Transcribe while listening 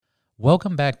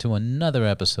Welcome back to another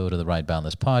episode of the Ride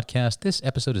Boundless podcast. This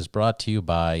episode is brought to you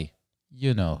by,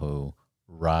 you know who,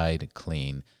 Ride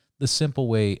Clean. The simple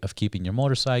way of keeping your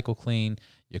motorcycle clean,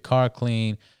 your car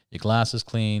clean, your glasses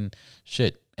clean,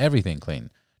 everything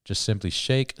clean. Just simply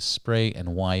shake, spray,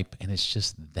 and wipe, and it's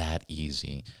just that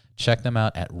easy. Check them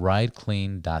out at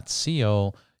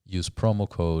rideclean.co. Use promo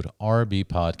code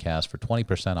RBPodcast for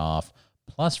 20% off,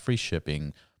 plus free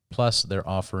shipping. Plus, they're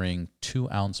offering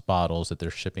 2-ounce bottles that they're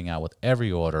shipping out with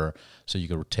every order, so you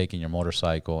can take in your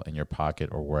motorcycle, in your pocket,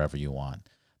 or wherever you want.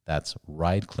 That's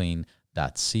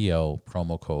rideclean.co,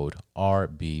 promo code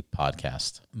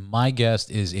RBPodcast. My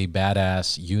guest is a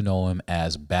badass. You know him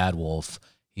as Bad Wolf.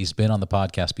 He's been on the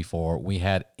podcast before. We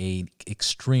had an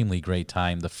extremely great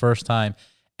time the first time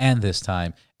and this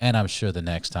time, and I'm sure the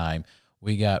next time.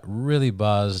 We got really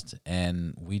buzzed,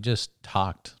 and we just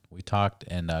talked. We talked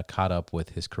and caught up with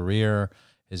his career,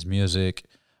 his music,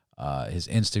 his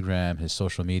Instagram, his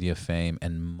social media fame,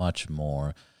 and much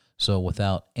more. So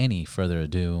without any further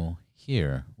ado,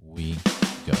 here we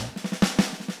go.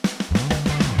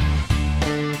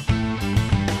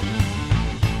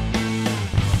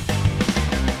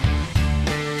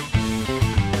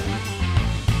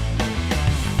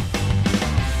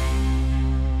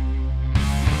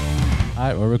 All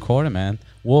right, we're recording, man.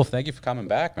 Wolf, thank you for coming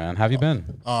back, man. How have you been?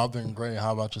 Oh, I've been great.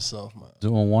 How about yourself, man?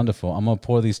 Doing wonderful. I'm going to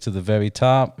pour these to the very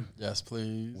top. Yes,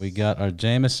 please. We got our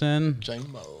Jameson.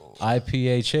 J-Mo.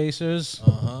 IPA chasers.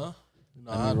 Uh-huh.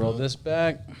 Let me roll this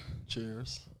back.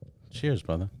 Cheers. Cheers,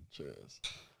 brother. Cheers.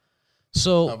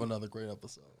 So, have another great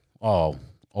episode. Oh,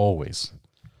 always.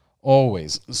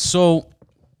 Always. So,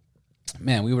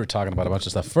 man, we were talking about a bunch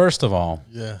of stuff. First of all,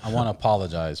 I want to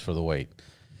apologize for the wait.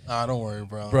 Don't worry,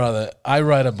 bro. Brother, I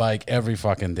ride a bike every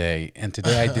fucking day, and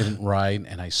today I didn't ride,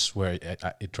 and I swear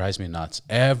it drives me nuts.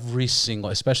 Every single,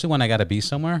 especially when I got to be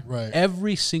somewhere, right.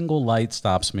 Every single light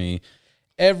stops me.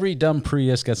 Every dumb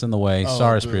Prius gets in the way.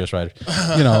 Sorry, Prius rider.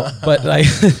 But like,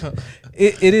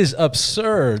 it is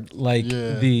absurd. Like,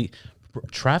 the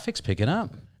traffic's picking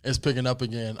up. It's picking up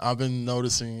again. I've been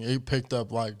noticing it picked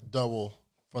up like double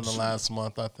from the last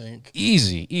month, I think.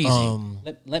 Easy.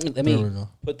 Let me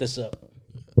put this up.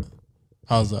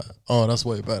 How's that? Oh, that's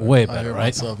way better. Way better, right?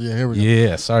 Myself. Yeah, here we go.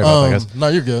 Yeah, sorry about that, guys. No,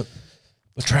 you're good.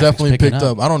 Definitely picked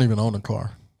up. I don't even own a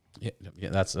car. Yeah,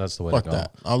 that's the way Fuck to go.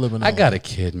 That. I live in. I got a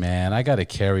kid, man. I got to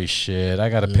carry shit. I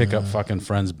got to pick up fucking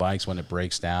friends' bikes when it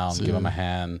breaks down. Give them a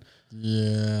hand.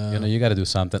 Yeah. You got to do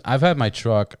something. I've had my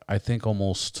truck, I think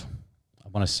almost, I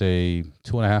want to say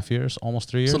 2.5 years, almost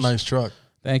 3 years. It's a nice truck.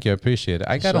 Thank you. I appreciate it.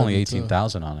 I got only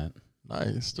 18,000 on it.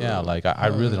 Nice. Dude. Yeah, like I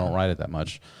really don't ride it that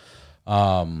much.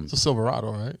 It's a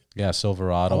Silverado, right? Yeah,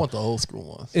 Silverado. I want the old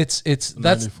school ones. It's that's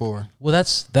 94. Well,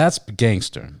 that's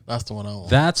gangster. That's the one I want.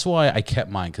 That's why I kept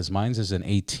mine, because mine's is an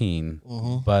 18,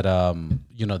 but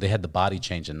they had the body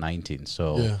change in 19,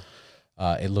 so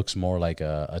it looks more like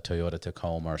a Toyota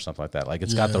Tacoma or something like that. Like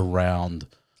it's got the round.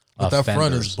 But that fenders.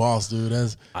 front is boss, dude.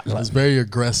 That's very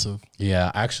aggressive.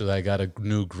 Yeah, actually, I got a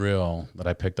new grill that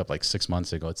I picked up like 6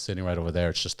 months ago. It's sitting right over there.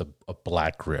 It's just a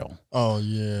black grill. Oh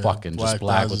yeah, fucking just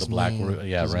black with the black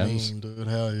rims. Dude,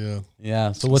 hell yeah.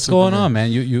 Yeah. So what's going on,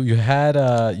 man? You had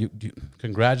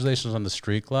congratulations on the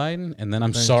streak line, and then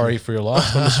I'm sorry for your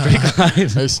loss on the streak line.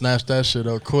 They snatched that shit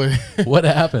up quick. What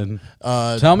happened?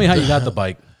 Tell me how you got the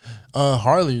bike.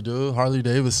 Harley, dude. Harley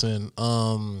Davidson.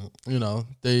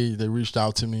 They reached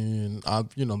out to me, and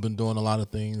I've, been doing a lot of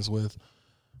things with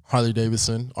Harley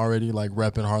Davidson already, like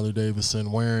repping Harley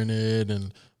Davidson, wearing it,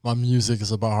 and my music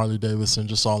is about Harley Davidson,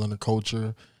 just all in the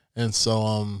culture. And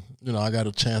so, I got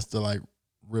a chance to like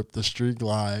rip the street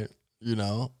glide, They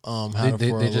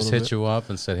just hit you up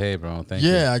and said, "Hey, bro, thank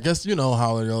you." Yeah, I guess you know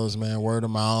how it goes, man. Word of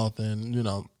mouth, and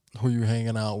who you're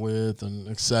hanging out with, and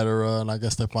et cetera. And I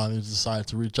guess they finally decided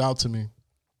to reach out to me.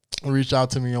 I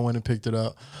went and picked it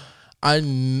up. I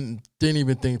didn't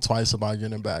even think twice about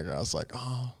getting it back. I was like,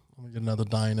 oh, let me get another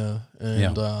Dyna.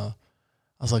 And I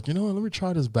was like, let me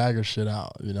try this bagger shit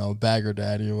out, bagger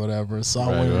daddy or whatever. So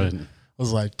I went and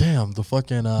was like, damn, the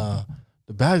fucking, the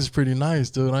bag's pretty nice,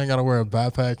 dude. I ain't got to wear a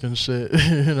backpack and shit.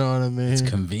 You know what I mean? It's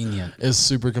convenient. It's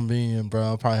super convenient,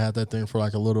 bro. I probably had that thing for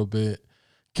like a little bit.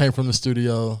 Came from the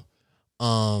studio,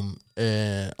 and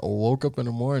I woke up in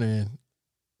the morning,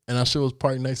 and that shit was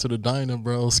parked next to the Dyna,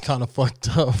 bro. It was kind of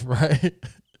fucked up, right?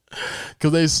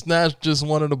 Because they snatched just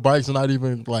one of the bikes, and not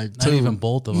even like two. Not even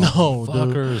both of them. No,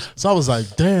 fuckers. Dude. So I was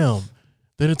like, damn.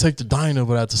 They didn't take the Dyna,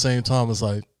 but at the same time, it's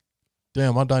like,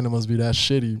 damn, my Dyna must be that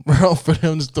shitty, bro, for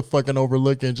them just to fucking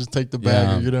overlook it and just take the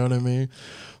bagger, you know what I mean?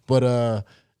 But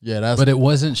Yeah, but it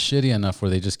wasn't shitty enough where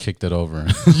they just kicked it over.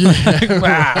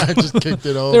 I just kicked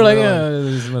it over. They're like,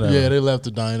 whatever. Yeah, they left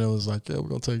the diner. It was like, yeah, we're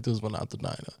gonna take this, but not the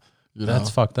diner. That's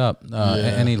fucked up.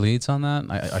 Any leads on that?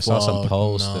 I saw some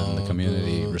posts and the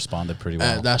community responded pretty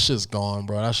well. That shit's gone,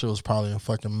 bro. That shit was probably in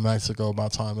fucking Mexico by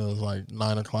the time it was like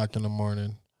 9 o'clock in the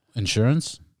morning.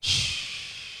 Insurance?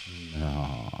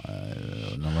 No,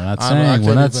 we're not saying.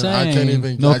 We're not saying. I can't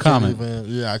even. No comment.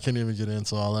 I can't even get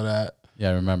into all of that.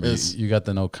 Yeah, remember you got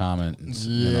the no comment.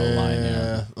 Line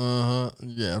there.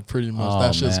 Yeah, pretty much.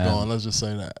 That shit's gone. Let's just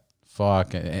say that.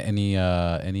 Fuck.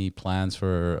 Any plans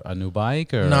for a new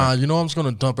bike or? Nah, I'm just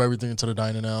gonna dump everything into the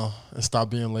diner now and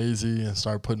stop being lazy and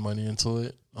start putting money into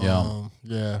it.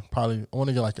 Yeah, probably. I want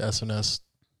to get like S&S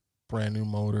brand new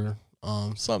motor.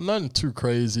 Something nothing too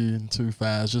crazy and too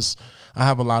fast. Just I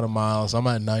have a lot of miles. I'm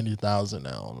at 90,000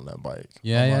 now on that bike.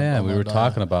 Yeah. We were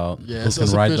talking about who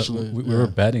can ride. We were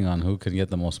betting on who can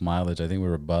get the most mileage. I think we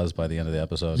were buzzed by the end of the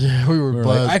episode. Yeah, we were buzzed.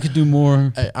 Like, I could do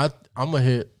more. Hey, I'm gonna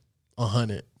hit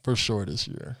 100 for sure this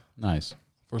year. Nice,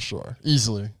 for sure,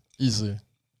 easily.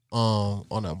 On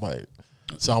that bike.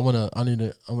 So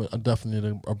I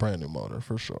definitely need a brand new motor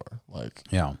for sure. Like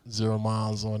 0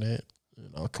 miles on it.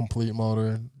 Complete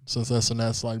motor. Since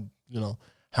S&S, like,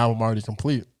 have them already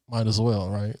complete. Might as well,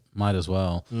 right? Might as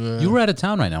well. Yeah. You were out of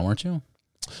town right now, weren't you?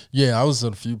 Yeah, I was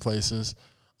in a few places.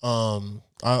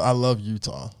 I love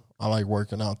Utah. I like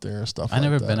working out there and stuff. I've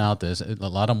never been out there. Is it a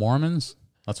lot of Mormons?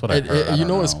 That's what I heard.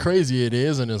 It's crazy. It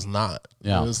is and it's not.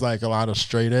 Yeah. It's like a lot of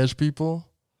straight edge people,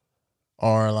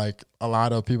 or like a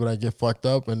lot of people that get fucked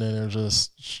up, and then they're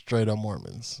just straight up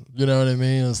Mormons. You know what I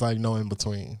mean? It's like no in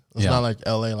between. It's not like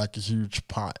LA, like a huge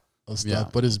pot of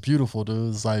stuff, but it's beautiful,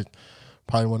 dude. It's like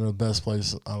probably one of the best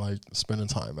places I like spending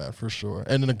time at for sure.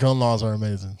 And then the gun laws are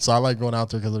amazing. So I like going out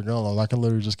there because of the gun laws. I can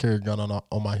literally just carry a gun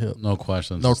on my hip. No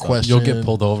questions. No questions. You'll get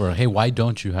pulled over. Hey, why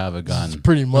don't you have a gun?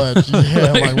 Pretty much.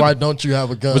 Yeah. Like, why don't you have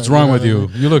a gun? What's wrong with you?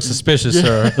 You look suspicious,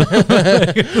 sir.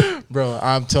 Bro,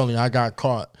 I'm telling you, I got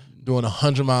caught doing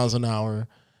 100 miles an hour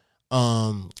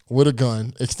with a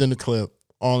gun, extended clip,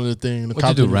 on the thing.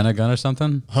 What'd you do, rent a gun or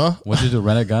something? Huh? What'd you do,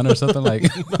 rent a gun or something? Like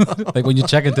like when you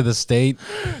check into the state?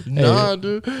 Nah,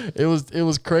 dude. It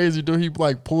was crazy, dude. He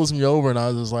like pulls me over and I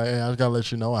was just like, hey, I just gotta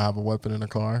let you know I have a weapon in the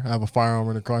car. I have a firearm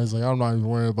in the car. He's like, I'm not even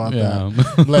worried about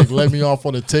that. Like, let me off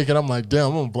on the ticket. I'm like,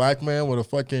 damn, I'm a black man with a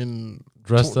fucking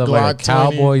dressed up like a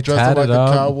cowboy,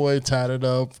 tatted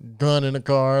up, gun in the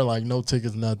car, like no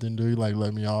tickets, nothing, dude. He like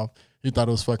let me off. He thought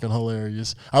it was fucking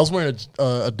hilarious. I was wearing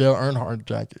a Dale Earnhardt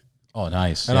jacket. Oh,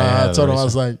 nice. And I told him, I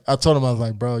was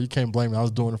like, bro, you can't blame me. I was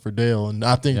doing it for Dale. And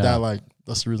I think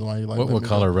that's the reason why he like. What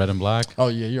color? Red and black? Oh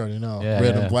yeah, you already know.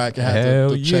 Red and black. It had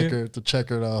the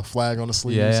checkered flag on the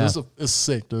sleeve. Yeah, so it's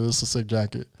sick, dude. It's a sick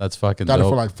jacket. That's fucking Got dope. it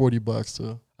for like $40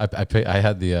 too. I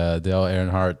had the Dale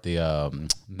Earnhardt, the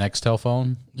Nextel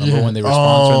phone. Remember when they were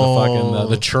sponsoring the fucking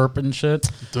the chirp and shit?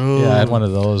 Dude. Yeah, I had one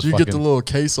of those. You get the little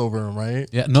case over them, right?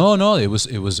 Yeah, no, it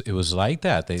was like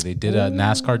that. They did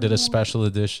NASCAR did a special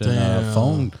edition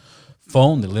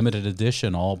phone, the limited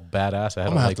edition, all badass. I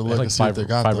had like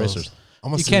five racers.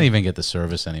 You can't even get the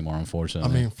service anymore, unfortunately.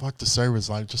 I mean, fuck the service,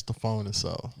 like just the phone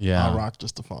itself. Yeah. I rock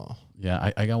just the phone.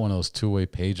 Yeah, I got one of those two-way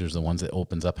pagers, the ones that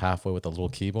opens up halfway with the little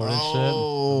keyboard and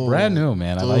shit. Brand new,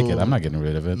 man. I like it. I'm not getting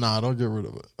rid of it. Nah, don't get rid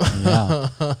of it. Yeah.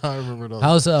 I remember those.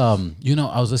 How's I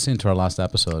was listening to our last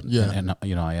episode. Yeah.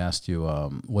 And I asked you,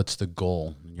 what's the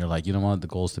goal? And you're like, the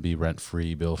goal is to be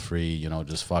rent-free, bill-free,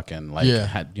 just fucking like,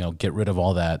 get rid of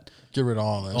all that. Get rid of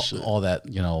all that shit. All that,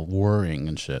 worrying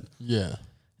and shit. Yeah.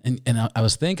 And I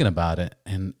was thinking about it,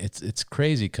 and it's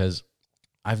crazy because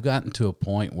I've gotten to a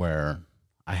point where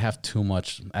I have too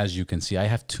much, as you can see, I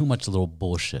have too much little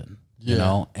bullshit,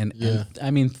 And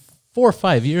I mean, 4 or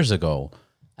 5 years ago,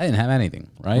 I didn't have anything,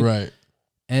 right? Right.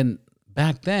 And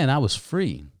back then, I was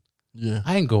free. Yeah.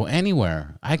 I can go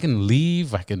anywhere. I can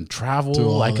leave. I can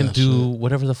travel. I can do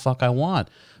whatever the fuck I want.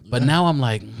 But now I'm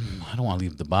like, I don't want to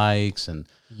leave the bikes and.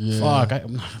 Fuck, I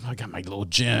got my little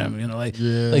gym, like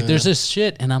there's this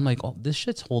shit, and I'm like, oh, this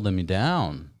shit's holding me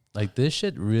down. Like this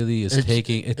shit really is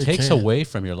it takes away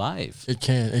from your life. It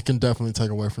can definitely take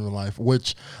away from your life,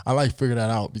 which I like figure that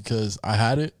out because I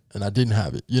had it and I didn't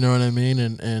have it. You know what I mean?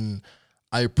 And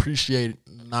I appreciate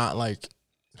not like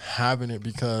having it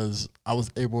because I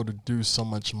was able to do so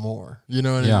much more. You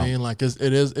know what I mean? Like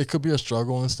it could be a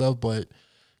struggle and stuff, but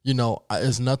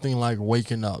it's nothing like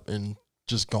waking up and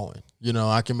just going.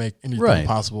 I can make anything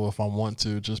possible if I want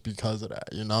to just because of that,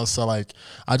 So like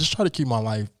I just try to keep my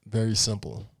life very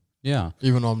simple. Yeah.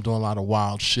 Even though I'm doing a lot of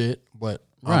wild shit, but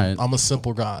I'm a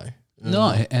simple guy. No,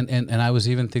 and I was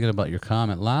even thinking about your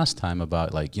comment last time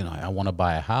about like, I want to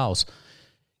buy a house.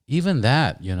 even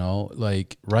that,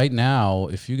 like right now,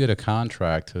 if you get a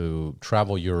contract to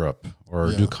travel Europe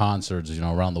or do concerts,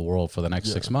 around the world for the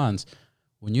next 6 months,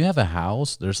 when you have a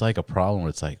house, there's like a problem where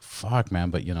it's like, fuck, man,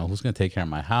 but who's going to take care of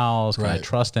my house? Can I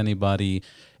trust anybody?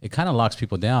 It kind of locks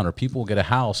people down, or people will get a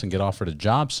house and get offered a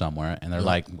job somewhere, and they're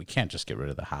like, we can't just get rid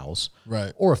of the house.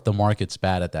 Right. Or if the market's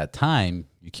bad at that time,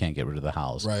 you can't get rid of the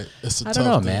house. Right. It's a I tough don't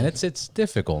know, thing. man. It's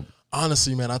difficult.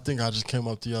 Honestly, man, I think I just came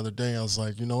up the other day. I was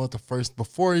like, you know what?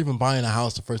 Before even buying a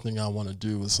house, the first thing I want to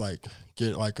do is like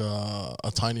get like a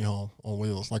tiny home on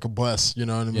wheels, like a bus. You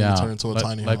know what I mean? Yeah, Turn into a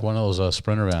tiny like home. one of those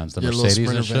Sprinter vans, the Little Mercedes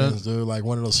Sprinter and shit. vans, dude, like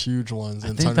one of those huge ones. I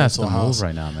and think turn that's it into the a move house.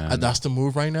 right now, man. That's the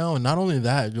move right now. And not only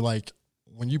that, you're like,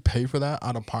 when you pay for that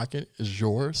out of pocket, is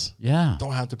yours. Yeah.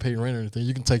 Don't have to pay rent or anything.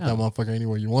 You can take that motherfucker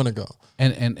anywhere you want to go.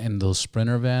 And those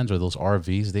Sprinter vans or those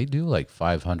RVs, they do like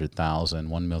 500,000,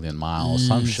 1 million miles,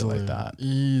 some shit like that.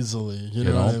 Easily. You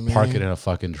know what I mean? Park it in a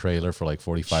fucking trailer for like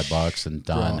 $45 and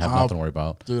done. Have nothing to worry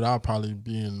about. Dude, I'll probably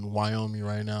be in Wyoming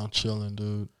right now chilling,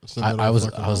 dude. I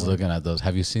was looking at those.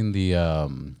 Have you seen the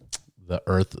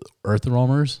Earth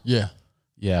roamers? Yeah.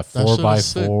 Yeah, That shit is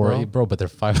sick, 4x4, bro. But they're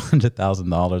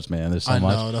 $500,000, man. There's so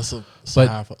much. I know that's a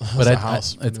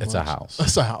house. It's a house.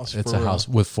 It's a house. It's a house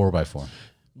with 4x4.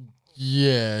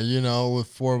 Yeah,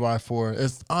 with 4x4.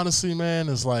 It's honestly, man,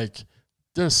 it's like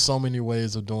there's so many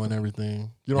ways of doing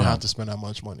everything. You don't have to spend that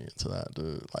much money into that,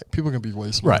 dude. Like people can be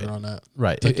way smarter on that.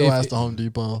 Right. Take your ass to Home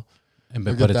Depot. And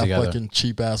get put it that together. fucking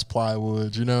cheap ass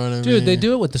plywood. You know what I mean? Dude, they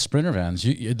do it with the Sprinter vans.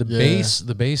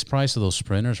 The base price of those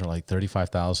Sprinters are like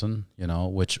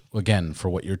 $35,000. Which again, for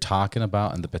what you're talking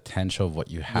about and the potential of what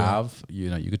you have, you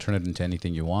could turn it into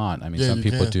anything you want. I mean, some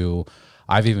people do.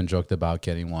 I've even joked about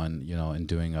getting one, and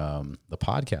doing the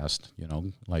podcast.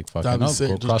 Like fucking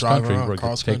go cross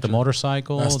country, take the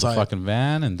motorcycle, the fucking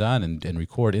van, and done, and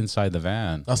record inside the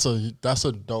van. That's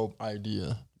a dope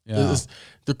idea. Yeah.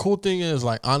 The cool thing is,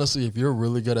 like, honestly, if you're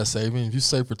really good at saving, if you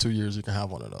save for 2 years, you can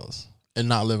have one of those and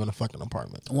not live in a fucking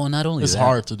apartment. Well, not only it's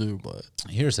hard to do, but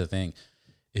here's the thing: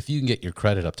 if you can get your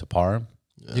credit up to par,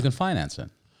 you can finance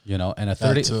it. And a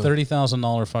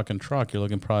 $30,000 fucking truck, you're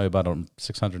looking probably about a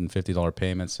 $650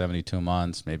 payment, 72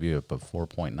 months, maybe a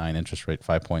 4.9 interest rate,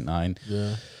 5.9.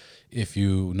 Yeah. If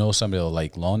you know somebody will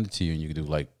like loan it to you and you can do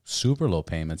like super low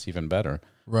payments, even better.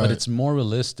 Right. But it's more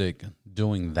realistic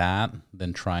doing that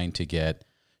than trying to get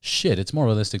shit. It's more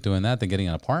realistic doing that than getting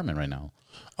an apartment right now.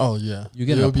 Oh yeah. You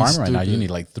get an apartment right now, you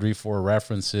need like 3-4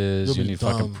 references. You need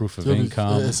fucking proof of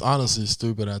income. It's honestly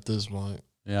stupid at this point.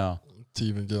 Yeah. To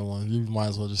even get one, you might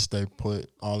as well just stay put.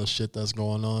 All the shit that's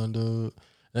going on, dude.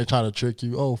 They try to trick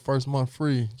you. Oh, first month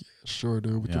free. Yeah, sure,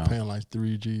 dude. But you're paying like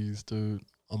 3 G's, dude,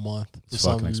 a month for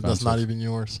something that's not even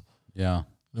yours. Yeah.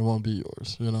 It won't be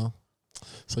yours,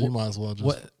 So you might as well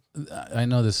just. I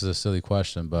know this is a silly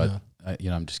question, but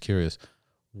I'm just curious.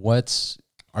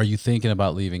 Are you thinking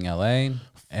about leaving LA?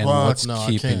 And what's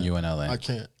keeping you in LA? I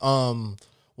can't.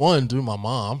 One, dude, my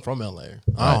mom. I'm from LA.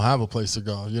 I don't have a place to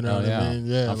go. You know what I mean?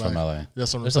 Yeah, I'm from LA.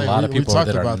 That's what I'm There's saying. a lot of people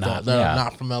that are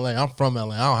not from LA. I'm from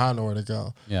LA. I don't have nowhere to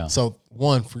go. Yeah. So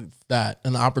one for that,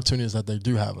 and the opportunities that they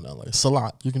do have in LA. It's a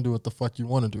lot. You can do what the fuck you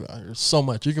want to do out here. So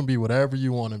much. You can be whatever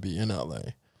you want to be in LA.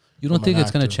 You don't think it's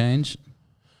going to change?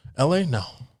 LA? No.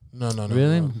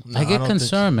 Really? No, I get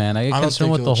concerned, man. I get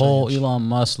concerned with the whole change. Elon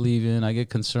Musk leaving. I get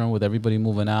concerned with everybody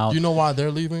moving out. You know why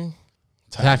they're leaving?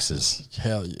 Taxes.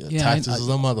 Hell yeah. Taxes is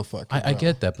a motherfucker. I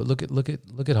get that, but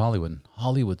look at Hollywood.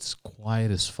 Hollywood's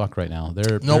quiet as fuck right now.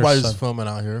 Nobody's filming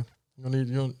out here.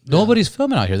 Nobody's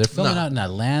filming out here. They're filming out in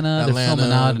Atlanta. They're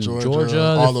filming out in Georgia.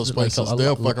 All those places.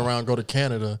 They'll fuck around, go to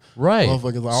Canada. Right.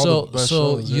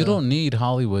 So you don't need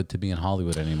Hollywood to be in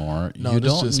Hollywood anymore. No, you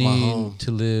don't need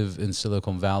to live in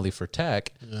Silicon Valley for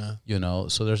tech. Yeah.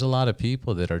 So there's a lot of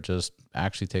people that are just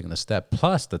actually taking the step,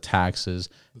 plus the taxes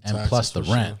plus the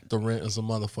rent. Sure. The rent is a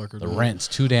motherfucker. The rent's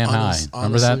too damn high.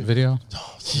 Remember that video?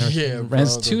 Yeah,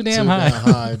 rent's too damn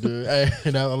high. Dude. Hey,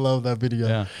 I love that video.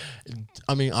 Yeah.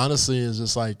 I mean, honestly, it's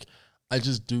just like I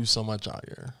just do so much out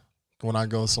here. When I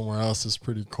go somewhere else, it's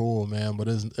pretty cool, man. But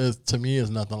it's to me, it's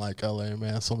nothing like LA,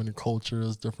 man. So many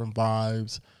cultures, different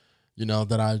vibes,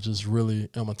 that I just really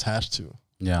am attached to.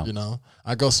 Yeah.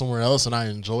 I go somewhere else and I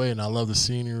enjoy it and I love the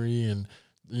scenery and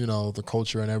the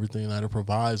culture and everything that it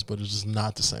provides, but it's just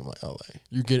not the same like LA.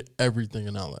 You get everything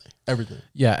in LA. Everything.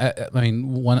 Yeah. I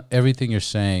mean, everything you're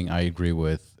saying, I agree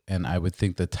with. And I would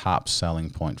think the top selling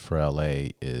point for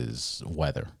LA is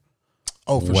weather.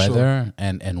 Oh, for sure. Weather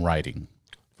and riding.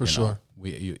 For sure.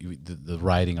 The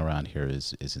riding around here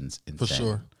is insane. For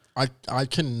sure. I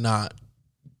cannot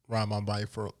ride my bike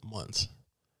for months.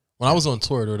 When I was on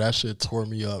tour, dude, that shit tore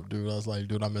me up, dude. I was like,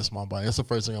 dude, I miss my bike. That's the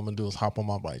first thing I'm going to do is hop on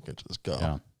my bike and just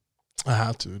go. I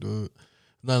have to, dude.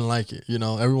 Nothing like it. You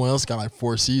know, everyone else got like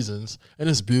 4 seasons, and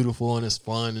it's beautiful and it's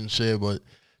fun and shit. But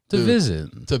To dude,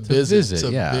 visit. to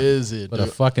visit, But dude.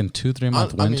 a fucking 2-3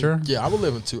 month winter? Yeah, I would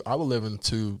live in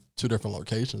two different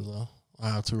locations though. I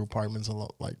have 2 apartments in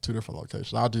like 2 different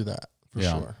locations. I'll do that for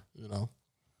sure. You know,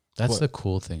 that's the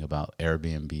cool thing about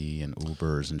Airbnb and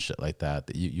Ubers and shit like that.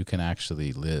 That you can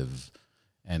actually live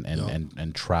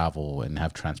and travel and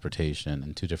have transportation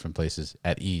in 2 different places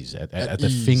at ease, at the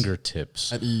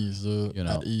fingertips. At ease, dude. You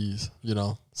know, at ease. You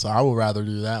know, so I would rather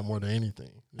do that more than anything.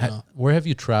 You know? Where have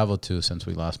you traveled to since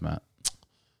we last met?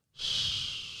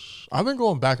 I've been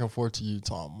going back and forth to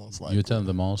Utah most likely. Utah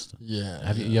the most?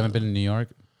 Yeah. You haven't been in New York?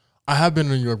 I have been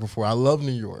to New York before. I love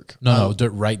New York. No,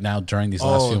 right now during these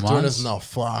last few months? No.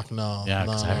 Yeah,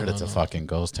 because I heard it's a fucking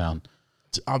ghost town.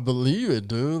 I believe it,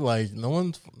 dude. Like no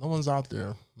one's out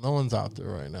there. No one's out there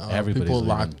right now. Everybody's people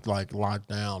leaving. locked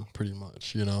down pretty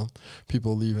much. You know,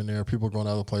 people leaving there. People going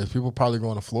to other places. People probably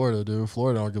going to Florida, dude.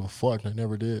 Florida don't give a fuck. They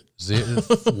never did.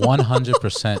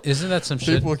 100%. Isn't that some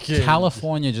shit?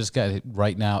 California just got hit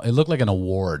right now. It looked like an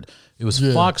award. It was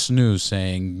Fox News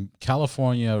saying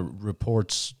California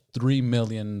reports 3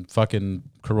 million fucking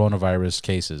coronavirus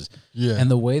cases. Yeah.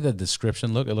 And the way the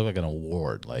description looked, it looked like an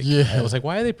award. Like, I was like,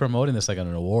 why are they promoting this like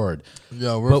an award?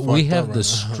 Yeah, but we have the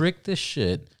strictest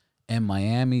shit, and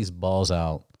Miami's balls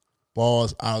out.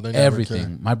 Balls out. They everything.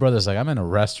 Care. My brother's like, I'm in a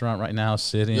restaurant right now,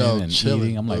 sitting and chilling,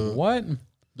 eating. I'm dude. like, what? Dude,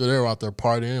 they were out there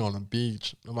partying on the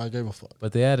beach. Nobody gave a fuck.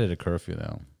 But they added a curfew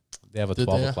now. They have a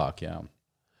 12 o'clock, yeah.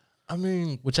 I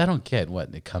mean, which I don't get.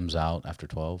 What, it comes out after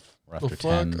 12 or after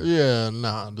 10? Yeah,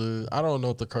 nah, dude. I don't know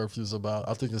what the curfew's about.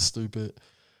 I think it's stupid.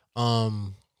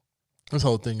 This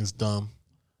whole thing is dumb.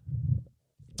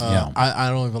 I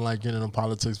don't even like getting into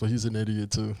politics, but he's an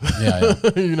idiot too. Yeah.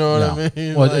 You know what I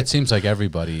mean? Well, it seems like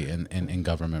everybody in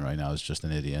government right now is just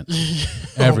an idiot.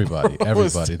 Everybody.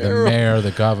 The mayor,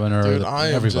 the governor, dude, I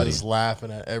am everybody. Just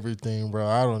laughing at everything, bro.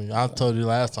 I told you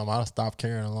last time, I stopped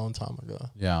caring a long time ago.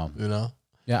 Yeah. You know?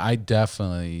 Yeah, I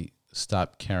definitely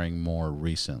stopped caring more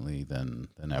recently than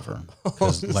ever.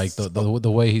 Because like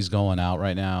the way he's going out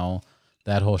right now,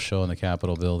 that whole show in the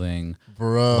Capitol building,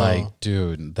 bro. Like,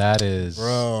 dude, that is,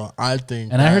 bro. I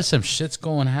think, and I heard some shit's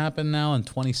going to happen now in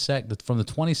 22nd. From the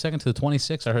 22nd to the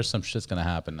 26th, I heard some shit's going to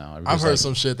happen now. I've heard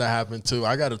some shit that happened too.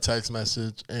 I got a text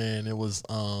message, and it was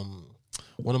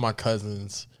one of my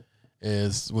cousins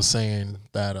was saying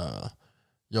that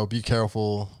yo, be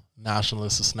careful,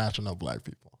 nationalists are snatching up black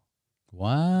people.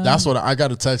 What? That's what I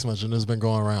got a text message, and it's been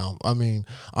going around. I mean,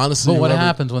 honestly. But what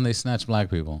happens when they snatch black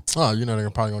people? Oh, you know, they're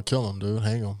probably going to kill them, dude.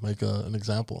 Hang them. Make an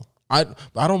example. I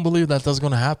don't believe that's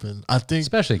going to happen. I think.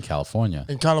 Especially in California.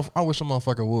 I wish a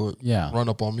motherfucker would run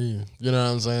up on me. You know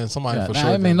what I'm saying? Somebody for sure.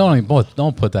 I mean,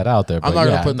 don't put that out there. I'm not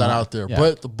going to put that out there.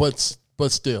 Yeah. But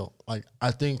still, like,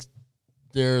 I think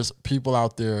there's people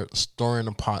out there stirring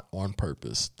the pot on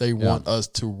purpose. They want us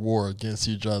to war against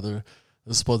each other.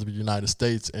 It's supposed to be the United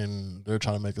States, and they're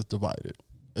trying to make us divided.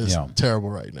 It's terrible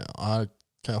right now. I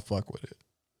can't fuck with it.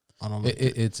 I don't know.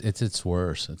 It's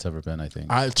worse it's ever been, I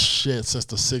think. Since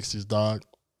the 60s, dog.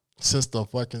 Since the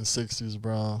fucking 60s,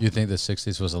 bro. You think the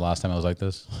 60s was the last time it was like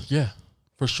this? Yeah,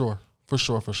 for sure.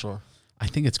 I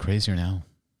think it's crazier now.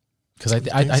 Because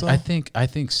I think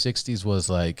 60s was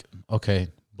like, okay,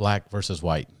 black versus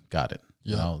white. Got it.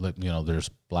 Yeah. You know, there's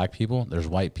black people, there's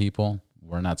white people.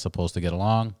 We're not supposed to get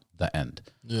along. The end.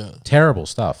 Yeah. Terrible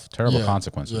stuff. Terrible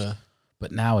consequences. Yeah.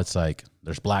 But now it's like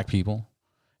there's black people,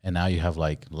 and now you have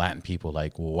like Latin people.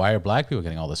 Like, well, why are black people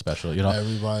getting all this special? You know.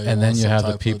 Everybody. And then you have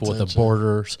the people with the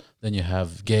borders. Then you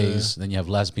have gays. Yeah. Then you have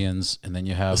lesbians. And then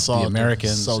you have the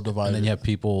Americans. So divided. And then you have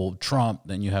people Trump.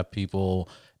 Then you have people.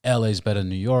 LA's better than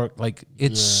New York. Like,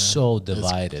 it's so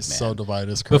divided, man. So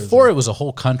divided. It's crazy. Before it was a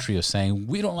whole country of saying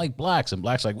we don't like blacks, and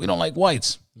blacks like we don't like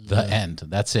whites. The end.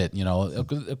 That's it. You know,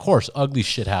 of course, ugly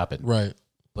shit happened. Right.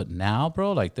 But now,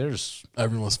 bro, like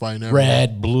everyone's fighting everyone.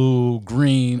 Red, blue,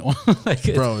 green.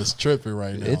 Like bro, it's trippy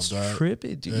right now. It's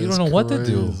trippy. Dude. You don't know what to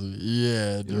do.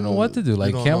 Yeah, dude. You don't know what to do.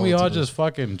 Like, can't we all just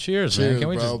fucking cheers, man? Can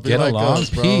we just get like along? Us,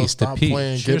 peace Stop to peace.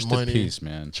 Playing, cheers to money. peace,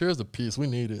 man. Cheers to peace. We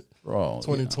need it. Bro,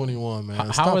 2021, man.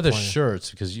 How are the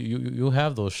shirts? Because you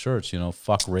have those shirts, you know,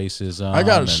 fuck racism.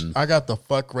 I got the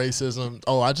fuck racism.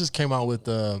 Oh, I just came out with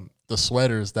the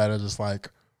sweaters that are just like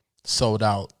sold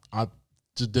out. I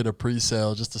just did a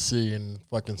pre-sale just to see, and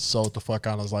fucking sold the fuck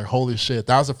out. I was like, holy shit,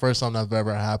 that was the first time that's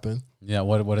ever happened. Yeah,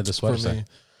 what did the sweater say?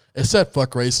 It said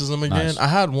fuck racism again. Nice. I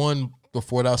had one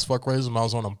before that was fuck racism. I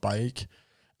was on a bike,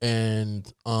 and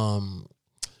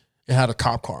it had a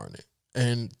cop car in it,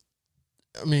 and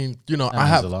I mean, you know, That I means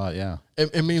have a lot. Yeah.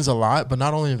 it means a lot, but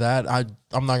not only that,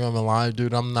 I'm not gonna lie,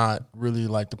 dude. I'm not really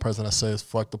like the person that says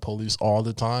fuck the police all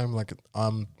the time. Like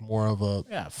I'm more of a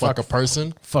fuck a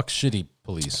person. Fuck shitty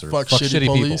police or Fuck shitty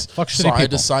police. People. Fuck shitty so people. I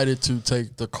decided to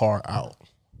take the car out.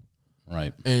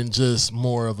 Right. And just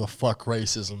more of a fuck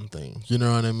racism thing. You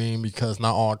know what I mean? Because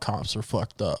not all cops are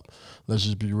fucked up. Let's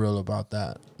just be real about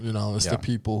that. You know, it's the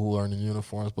people who are in the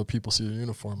uniforms, but people see the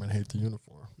uniform and hate the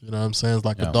uniform. You know what I'm saying? It's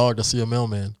like a dog to see a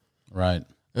mailman. Right.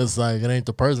 It's like it ain't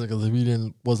the person, because if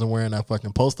he wasn't wearing that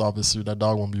fucking post office suit, that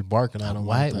dog won't be barking at him.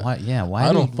 Why? Like that. Why? Yeah. Why?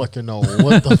 I don't fucking know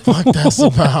what the fuck that's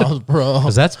about, bro.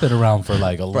 Because that's been around for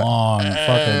like a long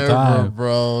fucking time,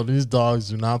 bro. These dogs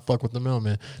do not fuck with the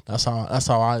mailman. That's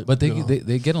how I. But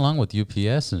they get along with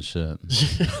UPS and shit.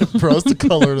 Bro, it's the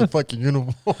color of the fucking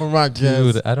uniform, I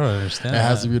guess. Dude, I don't understand. It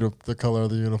has to be the color of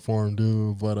the uniform,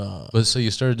 dude. But so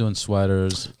you started doing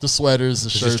sweaters. The sweaters, the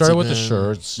shirts. You started with the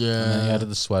shirts. Yeah. And then you added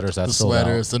the sweaters. That's the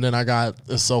sweaters. And then I got,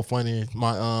 it's so funny,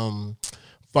 my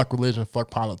fuck religion,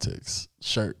 fuck politics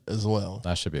shirt as well.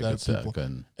 That should be a good set.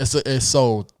 Good. It's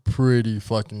so pretty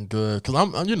fucking good. Cause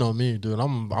I'm you know me, dude.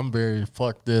 I'm very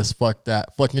fuck this, fuck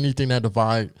that, fuck anything that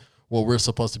divide what we're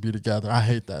supposed to be together. I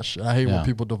hate that shit. I hate when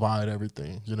people divide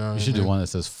everything. You know. You should do one that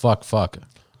says fuck.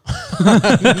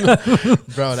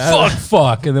 Bro,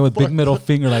 fuck, and then with big middle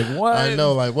finger, like what? I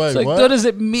know, like what? It's like, what does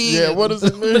it mean? Yeah, what does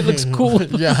it mean? It looks cool.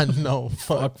 Yeah, I know.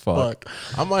 Fuck.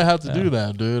 I might have to do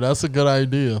that, dude. That's a good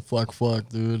idea. Fuck,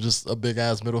 dude. Just a big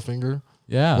ass middle finger.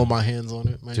 Yeah, with my hands on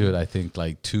it, man. Dude, I think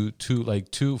like two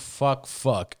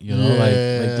fuck. You know,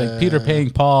 like Peter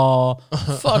paying Paul.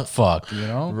 fuck. You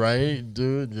know, right,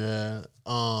 dude? Yeah.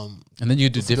 And then you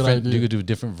do different. You could do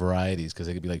different varieties, because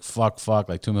it could be like fuck,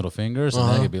 like two middle fingers, and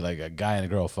then it could be like a guy and a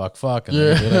girl, fuck, and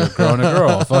then it could be like a girl and a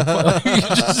girl, fuck. You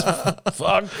just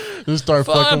fuck. Just start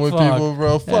fucking with people,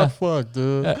 bro. Fuck,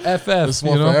 dude. FF. It's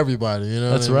more for everybody, you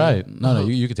know. That's right. No,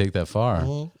 you could take that far.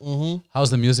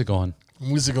 How's the music going?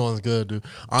 Music going good, dude.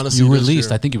 Honestly,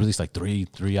 I think you released like three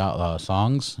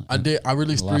songs. I did. I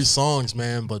released 3 songs,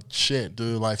 man. But shit,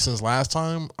 dude. Like since last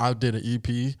time, I did an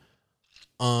EP.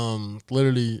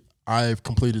 Literally, I've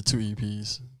completed 2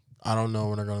 EPs. I don't know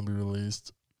when they're gonna be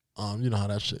released. You know how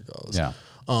that shit goes. Yeah.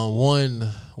 One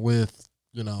with,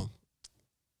 you know,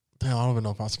 damn, I don't even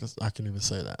know if I can even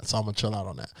say that. So I'm gonna chill out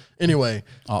on that. Anyway,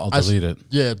 I'll delete it.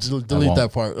 Yeah, delete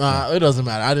that part. It doesn't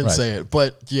matter. I didn't say it,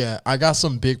 but yeah, I got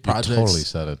some big projects. You totally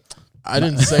said it. I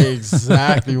didn't say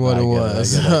exactly what it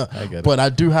was, I get it. But I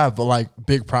do have like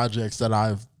big projects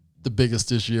that the biggest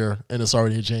this year, and it's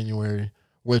already in January,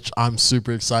 which I'm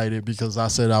super excited because I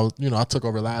said I took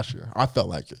over last year. I felt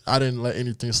like it. I didn't let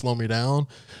anything slow me down.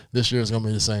 This year is gonna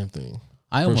be the same thing.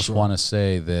 I almost want to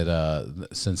say that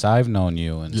since I've known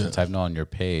you and since I've known your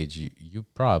page, you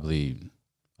probably,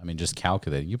 I mean, just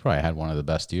calculate, you probably had one of the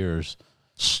best years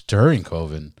during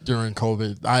COVID. During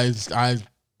COVID, I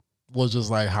was just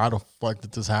like, how the fuck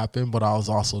did this happen? But I was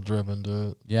also driven,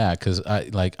 dude. Yeah, because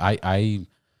I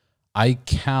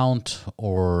count,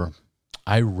 or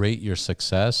I rate your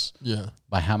success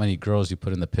by how many girls you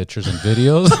put in the pictures and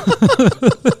videos.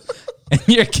 And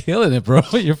you're killing it, bro.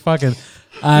 You're fucking...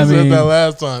 I mean, said that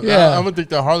last time. Yeah. I don't think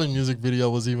the Harley music video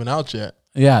was even out yet.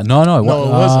 Yeah, no, it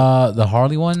wasn't. The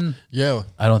Harley one? Yeah.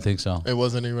 I don't think so. It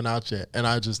wasn't even out yet. And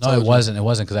I just it wasn't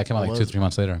because that came out like 2-3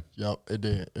 months later. Yep, it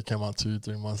did. It came out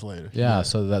 2-3 months later. Yeah.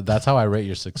 So that's how I rate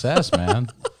your success, man.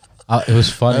 It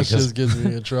was funny. That just gets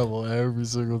me in trouble every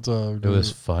single time, dude. It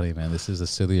was funny, man. This is the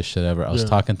silliest shit ever. I was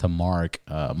talking to Mark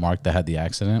that had the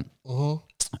accident.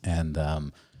 And,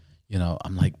 I'm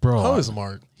like, bro. How is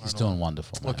Mark? He's doing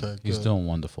wonderful, man. Okay, he's doing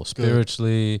wonderful.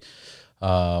 Spiritually,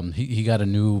 he got a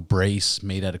new brace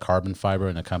made out of carbon fiber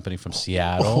in a company from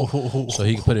Seattle. So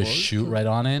he can put his shoe right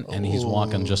on it, and he's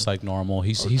walking just like normal.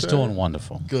 He's doing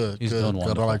wonderful. He's doing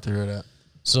wonderful. I like to hear that.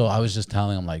 So I was just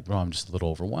telling him, like, bro, I'm just a little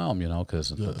overwhelmed, because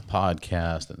of the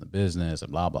podcast and the business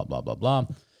and blah, blah, blah, blah, blah.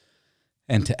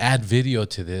 And to add video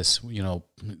to this,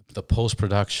 the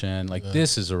post-production,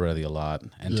 this is already a lot.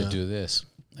 And to do this.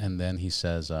 And then he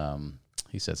said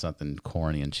something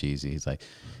corny and cheesy. He's like,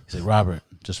 Robert,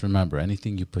 just remember,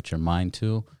 anything you put your mind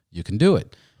to, you can do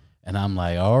it. And I'm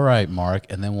like, all right, Mark.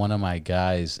 And then one of my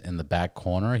guys in the back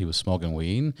corner, he was smoking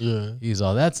weed. Yeah. He's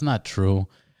all, that's not true.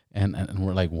 And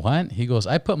we're like, what? He goes,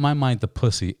 I put my mind to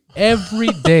pussy every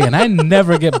day, and I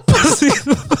never get pussy.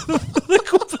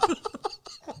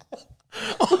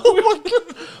 Oh my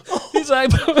God. He's like,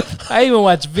 I even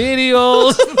watch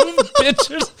videos,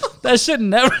 pictures. That shit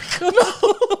never come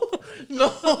out.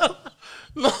 No.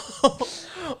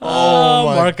 Oh,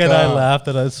 Mark God. And I laughed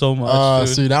at that so much.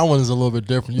 See, that one is a little bit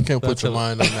different. You can't put your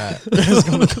mind on that. It's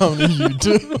gonna come to you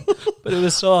too. But it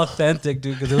was so authentic,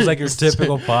 dude, because it was like your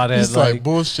typical pothead. He's like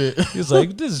bullshit. He's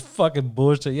like, this is fucking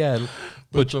bullshit. Yeah.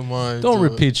 Put your mind. Don't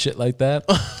repeat shit like that.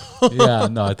 Yeah,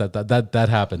 no, I thought that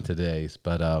happened today.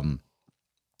 But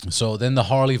so then the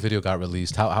Harley video got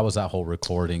released. How was that whole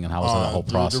recording and how was that whole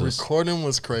process? The recording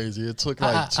was crazy. It took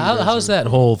like 2 days. How's that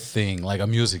whole thing like a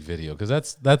music video?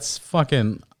 Because that's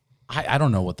fucking. I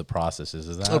don't know what the process is.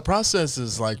 Is that the process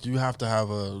is like you have to have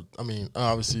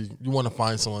obviously you want to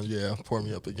find someone. Yeah, pour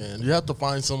me up again. You have to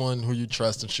find someone who you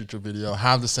trust and shoot your video.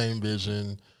 Have the same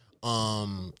vision.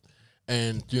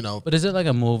 And but is it like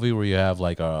a movie where you have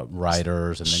like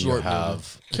writers and then you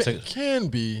have can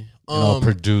be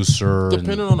producer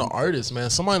depending on the artist, man.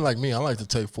 Somebody like me, I like to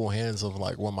take full hands of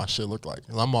like what my shit look like.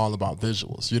 I'm all about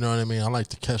visuals, you know what I mean? I like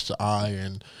to catch the eye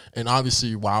and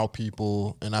obviously wow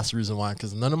people, and that's the reason why,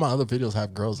 because none of my other videos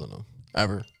have girls in them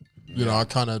ever. You know, I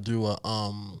kind of do a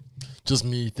just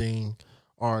me thing,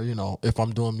 or if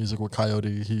I'm doing music with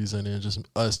Coyote, he's in it, just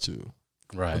us two.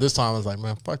 Right. But this time I was like,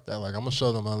 man, fuck that. Like, I'm gonna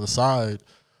show them on the side.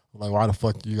 Like, why the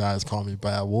fuck you guys call me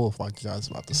Bad Wolf? Like, you guys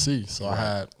about to see. So I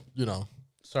had,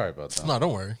 Sorry about that. No,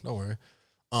 don't worry.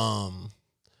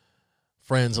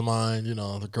 Friends of mine,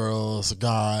 the girls, the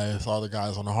guys, all the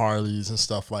guys on the Harleys and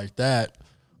stuff like that.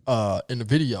 In the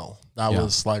video, that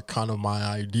was like kind of my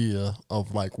idea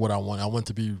of like what I want. I want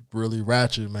to be really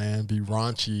ratchet, man, be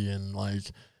raunchy, and like,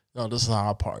 this is how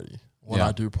I party. When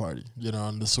I do party,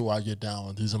 and this is who I get down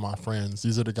with. These are my friends.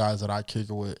 These are the guys that I kick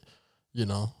it with, in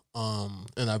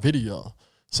that video.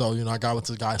 So, I got with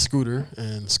the guy Scooter,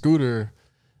 and Scooter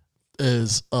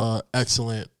is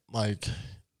excellent, like,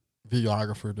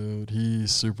 videographer, dude.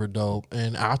 He's super dope.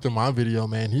 And after my video,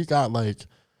 man, he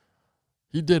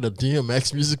did a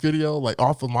DMX music video, like,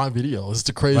 off of my video. It's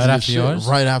the craziest shit. Yours?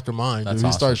 Right after mine, dude.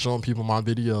 He started showing people my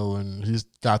video, and he's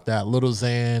got that. Little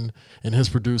Xan and his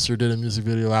producer did a music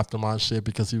video after my shit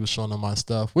because he was showing them my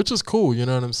stuff, which is cool, you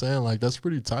know what I'm saying? Like, that's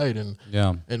pretty tight. And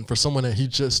and for someone that he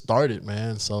just started,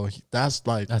 man, so that's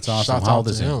awesome. Shouts How out old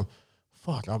to is him.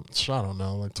 Fuck, I don't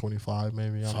know, like 25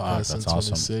 maybe. I'm guessing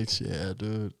 26. Awesome. Yeah,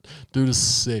 dude is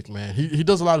sick, man. He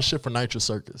does a lot of shit for Nitro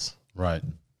Circus. Right.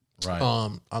 So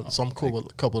I'm cool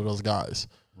with a couple of those guys.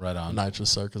 Right on. Nitro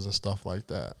Circus and stuff like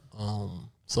that.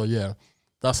 So yeah,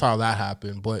 that's how that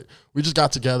happened. But we just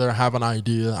got together, have an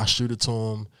idea. I shoot it to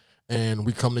him, and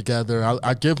we come together.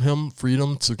 I give him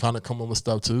freedom to kind of come up with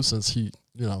stuff too, since he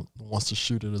wants to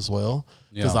shoot it as well.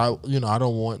 Because I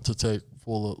don't want to take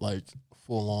full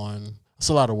on. It's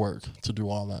a lot of work to do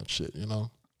all that shit.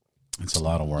 It's a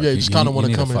lot of work. Yeah, you just kind of want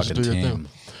to come and do your thing.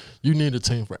 You need a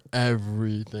team for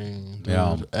everything, dude.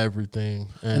 Yeah. Everything.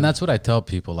 And that's what I tell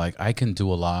people. Like, I can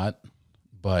do a lot,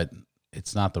 but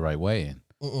it's not the right way.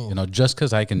 Just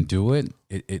because I can do it,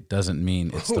 it doesn't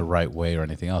mean it's the right way or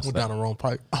anything else. We're down the wrong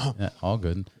pipe. Yeah, all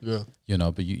good. Yeah.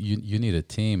 But you need a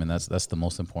team, and that's the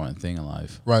most important thing in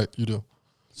life. Right, you do.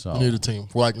 So you need a team,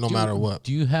 like no matter what.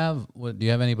 Do you have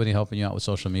anybody helping you out with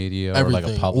social media, or like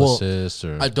a publicist?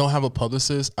 Or I don't have a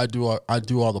publicist. I do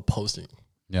all the posting.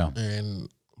 Yeah.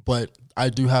 But I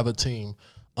do have a team.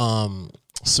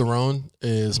 Cerrone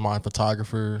is my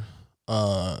photographer,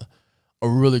 a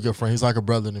really good friend. He's like a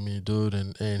brother to me, dude,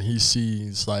 and he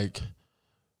sees like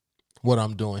what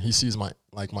I'm doing. He sees my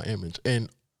image, and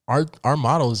our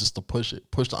motto is just to push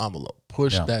the envelope,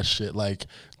 that shit. Like,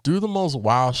 do the most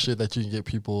wild shit that you can get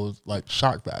people like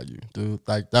shock value, dude.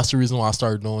 Like, that's the reason why I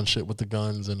started doing shit with the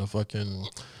guns and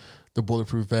the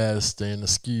bulletproof vest and the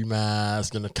ski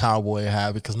mask and the cowboy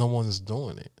hat, because no one's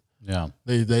doing it. Yeah.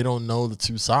 They don't know the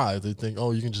two sides. They think,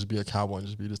 you can just be a cowboy and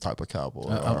just be this type of cowboy.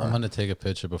 I'm going to take a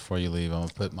picture before you leave. I'm going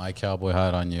to put my cowboy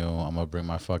hat on you. I'm going to bring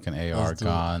my fucking AR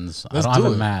guns. I don't have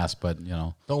a mask, but,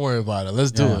 Don't worry about it.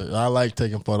 Let's do it. I like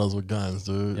taking photos with guns,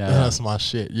 dude. Yeah. That's my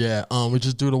shit. Yeah. We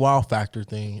just do the wow factor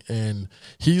thing. And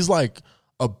he's like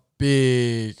a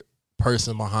big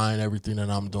person behind everything that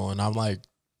I'm doing. I'm like,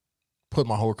 put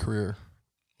my whole career,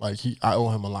 like, I owe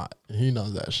him a lot, and he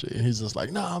knows that shit. And he's just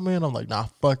like, nah, man. I'm like, nah,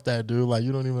 fuck that, dude. Like,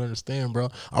 you don't even understand, bro.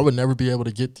 I would never be able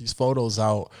to get these photos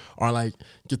out or like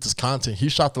get this content. He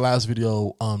shot the last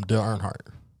video, Dale Earnhardt.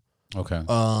 Okay.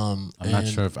 I'm not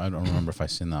sure I don't remember if I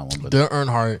seen that one. But Dale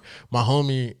Earnhardt, my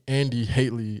homie Andy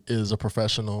Hately is a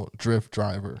professional drift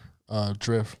driver,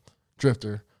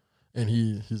 drifter, and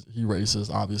he races,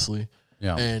 obviously.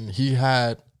 Yeah. And he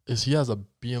has a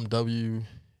BMW.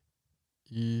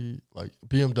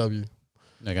 BMW,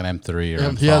 like an M3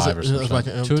 or he M5 or something. Like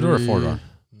an M3, 2-door or 4-door?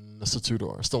 It's a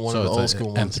 2-door. It's the one of the old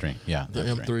school ones. M3, yeah. The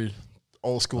M3,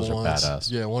 old school Those ones. Are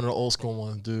badass. Yeah, one of the old school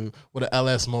ones, dude. With an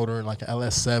LS motor and like an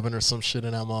LS7 or some shit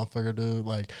in that motherfucker, dude.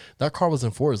 Like, that car was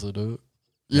in Forza, dude.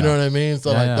 You know what I mean?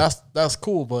 So that's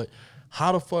cool, but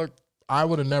how the fuck I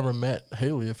would have never met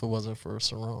Haley if it wasn't for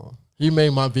Saron. He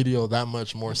made my video that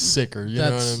much more sicker. You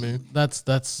know what I mean?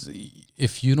 That's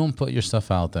if you don't put your stuff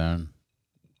out there,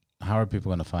 how are people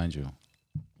going to find you?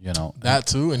 You know that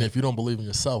too. And if you don't believe in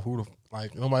yourself, who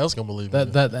nobody else gonna believe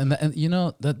in you. And you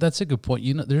know that's a good point.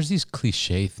 You know, there's these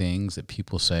cliche things that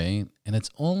people say, and it's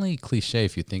only cliche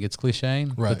if you think it's cliche.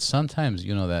 Right. But sometimes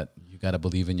you know that you got to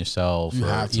believe in yourself,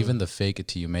 or even the fake it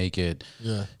till you make it.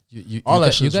 Yeah. You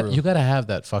got to have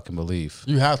that fucking belief.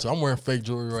 You have to. I'm wearing fake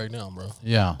jewelry right now, bro.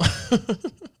 Yeah.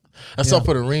 Except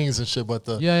for the rings and shit, but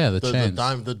the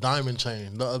chains. the diamond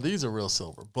chain. These are real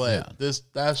silver, but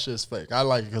that shit's fake. I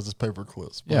like it because it's paper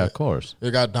clips. Yeah, of course.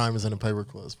 It got diamonds in the paper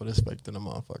clips, but it's fake in the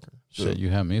motherfucker. Shit, you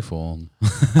have me fooled.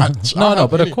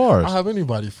 But of course, I have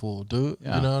anybody fooled, dude.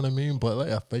 Yeah. You know what I mean?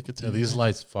 But fake it to you. These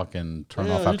lights fucking turn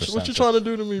off after what you trying to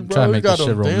do to me, bro? Trying to make this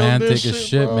shit romantic as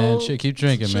shit, man. Shit, keep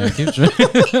drinking, man. Keep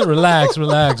drinking.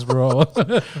 relax, bro.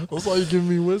 That's why you giving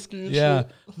me whiskey and shit.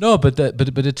 No, but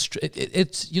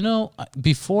it's you know,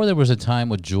 before there was a time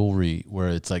with jewelry where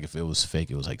it's like if it was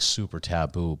fake, it was like super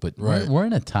taboo. But we're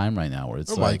in a time right now where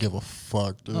it's nobody like give a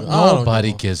fuck, dude.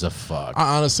 Nobody gives a fuck.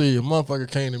 I honestly, a motherfucker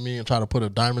came to me and tried to put a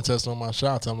diamond test on my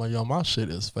shots. I'm like, yo, my shit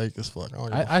is fake as fuck.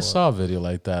 I saw a video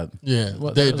like that. Yeah,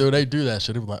 they do that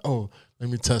shit. They be like, oh, let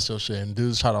me test your shit, and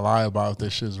dudes try to lie about if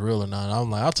this shit's real or not. And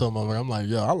I'm like, I told them, I'm like,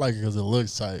 yo, I like it because it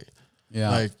looks tight. Yeah,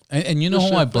 like, and you know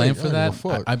who I blame for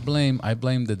that? I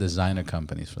blame the designer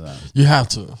companies for that. You have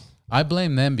to. I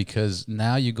blame them because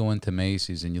now you go into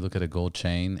Macy's and you look at a gold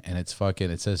chain and it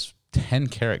says 10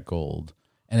 karat gold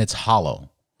and it's hollow.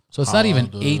 So it's not even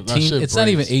 18. It's not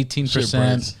even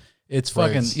 18%. It's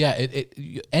fucking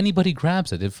anybody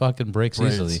grabs it. It fucking breaks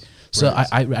easily. So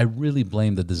I really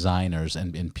blame the designers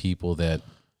and people that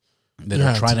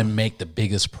are trying to make the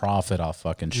biggest profit off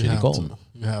fucking shitty gold.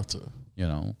 You have to. You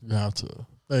know, you have to.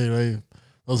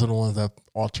 Those are the ones that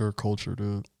alter culture,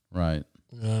 dude. Right.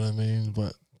 You know what I mean?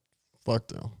 But fuck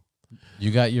them. You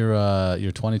got your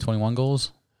 2021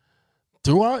 goals?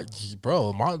 Do I,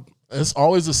 bro? It's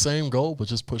always the same goal, but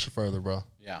just push it further, bro.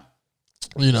 Yeah.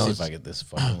 You know, see if I get this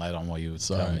fucking light on while you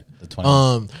tell me the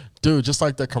 20. Dude, just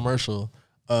like that commercial.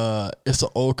 It's an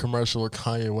old commercial with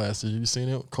Kanye West. Have you seen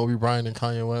it? Kobe Bryant and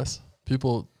Kanye West.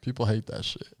 People hate that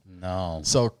shit. No.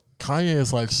 So Kanye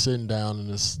is like sitting down in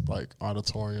this like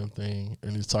auditorium thing,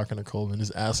 and he's talking to Kobe, and he's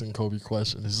asking Kobe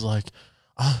questions. He's like,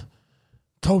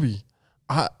 Kobe,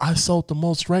 I sold the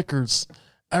most records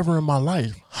ever in my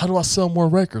life. How do I sell more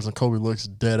records? And Kobe looks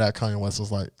dead at Kanye West and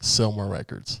is like, sell more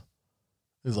records.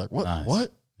 He's like, what? Nice.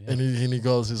 What? Yeah. And he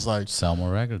goes, he's like, sell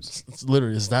more records. It's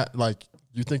literally, is that like,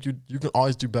 you think you can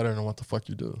always do better than what the fuck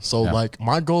you do. So like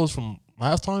my goals from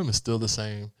last time is still the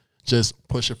same. Just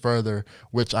push it further,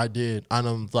 which I did.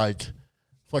 I'm like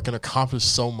fucking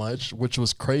accomplished so much, which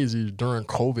was crazy during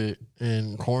COVID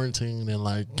and quarantine, and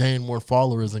like gain more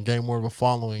followers and gain more of a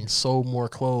following, sold more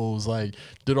clothes, like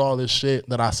did all this shit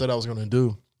that I said I was gonna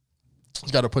do.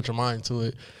 Just got to put your mind to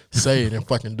it, say it, and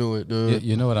fucking do it, dude.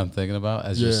 You know what I'm thinking about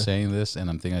as you're saying this, and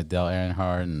I'm thinking of Dale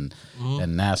Earnhardt and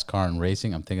NASCAR and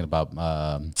racing. I'm thinking about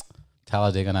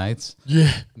Talladega Nights.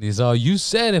 Yeah. And he's all, you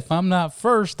said if I'm not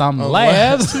first, I'm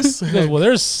last. He goes, well,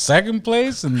 there's second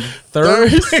place and third.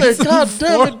 He said, God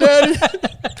damn it, Daddy.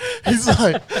 He's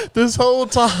like, this whole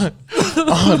time.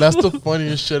 Oh, that's the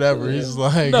funniest shit ever. He's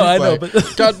like, no, I know, but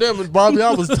God damn it, Bobby,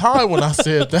 I was tired when I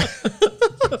said that.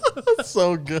 It's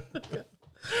so good.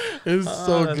 It's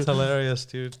so that's good. Hilarious,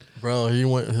 dude. Bro, he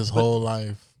went his whole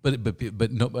life.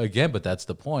 But no, again, but that's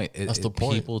the point. That's the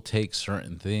point. People take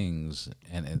certain things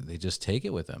and they just take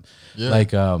it with them. Yeah.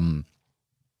 Like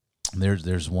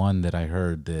there's one that I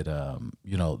heard that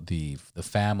you know, the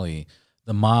family,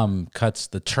 the mom cuts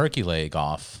the turkey leg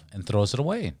off and throws it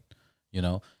away, you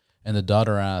know, and the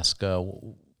daughter asks,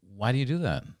 why do you do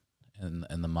that?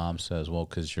 And the mom says, well,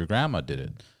 because your grandma did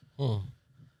it.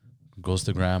 Goes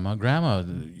to grandma,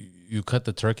 you cut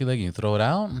the turkey leg and you throw it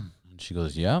out? She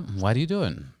goes, yeah. Why do you do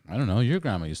it? I don't know. Your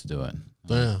grandma used to do it.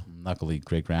 Damn. Luckily,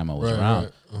 great grandma was around.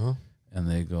 Right. Uh-huh. And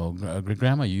they go, great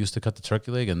grandma, you used to cut the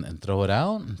turkey leg and throw it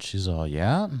out? And she's all,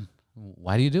 yeah.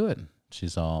 Why do you do it?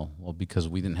 She's all, well, because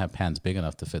we didn't have pans big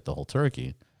enough to fit the whole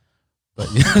turkey. But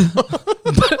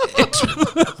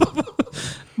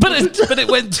but it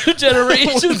went 2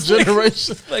 generations.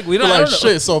 Like we don't like know.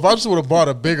 shit. So if I just would have bought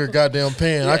a bigger goddamn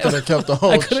pan, I could have kept the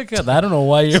whole. I could have kept. I don't know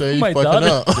why you're my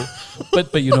daughter. Up.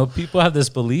 But you know, people have this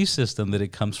belief system that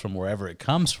it comes from wherever it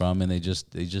comes from, and they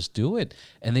just do it,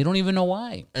 and they don't even know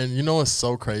why. And you know what's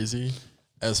so crazy,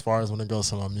 as far as when it goes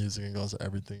to my music and goes to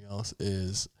everything else,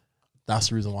 is that's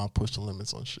the reason why I push the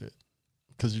limits on shit,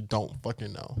 because you don't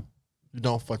fucking know. You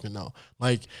don't fucking know.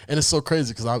 Like, and it's so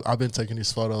crazy because I've been taking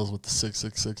these photos with the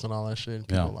 666 and all that shit. And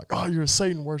people are like, oh, you're a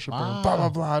Satan worshiper, and blah, blah,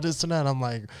 blah, this and that. I'm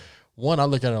like, one, I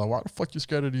look at it like, why the fuck you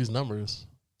scared of these numbers?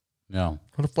 Yeah. Where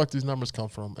the fuck these numbers come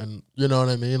from? And you know what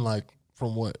I mean? Like,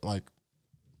 from what? Like,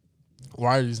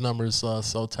 why are these numbers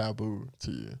so taboo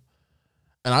to you?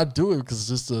 And I do it because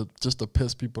it's just to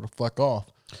piss people the fuck off.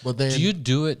 But then, do you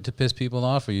do it to piss people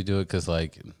off, or you do it because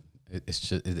like it's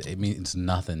just it means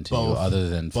nothing to you other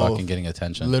than fucking getting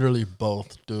attention? Literally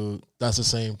both, dude. That's the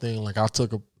same thing. Like I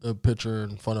took a picture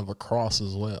in front of a cross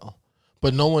as well,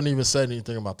 but no one even said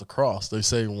anything about the cross. They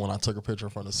say when I took a picture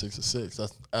in front of 666,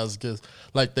 that's as good.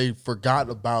 Like they forgot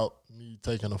about me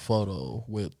taking a photo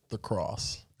with the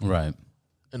cross, right,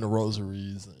 and the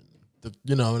rosaries and.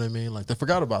 You know what I mean? Like, they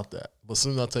forgot about that. But as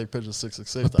soon as I take pictures of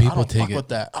 666, like, I don't fuck with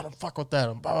that. I don't fuck with that.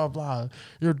 And blah, blah, blah.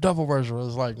 You're a devil worshiper.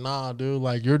 It's like, nah, dude.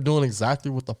 Like, you're doing exactly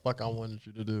what the fuck I wanted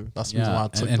you to do. That's the reason why I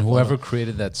took and whoever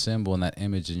created that symbol and that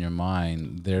image in your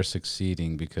mind, they're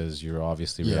succeeding because you're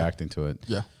obviously reacting to it.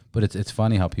 Yeah. But it's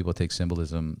funny how people take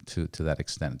symbolism to that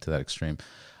extent, to that extreme.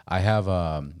 I have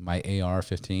my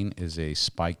AR-15 is a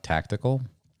Spike Tactical.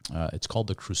 It's called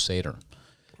the Crusader.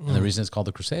 And the reason it's called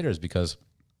the Crusader is because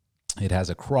it has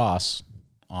a cross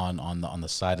on the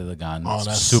side of the gun. Oh,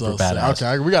 that's super so badass. Sick.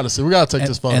 Okay, we gotta take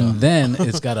this photo. And then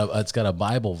it's got a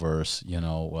Bible verse. You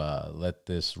know, let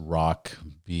this rock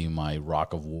be my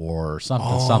rock of war or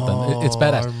something. Something. It's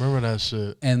badass. I remember that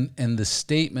shit. And the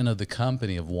statement of the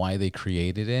company of why they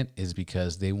created it is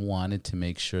because they wanted to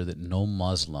make sure that no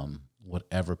Muslim would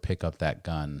ever pick up that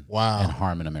gun and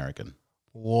harm an American.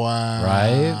 Wow.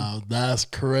 Right? That's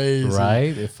crazy.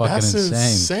 Right? It's fucking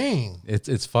insane.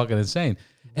 It's fucking insane.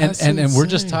 And we're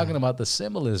just talking about the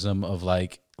symbolism of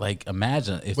like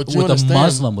imagine if with a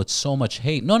Muslim with so much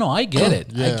hate. No, I get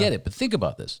it. I get it. But think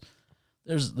about this.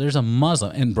 There's a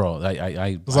Muslim, and bro,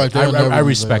 I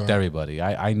respect everybody.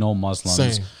 I know Muslims.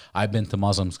 Same. I've been to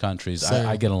Muslims countries.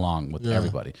 I get along with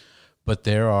everybody. But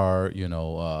there are,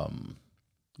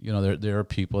 there are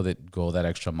people that go that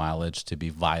extra mileage to be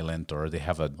violent, or they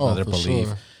have another belief.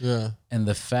 Sure. Yeah. And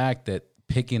the fact that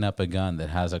picking up a gun that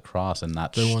has a cross and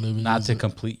not to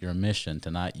complete your mission,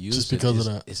 to not use just because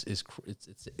of that,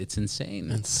 it's insane.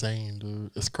 Insane,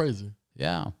 dude. It's crazy.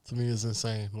 Yeah. To me, it's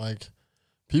insane. Like,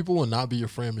 people will not be your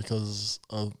friend because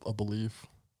of a belief.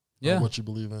 Yeah. Or what you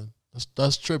believe in.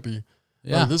 That's trippy.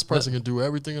 Yeah. Like, this person can do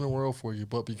everything in the world for you,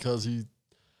 but because he.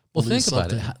 Well, think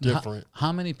about it. Different.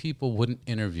 How many people wouldn't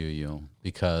interview you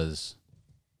because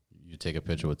you take a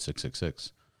picture with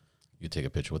 666? You take a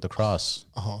picture with the cross.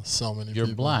 Oh, so many You're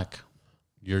people. black.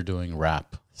 You're doing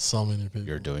rap. So many people.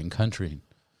 You're doing country.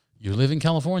 You live in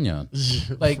California.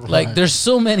 Right. Like there's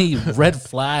so many red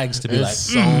flags to be like.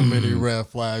 So many red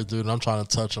flags, dude. I'm trying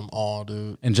to touch them all,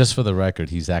 dude. And just for the record,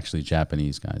 he's actually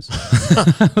Japanese, guys.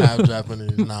 I'm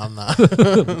Japanese. No, I'm not.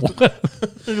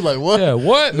 You're like, what? Yeah,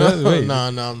 what? No, I'm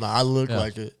not. I look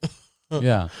like it.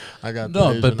 Yeah. I got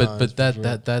but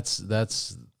that's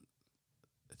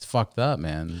it's fucked up,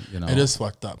 man. You know, it is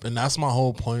fucked up, and that's my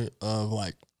whole point of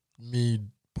like me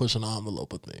pushing the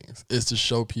envelope of things is to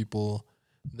show people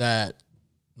that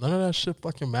none of that shit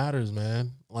fucking matters,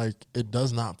 man. Like, it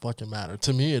does not fucking matter.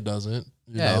 To me, it doesn't.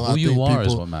 Who you are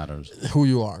is what matters. Who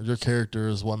you are. Your character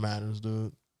is what matters,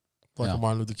 dude. Fucking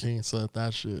Martin Luther King said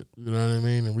that shit. You know what I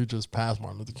mean? And we just passed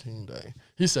Martin Luther King Day.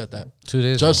 He said that. 2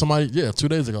 days Judge ago. somebody, 2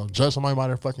 days ago. Judge somebody by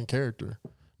their fucking character.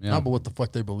 Yeah. Not but what the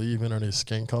fuck they believe in or their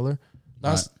skin color.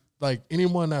 That's like,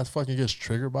 anyone that fucking gets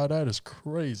triggered by that is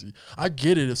crazy. I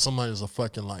get it if somebody's a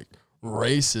fucking like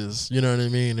racist, you know what I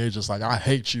mean? They're just like, I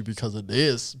hate you because of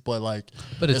this, but like,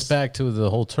 it's back to the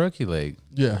whole turkey leg.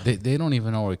 Yeah, they don't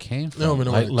even know where it came from. They don't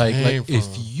even know where it came from. If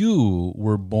you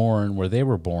were born where they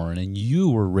were born and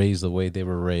you were raised the way they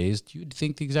were raised, you'd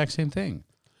think the exact same thing.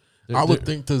 I would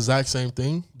think the exact same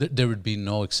thing. There would be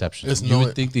no exception. You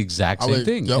would think the exact same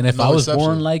thing. And if I was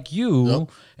born like you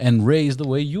and raised the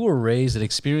way you were raised and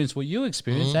experienced what you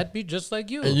experienced, that'd be just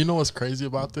like you. And you know what's crazy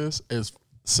about this is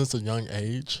since a young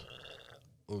age.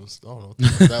 I don't know what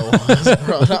that was,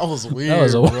 bro. That was weird. That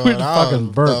was a weird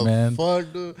fucking burp, man.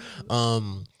 Fuck, dude.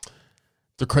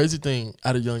 The crazy thing,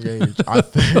 at a young age, I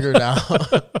figured out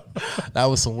that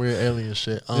was some weird alien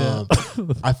shit.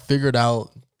 I figured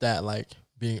out that like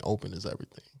being open is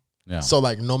everything. Yeah. So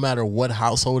like no matter what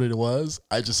household it was,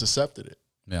 I just accepted it.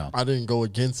 Yeah. I didn't go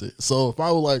against it. So if I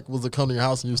was to come to your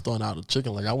house and you was throwing out a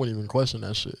chicken leg, I wouldn't even question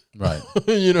that shit. Right.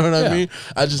 You know what I mean?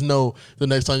 I just know the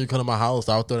next time you come to my house,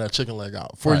 I'll throw that chicken leg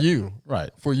out for you. Right.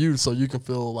 For you, so you can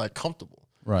feel like comfortable.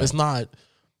 Right. It's not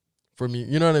for me.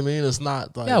 You know what I mean? It's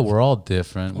not like, yeah, we're all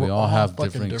different. We we're all all have fucking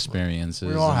different different. experiences.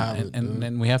 We all have it,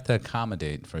 and we have to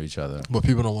accommodate for each other. but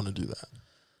people don't want to do that.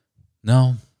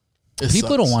 No. It People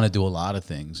sucks. don't want to do a lot of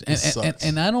things. And, It sucks.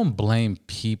 and I don't blame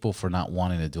people for not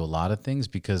wanting to do a lot of things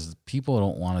because people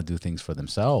don't want to do things for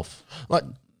themselves. Like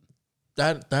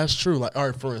that's true. Like, all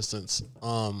right, for instance,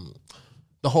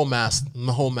 the whole mask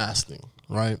thing,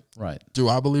 right? Right. Do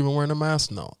I believe in wearing a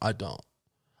mask? No, I don't.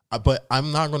 But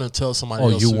I'm not going to tell somebody Oh,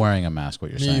 else. you wearing a mask, what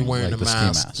you're me saying. wearing like the ski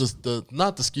mask, just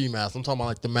not the ski mask. I'm talking about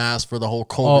like the mask for the whole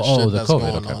COVID shit the that's COVID,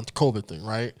 going okay. on, the COVID thing,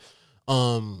 right?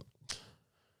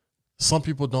 Some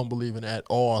people don't believe in it at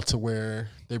all to where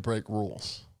they break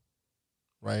rules,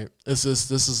 right? This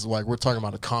is like we're talking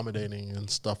about accommodating and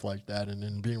stuff like that, and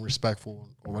then being respectful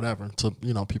or whatever to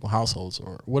people's households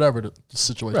or whatever the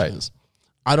situation Right. is.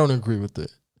 I don't agree with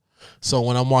it. So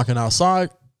when I'm walking outside,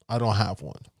 I don't have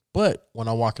one. But when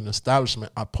I walk in the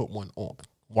establishment, I put one on.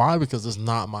 Why? Because it's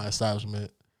not my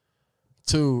establishment.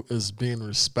 2 is being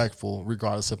respectful,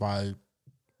 regardless if I,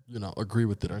 agree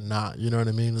with it or not. You know what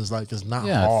I mean? It's like it's not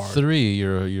hard. 3,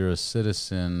 you're a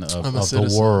citizen of I'm a the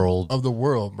citizen world. of the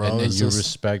world, bro. And It's you just-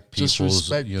 respect people's, just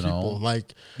respect people.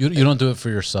 Like you don't do it for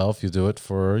yourself. You do it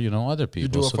for, other people. you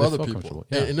do it so for they other feel people. comfortable.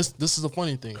 Yeah. And this is the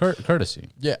funny thing. Courtesy.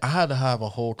 Yeah, I had to have a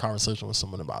whole conversation with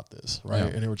someone about this, right? Yeah.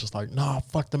 And they were just like, "No,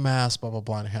 fuck the mask, blah blah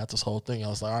blah." And they had this whole thing. I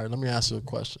was like, "All right, let me ask you a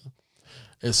question.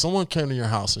 If someone came to your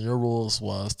house and your rules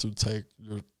was to take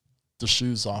the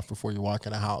shoes off before you walk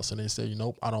in the house, and they say,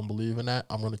 nope, I don't believe in that.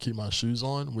 I'm going to keep my shoes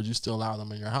on. Would you still allow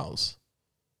them in your house?"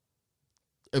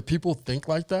 If people think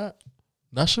like that,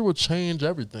 that shit would change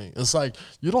everything. It's like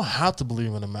you don't have to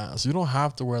believe in a mask. You don't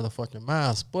have to wear the fucking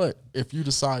mask. But if you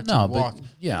decide to walk,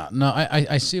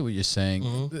 I see what you're saying.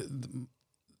 Mm-hmm.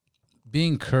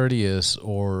 Being courteous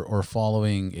or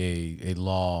following a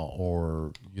law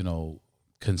or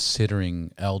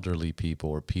considering elderly people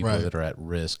or people Right. that are at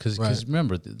risk, because Right.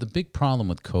 remember the big problem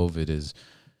with COVID is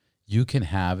you can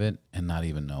have it and not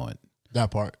even know it, that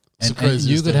part, it's and the craziest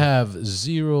you could thing. have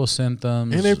 0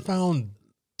 symptoms. And they found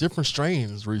different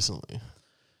strains recently.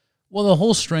 Well, the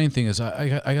whole strain thing is, I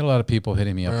got a lot of people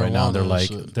hitting me up right now.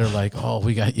 Marijuana and They're shit. like, oh,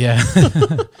 we got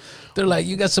they're like,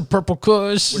 you got some purple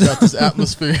kush. We got this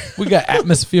atmosphere. We got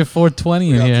atmosphere 420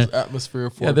 We in got here. this atmosphere.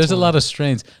 Yeah, there's a 420. lot of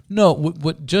strains. No,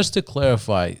 what just to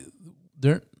clarify,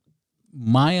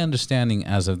 my understanding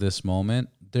as of this moment,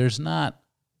 there's not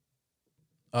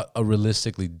a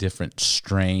realistically different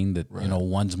strain that Right.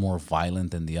 one's more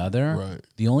violent than the other. Right.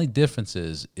 The only difference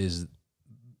is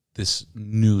this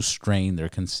new strain they're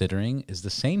considering is the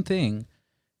same thing.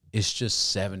 It's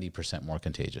just 70% more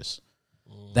contagious.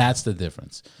 That's the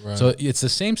difference. Right. So it's the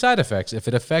same side effects. If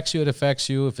it affects you, it affects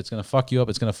you. If it's going to fuck you up,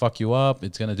 it's going to fuck you up.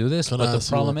 It's going to do this. Can I but the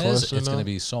ask you a problem is question, it's going though? to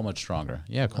be so much stronger.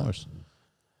 Yeah, of course.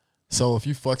 So if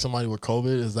you fuck somebody with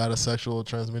COVID, is that a sexual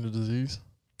transmitted disease?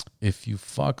 If you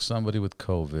fuck somebody with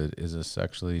COVID, is a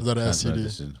sexually Is that an transmitted STD?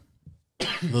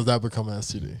 disease. Does that become an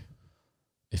STD?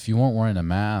 If you weren't wearing a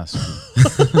mask,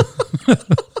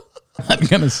 I'm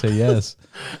gonna say yes,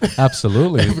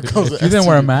 absolutely. It If becomes you an didn't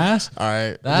wear a STD. mask, All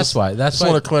right. that's why. That's Just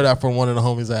why. want to clear that from one of the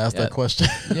homies that asked Yeah. that question.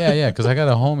 Yeah, because I got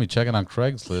a homie checking on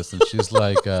Craigslist, and she's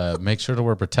like, "Make sure to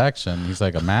wear protection." He's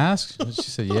like, "A mask?" And she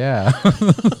said, "Yeah."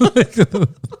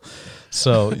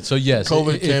 So yes,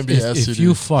 COVID can be if STD.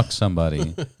 you fuck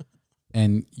somebody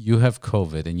and you have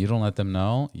COVID and you don't let them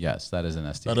know, yes, that is an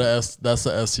STD. That's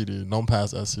a STD. Don't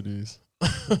pass STDs.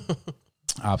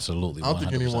 Absolutely, I don't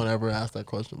think 100%. anyone ever asked that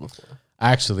question before.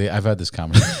 Actually, I've had this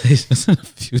conversation a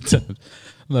few times.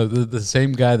 No, the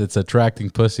same guy that's attracting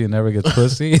pussy and never gets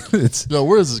pussy. It's Yo,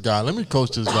 where is this guy? Let me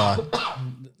coach this guy.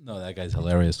 no, that guy's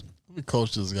hilarious. Let me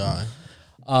coach this guy.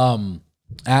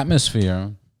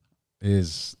 Atmosphere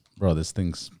is, bro, this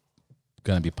thing's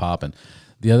gonna be popping.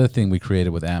 The other thing we created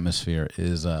with Atmosphere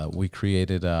is we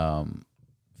created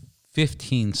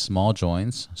 15 small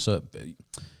joints. So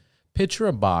picture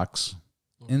a box.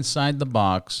 Inside the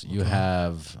box, you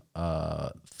have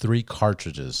 3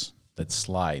 cartridges that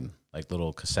slide, like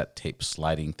little cassette tape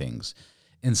sliding things.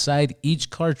 Inside each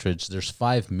cartridge, there's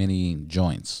 5 mini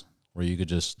joints where you could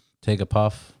just take a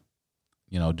puff,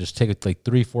 just take it like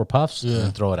 3-4 puffs and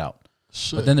then throw it out.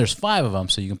 Shit. But then there's 5 of them,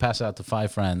 so you can pass it out to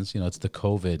 5 friends. It's the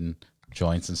COVID and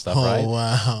joints and stuff, Oh, right?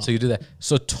 wow. So you do that.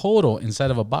 So total,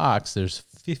 inside of a box, there's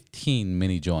 15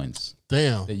 mini joints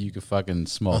Damn. that you could fucking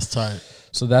smoke. That's tight.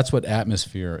 So that's what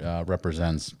Atmosphere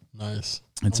represents. Nice.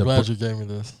 It's I'm a glad book- you gave me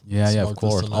this. Yeah, of Smoke this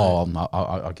course. tonight. Oh,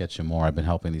 I'll get you more. I've been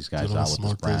helping these guys Dude, out I'm with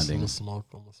gonna this smoke this. I'm branding.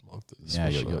 gonna smoke this. Yeah,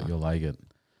 for you'll sure. like it.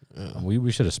 Yeah.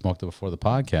 We should have smoked it before the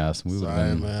podcast. We would Sorry, have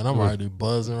been, man. I'm already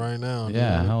buzzing right now.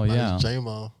 Yeah, dude. hell Nice yeah.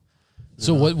 J-Mo.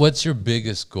 So what's your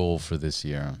biggest goal for this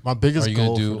year? My biggest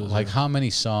goal. Are you gonna do like how many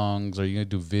songs? Are you gonna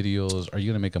do videos? Are you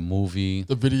gonna make a movie?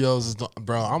 The videos is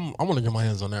bro. I'm gonna get my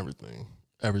hands on everything.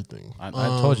 Everything. I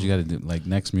told you got to do like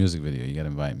next music video. You got to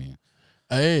invite me.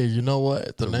 Hey, you know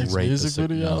what? The next music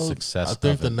video. Success. I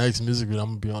think the next music video, I'm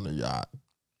gonna be on a yacht.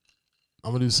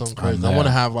 I'm gonna do something crazy. I want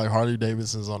to have like Harley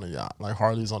Davidson's on a yacht, like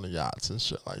Harley's on the yachts and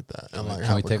shit like that. And like,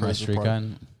 can we take my streak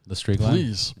on the streak line?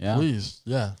 Please, please,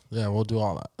 yeah. We'll do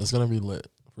all that. It's gonna be lit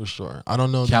for sure. I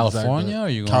don't know California. Or are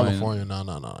you going California? No,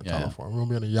 California. We're gonna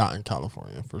be in a yacht in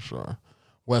California for sure.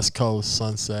 West Coast,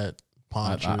 sunset,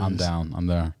 palm trees. I'm down. I'm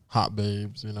there. Hot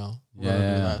babes, you know. We're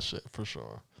gonna do that shit for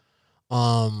sure.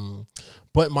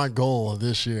 But my goal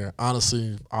this year,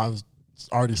 honestly, I've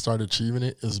already started achieving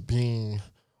it, is being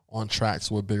on tracks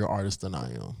with bigger artists than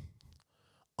I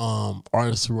am.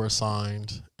 Artists who are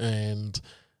signed, and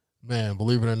man,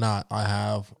 believe it or not, I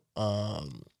have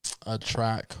a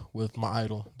track with my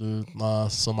idol, dude.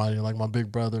 Somebody like my big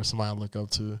brother, somebody I look up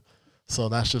to. So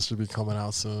that shit should be coming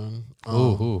out soon.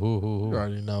 Who? You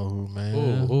already know who,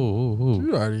 man. Who?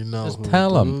 You already know Just who.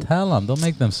 Tell them. Don't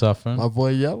make them suffer. My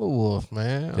boy Yellow Wolf,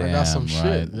 man. Damn, I got some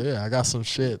right. shit. Yeah, I got some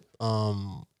shit.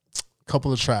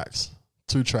 Couple of tracks.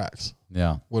 2 tracks.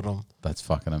 Yeah. With him. That's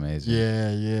fucking amazing.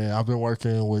 Yeah. I've been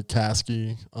working with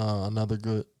Kasky, another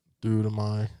good dude of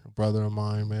mine, brother of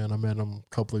mine, man. I met him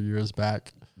a couple of years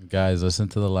back. Guys, listen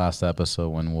to the last episode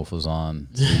when Wolf was on.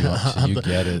 So you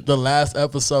get it. The last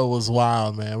episode was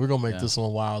wild, man. We're going to make this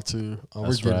one wild, too.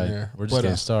 We're getting there. We're just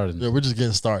getting started. Yeah, we're just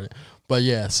getting started. But,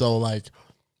 yeah, so, like,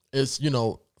 it's,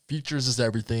 features is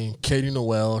everything. Katie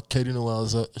Noel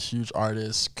is a huge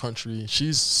artist, country.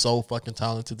 She's so fucking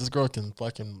talented. This girl can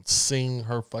fucking sing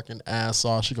her fucking ass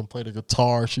off. She can play the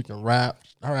guitar. She can rap.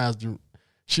 Her ass,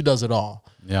 she does it all.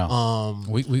 Yeah.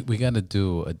 We got to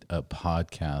do a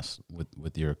podcast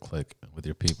with your clique, with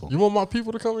your people. You want my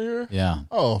people to come in here? Yeah.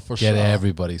 Oh, for sure. Get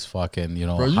everybody's fucking,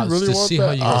 Bro, you really to want see that?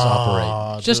 how you guys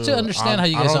operate. Just to understand how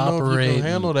you guys I don't know operate. if you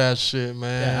can handle that shit,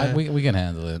 man. Yeah, we can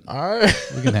handle it. All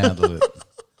right. We can handle it.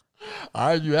 All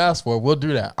right, you asked for it. We'll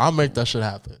do that. I'll make that shit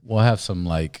happen. We'll have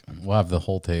we'll have the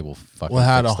whole table fucking We'll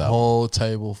have the fixed up. whole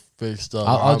table fixed up.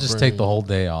 I'll just take the whole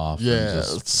day off. Yeah,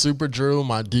 Super Drew,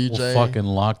 my DJ. We'll fucking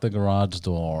lock the garage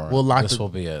door. This will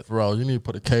be it. Bro, you need to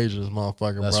put a cage in this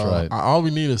motherfucker, That's bro. right. All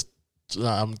we need is,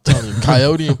 I'm telling you,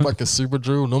 Coyote and fucking Super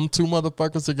Drew, them 2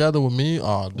 motherfuckers together with me.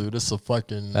 Oh, dude, it's a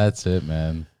fucking. That's it,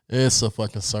 man. It's a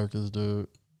fucking circus, dude.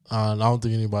 I don't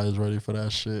think anybody's ready for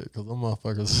that shit because them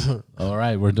motherfuckers. All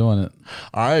right, we're doing it.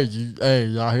 All right,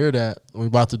 y'all hear that? We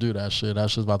about to do that shit. That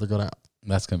shit's about to go down.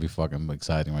 That's gonna be fucking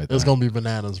exciting, right there. It's gonna be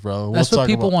bananas, bro. That's what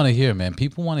people want to hear, man.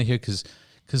 People want to hear because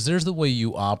there's the way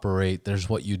you operate, there's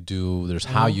what you do, there's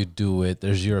how you do it,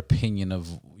 there's your opinion of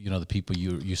the people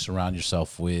you surround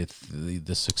yourself with,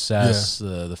 the success,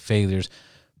 the failures,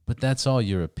 but that's all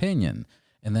your opinion.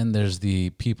 And then there's the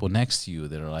people next to you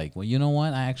that are like, well, you know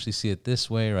what? I actually see it this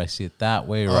way, or I see it that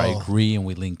way, or I agree, and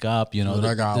we link up. Dude,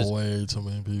 I got way too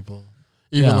many people.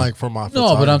 Even like for my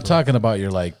no, but I'm talking about your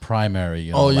like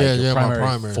primary. My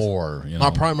primary 4.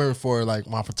 My primary 4, like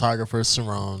my photographer,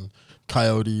 Saron,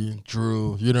 Coyote,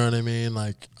 Drew. You know what I mean?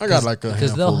 Like I got like a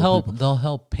because they'll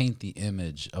help paint the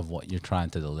image of what you're trying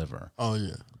to deliver. Oh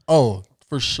yeah. Oh,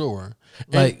 for sure.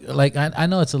 Like I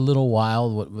know it's a little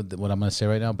wild what I'm gonna say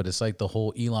right now, but it's like the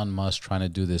whole Elon Musk trying to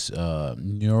do this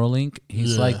Neuralink.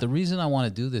 He's like, the reason I want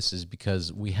to do this is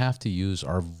because we have to use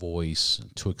our voice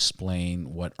to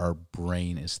explain what our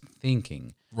brain is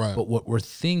thinking. Right. But what we're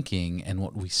thinking and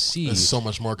what we see is so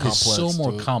much more complex. Is so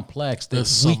more complex that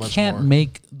so we much can't more.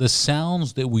 make the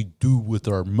sounds that we do with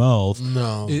our mouth.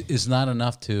 No, is not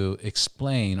enough to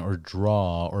explain or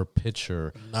draw or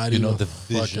picture. Not even the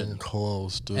vision. Fucking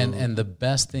close, dude. And the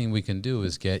best thing we can do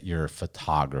is get your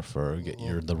photographer,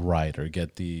 get the writer,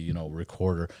 get the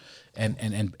recorder,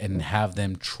 and have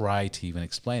them try to even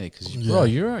explain it because bro,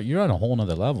 you're on a whole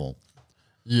nother level.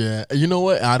 Yeah, you know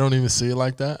what? I don't even see it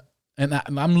like that. And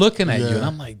I'm looking at you, and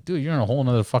I'm like, dude, you're on a whole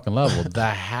nother fucking level. The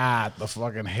hat, the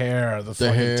fucking hair, the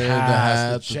fucking hair,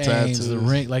 tats, the chains, tattoos, the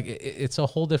ring. Like, it's a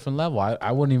whole different level.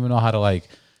 I wouldn't even know how to like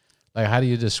how do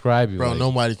you describe you? Bro, like,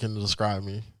 nobody can describe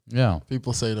me. Yeah.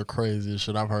 People say the craziest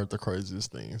shit. I've heard the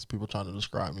craziest things. People trying to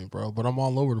describe me, bro. But I'm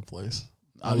all over the place.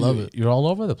 I love it. You're all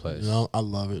over the place. I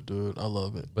love it, dude. I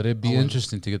love it. But it'd be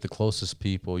interesting to get the closest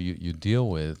people you deal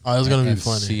with. Oh, it's gonna be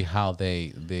funny. See how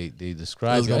they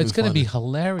describe you. It's gonna be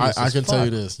hilarious. I can tell you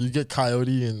this: you get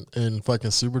Coyote and fucking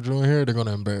Super Drew in here, they're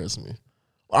gonna embarrass me.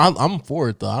 I'm for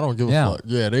it though. I don't give a fuck.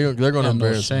 Yeah, they're gonna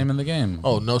embarrass me. No shame in the game.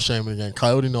 Oh, no shame in the game.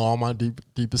 Coyote know all my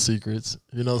deepest secrets.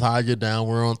 He knows how I get down.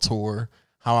 We're on tour.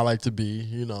 how I like to be.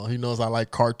 You know, he knows I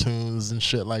like cartoons and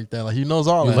shit like that. Like he knows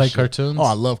all You that. like shit. cartoons? Oh,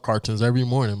 I love cartoons every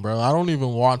morning, bro. I don't even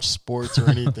watch sports or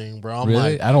anything, bro. I'm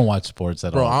really? like, I don't watch sports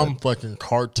at bro, all. I'm fucking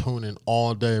cartooning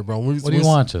all day, bro. What are you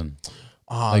watching?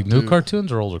 Like new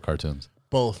cartoons or older cartoons?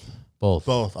 Both. Both.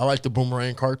 I like the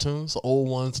Boomerang cartoons, the old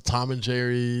ones, Tom and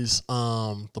Jerry's,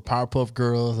 the Powerpuff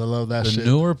Girls. I love that shit.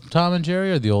 The newer Tom and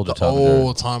Jerry or the older The Tom and Jerry?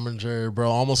 old Tom and Jerry, bro.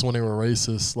 Almost when they were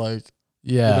racist, like.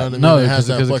 Yeah, you know what I mean? no, They had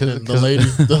that fucking,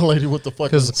 the lady with the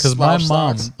fucking because my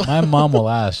socks. mom will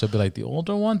ask, she'll be like, the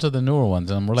older ones or the newer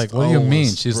ones, and we're like, what do you mean?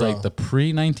 ones, She's bro. like, the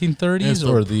pre 1930s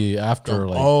or the after, the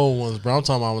like old ones, bro. I'm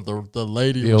talking about with the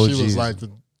lady. The She was OGs. like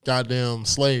the goddamn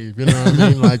slave. You know what I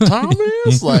mean? Like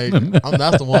Thomas, like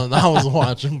that's the one I was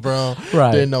watching, bro.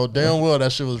 Right. Didn't know damn well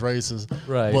that shit was racist.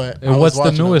 right. But And I what's was the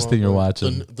watching newest that thing you're one,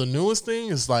 watching? The newest thing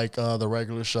is like the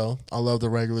regular show. I love the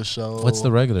regular show. What's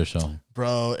the regular show?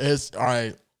 bro? It's all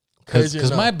right.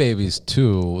 Because my baby's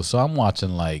 2, so I'm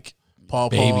watching like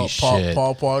baby shit.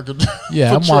 Paw Parker.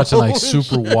 Yeah, I'm watching like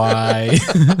Super Y,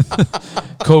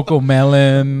 Coco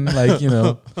Melon, like, you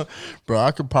know. Bro,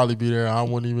 I could probably be there. I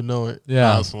wouldn't even know it.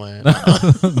 Yeah. I was playing.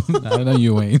 I know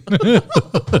you ain't.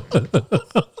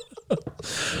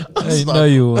 I know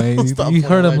you ain't. Stop You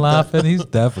heard him playing like laughing. He's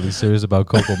definitely serious about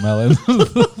Coco Melon.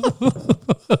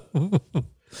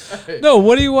 No,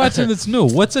 what are you watching that's new?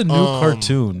 What's a new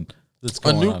cartoon that's A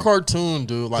going new on? cartoon,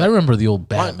 dude. Like I remember the old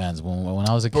Batmans when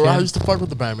I was a kid. bro, I used to fuck with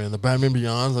the Batman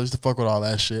Beyonds. I used to fuck with all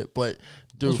that shit. But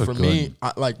dude, Those were for me, good.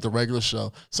 I like the regular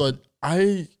show. So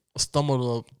I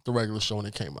stumbled up the regular show when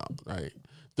it came out. Right,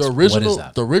 the original,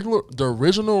 that? the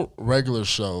original regular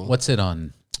show. What's it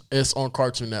on? It's on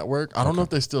Cartoon Network. I don't know if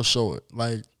they still show it.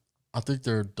 Like I think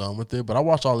they're done with it. But I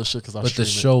watch all this shit because I. But the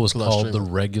stream show it, was 'cause I called stream The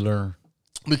it. Regular.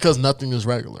 Because nothing is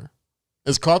regular.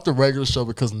 It's called the regular show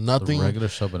because nothing The regular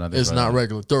show, but nothing is not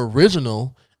regular. The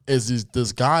original is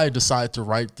this guy decided to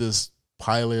write this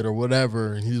pilot or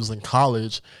whatever, and he was in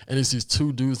college, and it's these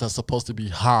 2 dudes that's supposed to be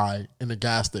high in the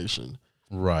gas station.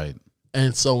 Right.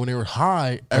 And so when they were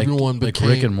high, everyone like became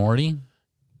Rick and Morty.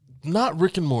 not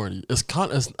Rick and Morty. It's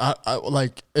kind of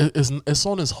it's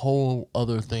on this whole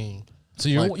other thing. So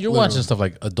you're Like, you're watching literally. stuff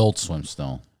like Adult Swim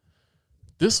still.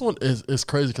 This one is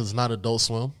crazy because it's not Adult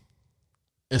Swim.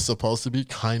 It's supposed to be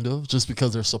kind of just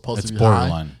because they're supposed It's to be high.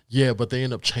 borderline. Yeah, but they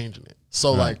end up changing it.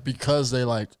 So Right. like because they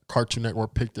like Cartoon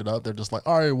Network picked it up, they're just like,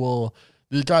 all right, well,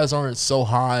 these guys aren't so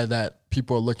high that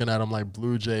people are looking at them like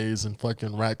blue jays and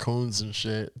fucking raccoons and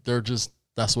shit. They're just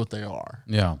that's what they are,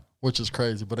 Yeah. which is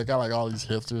crazy. But they got like all these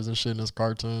hipsters and shit in this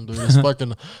cartoon, dude. It's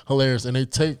fucking hilarious, and they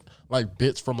take like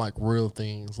bits from like real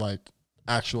things, like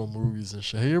actual movies and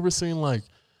shit. Have you ever seen like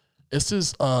it's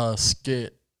this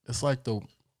skit? It's like the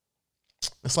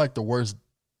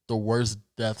worst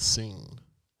death scene.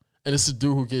 And it's a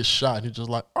dude who gets shot and he's just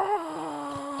like,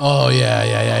 Oh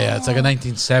yeah. It's like a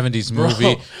 1970s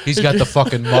movie. He's got the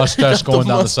fucking mustache going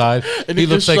down the side. And He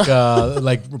he looks gets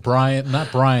like Brian,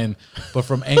 not Brian, but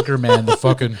from Anchorman, the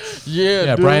fucking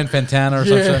yeah, dude. Brian Fantana or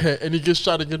something. And he gets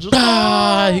shot again just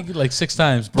He like 6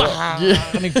 times,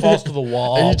 yeah. and he falls to the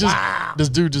wall. and he just this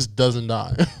dude just doesn't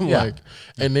die. Yeah. Like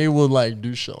and they will like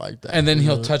do shit like that. and then you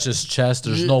he'll know? touch his chest.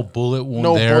 There's Yeah. no bullet wound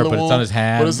No there, bullet but it's wound, on his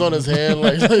hand. But it's on his hand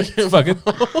like Fucking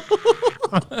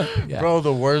yeah. Bro,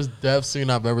 the worst death scene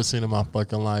I've ever seen in my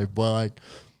fucking life. But like,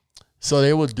 so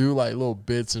they would do like little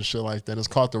bits and shit like that. It's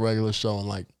called the regular show, and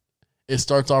like, it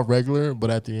starts off regular, but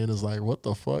at the end it's like, what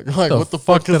the fuck? Like, what the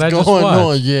fuck is did I just going watch?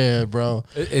 on? Yeah, bro,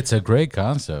 It's a great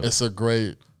concept. it's a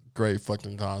great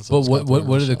fucking concept. But It's what called the what are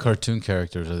regular the show. cartoon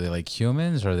characters? Are they like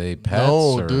humans? Are they pets?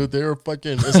 No, or? dude, they're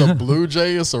fucking. It's a blue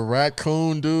jay. It's a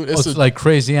raccoon, dude. Oh, It's, it's a like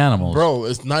crazy animals. bro.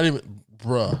 It's not even,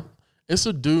 bruh. It's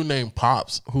a dude named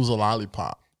Pops who's a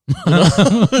lollipop. You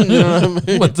know, you know what I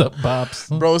mean? What's up, Pops?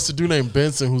 Bro, it's a dude named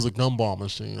Benson who's a gumball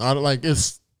machine. I don't like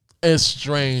it's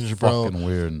strange, bro. Fucking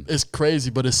weird. It's crazy,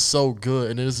 but it's so good.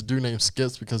 And there's a dude named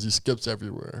Skips because he skips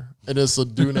everywhere. And there's a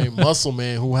dude named Muscle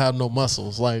Man who have no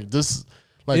muscles. Like this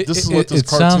is what this it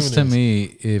cartoon sounds to is. me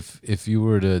if you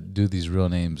were to do these real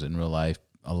names in real life,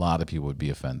 a lot of people would be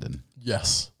offended.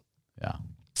 Yes, Yeah.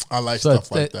 I like So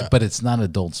stuff like that. But it's not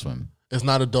Adult Swim. It's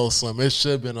not Adult Swim. It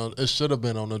should have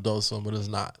been on Adult Swim, but it's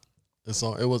not.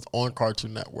 It was on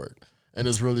Cartoon Network. And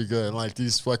it's really good. Like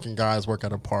these fucking guys work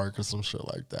at a park or some shit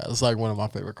like that. It's like one of my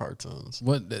favorite cartoons.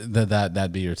 What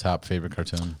that'd be your top favorite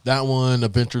cartoon? That one,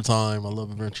 Adventure Time. I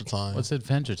love Adventure Time. What's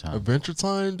Adventure Time? Adventure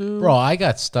Time, dude? Bro, I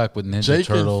got stuck with Ninja Jake and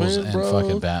Turtles Finn, and bro.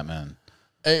 fucking Batman.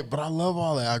 Hey, but I love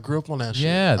all that. I grew up on that shit.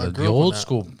 Yeah, I the grew up on old that.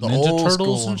 school The Ninja old Turtles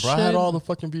school and one, bro. I had shit. all the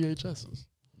fucking VHSs.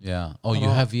 Yeah. Oh, you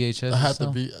have VHS? I had still?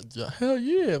 to be. Hell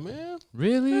yeah, man.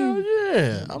 Really? Hell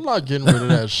yeah. I'm not getting rid of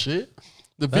that shit.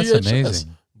 The That's VHS,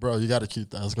 amazing. bro, you got to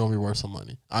keep that. It's gonna be worth some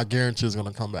money. I guarantee it's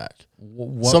gonna come back.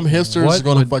 Some hipsters are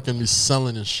gonna fucking be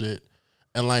selling this shit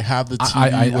and like have the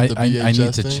TV with the VHS I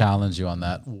need to thing. challenge you on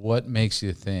that. What makes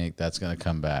you think that's gonna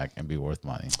come back and be worth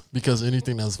money? Because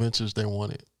anything that's vintage, they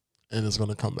want it, and it's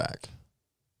gonna come back.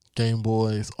 Game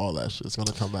Boys, all that shit, it's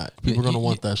gonna come back. People are gonna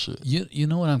want that shit. You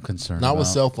know what I'm concerned Not about? with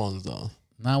cell phones though.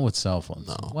 Not with cell phones.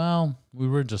 No. Well, we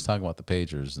were just talking about the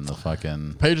pagers and the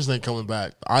fucking Pagers ain't coming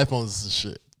back. iPhones is the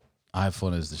shit.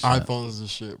 iPhone is the shit. iPhones is the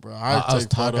shit, bro. I was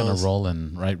talking photos. to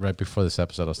Roland right before this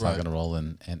episode. I was talking to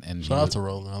Roland and shout out to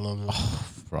Roland. I love him. Oh,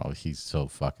 bro, he's so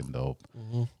fucking dope.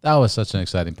 Mm-hmm. That was such an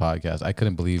exciting podcast. I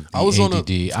couldn't believe the I was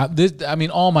ADD. I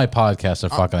mean, all my podcasts are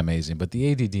fucking amazing, but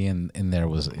the ADD in there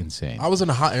was insane. I was in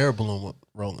a hot air balloon with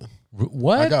Roland.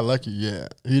 What? I got lucky. Yeah,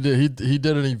 he did. He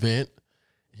did an event.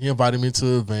 He invited me to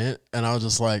an event, and I was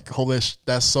just like, "Holy,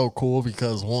 that's so cool!"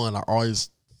 Because one, I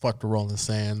always fucked with Roland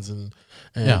Sands and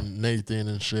Nathan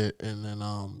and shit, and then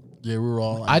we were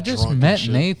all. Like, I just met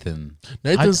Nathan.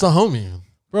 Nathan's the homie,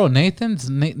 bro. Nathan's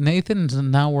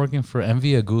now working for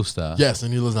MV Augusta. Yes,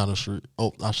 and he lives down the street.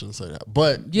 Oh, I shouldn't say that,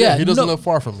 but yeah, he doesn't live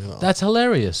far from me though. That's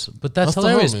hilarious. But that's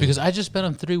hilarious because I just met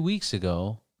him 3 weeks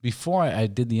ago. Before I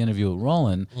did the interview with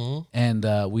Roland, and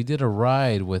we did a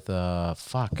ride with oh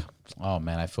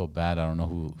man, I feel bad. I don't know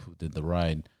who did the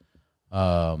ride.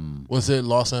 Was it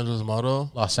Los Angeles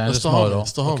Moto? Los Angeles Moto.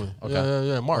 It's the homie. Okay.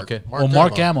 Yeah. Mark. Okay.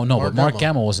 Mark Gamble. No, but Mark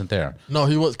Gamble wasn't there. No,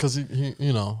 he was because he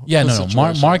Yeah, no.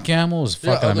 Mark Gamble was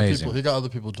fucking amazing. He got other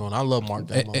people doing. I love Mark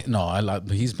Gamble.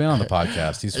 He's been on the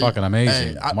podcast. He's fucking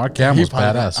amazing. Mark Gamble's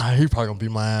badass. He probably gonna beat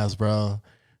my ass, bro.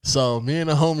 So me and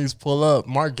the homies pull up.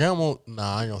 Mark Gamble.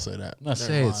 Nah, I ain't gonna say that. No,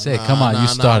 say it. Come on, you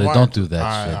started. Mark, don't do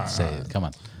that shit. Right, say it. Come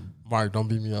on. Mark, don't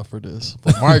beat me up for this.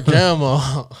 But Mark Gamble,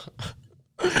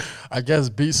 I guess,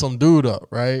 beat some dude up,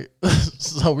 right?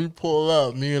 So we pull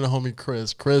up. Me and the homie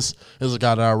Chris. Chris is a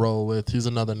guy that I roll with. He's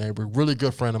another neighbor. Really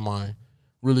good friend of mine.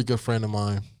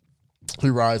 He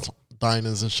rides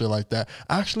diners and shit like that.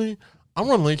 Actually, I'm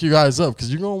gonna link you guys up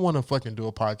because you're gonna want to fucking do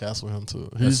a podcast with him too.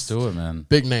 Let's do it, man.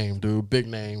 Big name, dude. Big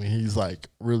name. And he's like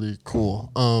really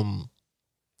cool. Long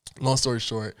story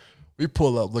short, we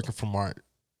pull up looking for Mark.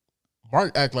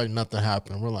 Mark act like nothing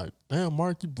happened. We're like, damn,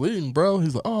 Mark, you bleeding, bro.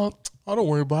 He's like, oh, I don't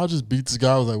worry about it. I just beat this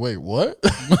guy. I was like, wait, what?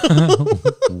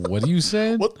 What are you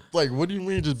saying? What do you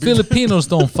mean just beat Filipinos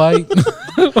don't fight?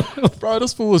 Bro,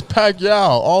 this fool was Pacquiao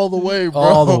all the way, bro.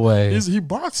 All the way. He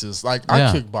boxes. Like,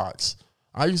 I kickbox.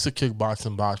 I used to kickbox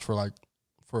and box for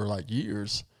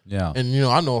years. Yeah. And,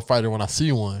 I know a fighter when I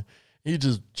see one. He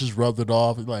just rubbed it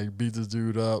off. He, like, beat this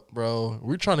dude up, bro.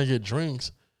 We're trying to get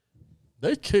drinks.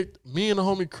 They kicked me and the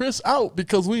homie Chris out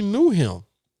because we knew him.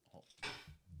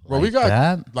 Bro, like we got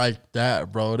that? Like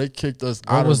that, bro. They kicked us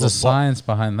out of What was the science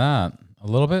behind that? A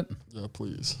little bit? Yeah,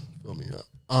 please fill me up.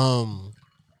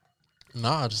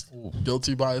 Just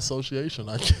guilty by association,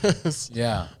 I guess.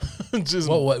 Yeah. Just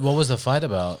what was the fight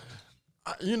about?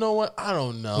 You know what? I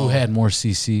don't know. Who had more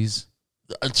CCs?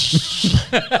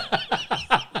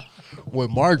 With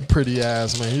Mark pretty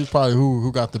ass, man. He's probably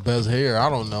who got the best hair. I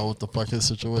don't know what the fuck his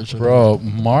situation Bro,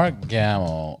 Mark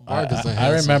Gamble. I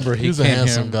remember he's a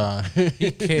handsome guy.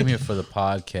 He came here for the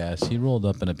podcast. He rolled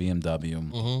up in a BMW.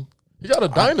 Mm-hmm. He got a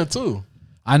diner too.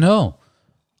 I know.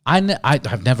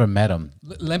 I've never met him.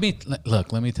 Let me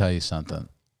tell you something.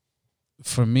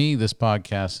 For me, this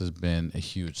podcast has been a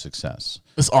huge success.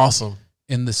 It's awesome.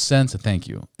 In the sense of, thank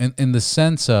you. In the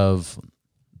sense of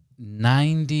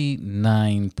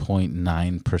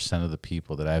 99.9% of the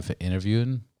people that I've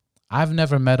interviewed, I've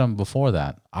never met them before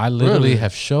that. I literally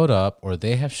have showed up, or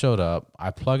they have showed up.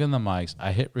 I plug in the mics,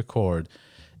 I hit record,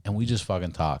 and we just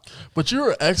fucking talk. But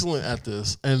you're excellent at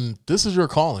this, and this is your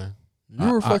calling.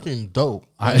 You're fucking dope.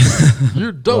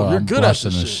 You're dope. Bro, You're I'm good at this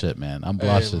blushing shit, man. I'm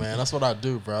blushing. Hey, man, that's what I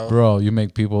do, bro. Bro, you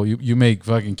make people, you make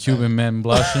fucking Cuban men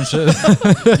blush and shit.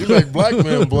 You make black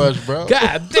men blush, bro.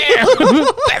 God damn,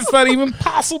 that's not even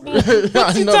possible.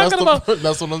 What you talking about?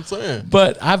 That's what I'm saying.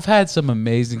 But I've had some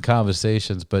amazing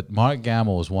conversations. But Mark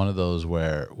Gamble was one of those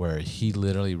where he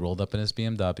literally rolled up in his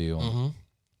BMW.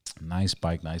 Mm-hmm. Nice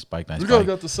bike. You guys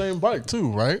got the same bike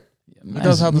too, right? You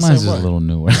guys have the same bike. Mine's a little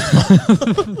newer.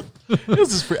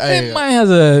 Mine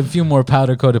has a few more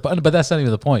powder coated, but that's not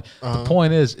even the point. The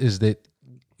point is that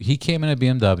he came in a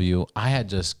BMW. I had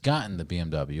just gotten the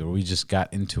BMW, or we just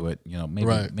got into it.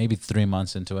 Maybe 3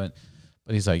 months into it.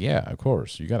 But he's like, yeah, of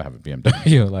course, you gotta have a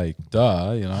BMW. Like,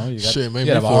 duh, you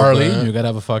gotta have a Harley. You gotta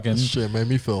have a fucking shit. Made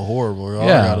me feel horrible. All I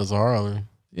got is a Harley.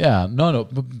 Yeah, no,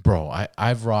 but bro,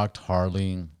 I've rocked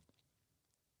Harley.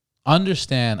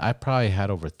 Understand, I probably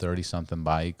had over 30 something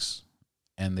bikes,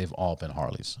 and they've all been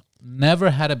Harleys.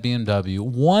 Never had a BMW.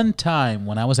 One time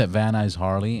when I was at Van Nuys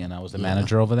Harley and I was the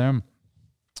manager over there,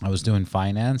 I was doing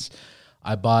finance.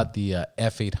 I bought the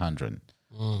F800.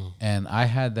 And I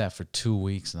had that for 2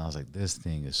 weeks, and I was like, this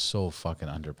thing is so fucking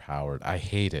underpowered. I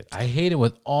hate it. I hate it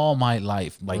with all my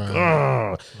life. Like,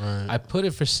 I put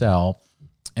it for sale,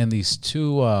 and these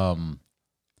two,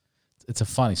 it's a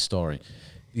funny story.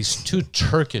 These two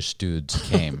Turkish dudes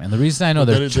came, and the reason I know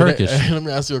they're Turkish. Let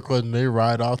me ask you a question. They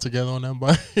ride off together on that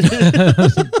bike?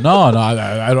 No,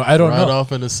 I don't know. Ride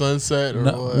off in the sunset? Or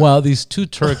what? Well, these two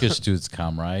Turkish dudes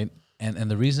come, right?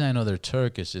 And the reason I know they're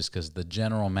Turkish is because the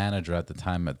general manager at the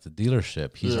time at the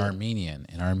dealership, he's Armenian,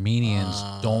 and Armenians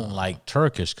don't like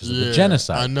Turkish because of the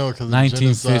genocide. I know, because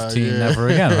 1915, never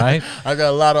again, right? I got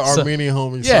a lot of Armenian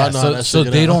homies. Yeah, so I know that so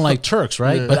they don't like Turks,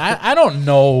 right? But I don't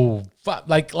know,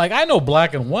 like I know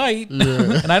black and white,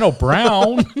 and I know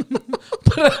brown,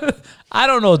 but I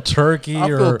don't know Turkey. I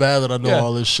feel bad that I know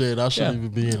all this shit. I shouldn't even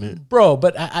be in it, bro.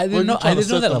 But I didn't know. I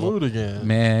didn't know that. Mood again.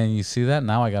 Man, you see that?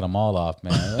 Now I got them all off,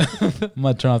 man. I'm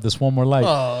gonna turn off this one more light.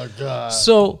 Oh god.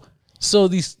 So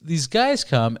these guys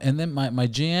come, and then my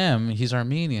GM, he's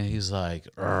Armenian. He's like,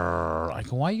 why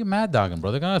are you mad dogging,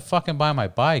 bro? They're gonna fucking buy my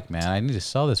bike, man. I need to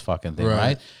sell this fucking thing,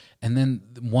 right? And then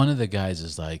one of the guys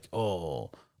is like, oh,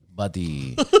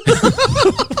 buddy.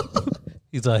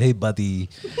 He's like, hey, buddy.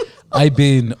 I've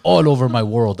been all over my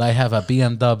world. I have a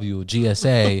BMW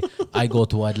GSA. I go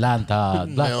to Atlanta.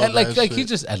 Like he's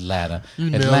just Atlanta.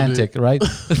 Atlantic, right?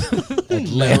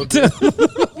 Atlanta.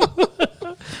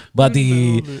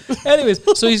 Buddy.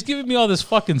 Anyways, so he's giving me all this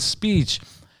fucking speech.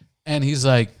 And he's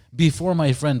like, before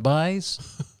my friend buys,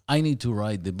 I need to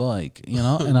ride the bike. You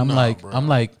know? And I'm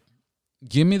like,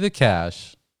 give me the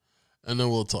cash. And then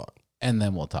we'll talk.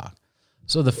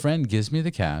 So the friend gives me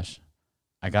the cash.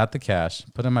 I got the cash,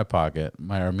 put it in my pocket.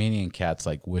 My Armenian cat's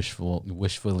like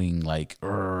wishfully like,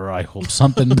 I hope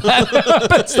something bad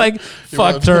happens. Like,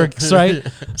 fuck Turks, right?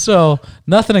 So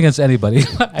nothing against anybody.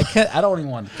 I don't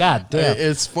even want, God damn.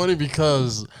 It's funny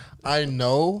because I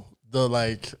know the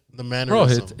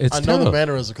mannerism. Bro, it's I know terrible. the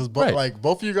mannerism because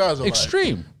both of you guys are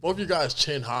extreme. Both of you guys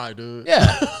chin high, dude.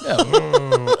 Yeah.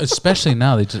 Especially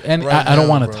now they just I don't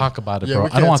want to talk about it, bro.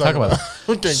 I don't want to talk about it.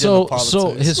 We can't get into politics.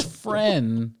 So his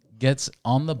friend gets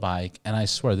on the bike, and I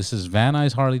swear this is Van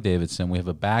Nuys Harley Davidson. We have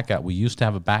a back alley. We used to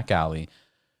have a back alley,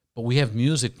 but we have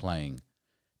music playing.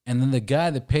 And then the guy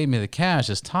that paid me the cash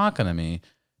is talking to me,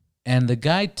 and the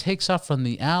guy takes off from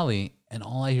the alley, and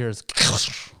all I hear is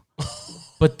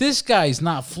but this guy's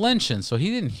not flinching, so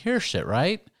he didn't hear shit,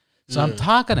 right? So I'm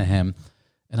talking to him,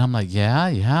 and I'm like, yeah,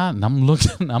 and I'm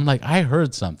looking, I'm like, I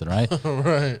heard something, right?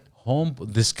 Right.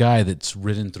 This guy that's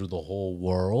ridden through the whole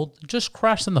world just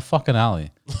crashed in the fucking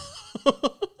alley.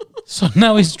 So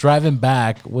now he's driving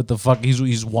back with the fuck.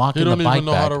 He's walking the bike back. He don't even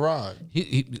know how to ride.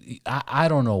 I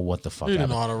don't know what the fuck. He didn't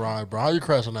know how to ride, bro. How you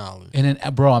crash an alley? And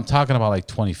then, bro, I'm talking about like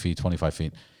 20 feet, 25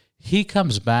 feet. He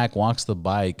comes back, walks the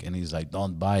bike, and he's like,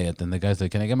 don't buy it. Then the guy's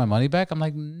like, can I get my money back? I'm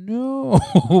like, no,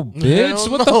 bitch.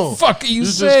 What the fuck are you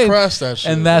saying? Just crashed that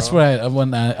shit, and that's bro.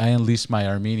 when I unleashed my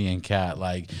Armenian cat.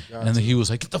 And then he was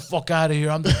like, get the fuck out of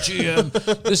here. I'm the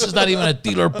GM. This is not even a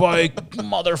dealer bike,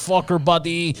 motherfucker,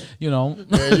 buddy. You know?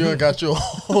 Yeah, you got your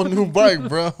whole new bike,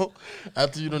 bro.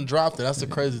 After you done dropped it. That's the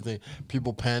crazy thing.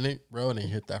 People panic, bro, and he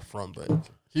hit that front brake.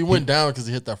 He went down because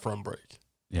he hit that front brake.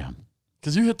 Yeah.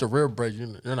 Because you hit the rear brake, you're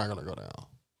not going to go down.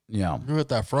 Yeah. You hit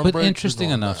that front brake. But interesting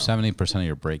enough, 70% of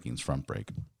your braking's front brake.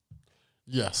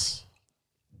 Yes.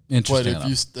 Interesting enough.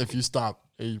 But if you stop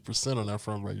 80% on that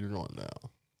front brake, you're going down.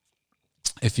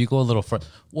 If you go a little further.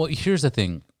 Well, here's the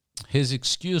thing. His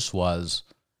excuse was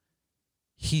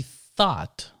he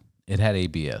thought it had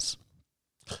ABS.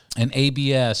 And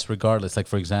ABS, regardless, like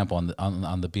for example, on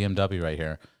the BMW right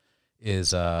here,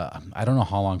 is I don't know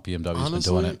how long BMW's been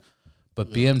doing it.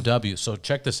 But BMW, so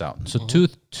check this out. So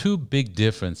two big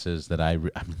differences that I mean,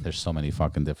 there's so many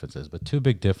fucking differences, but two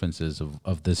big differences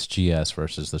of this GS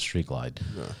versus the Street Glide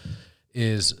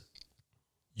is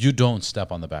you don't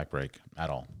step on the back brake at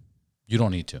all. You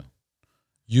don't need to.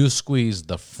 You squeeze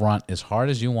the front as hard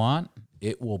as you want.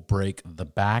 It will break the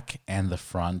back and the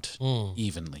front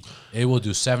evenly. It will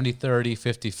do 70-30,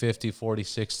 50-50,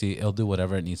 40-60. It'll do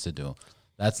whatever it needs to do.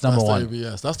 That's number one. The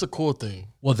ABS. That's the cool thing.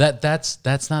 Well,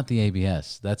 that's not the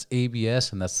ABS. That's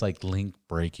ABS, and that's like link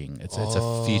braking. It's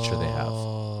a feature they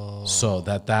have. So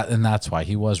that's why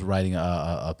he was riding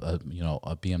a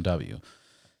BMW.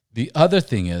 The other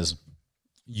thing is,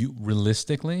 you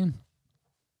realistically,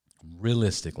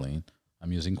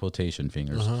 I'm using quotation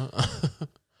fingers.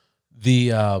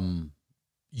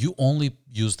 You only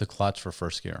use the clutch for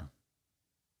first gear.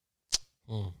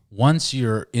 Once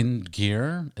you're in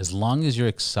gear, as long as you're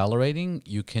accelerating,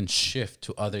 you can shift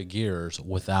to other gears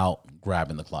without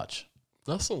grabbing the clutch.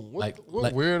 That's some what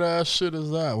weird ass shit is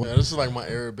that? Yeah, this is like my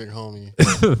Arabic homie.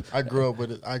 I grew up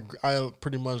with it. I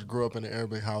pretty much grew up in an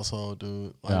Arabic household,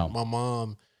 dude. Like my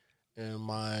mom and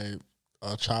my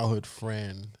childhood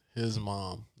friend, his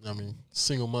mom. I mean,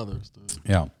 single mothers, dude.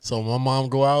 Yeah. So my mom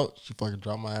go out, she fucking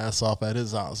drop my ass off at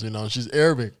his house. You know, she's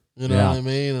Arabic. You know what I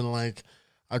mean? And like,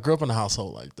 I grew up in a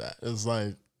household like that. It's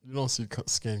like you don't see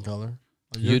skin color.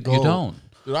 Like, you don't.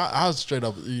 Dude, I was straight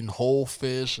up eating whole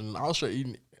fish, and I was straight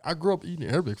eating. I grew up eating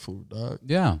Arabic food, dog.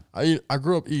 Yeah. I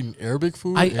grew up eating Arabic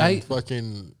food and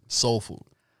fucking soul food.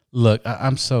 Look,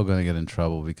 I'm so gonna get in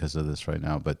trouble because of this right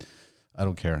now, but I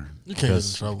don't care. You can't get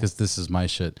in trouble because this is my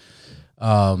shit.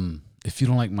 If you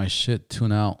don't like my shit,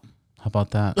 tune out. How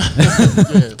about that?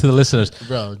 To the listeners,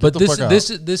 bro. But this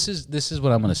is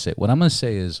what I'm gonna say. What I'm gonna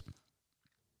say is,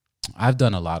 I've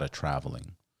done a lot of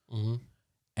traveling,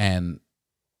 and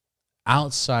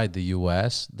outside the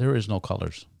U.S., there is no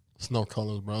colors. It's no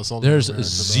colors, bro. There's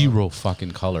zero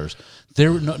fucking colors.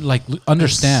 There, no, like,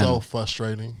 understand. It's so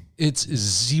frustrating. It's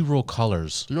zero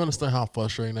colors. Do you understand how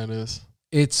frustrating that is?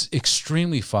 It's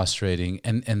extremely frustrating,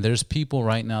 and there's people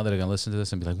right now that are gonna listen to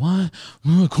this and be like, "What?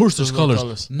 Well, of course there's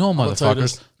colors." No,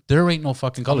 motherfuckers, there ain't no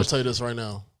fucking colors. I'm gonna tell you this right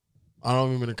now. I don't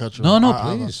even mean to cut you. No,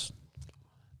 please.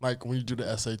 Like when you do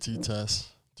the SAT test,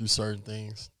 do certain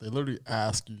things. They literally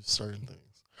ask you certain things.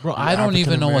 Bro, I don't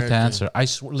even know what to answer. I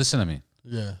swear, listen to me.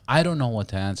 Yeah, I don't know what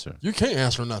to answer. You can't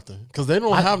answer nothing because they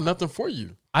don't have nothing for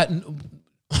you.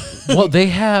 Well, they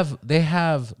have.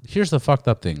 Here's the fucked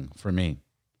up thing for me.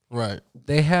 Right.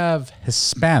 They have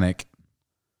Hispanic.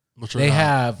 But you're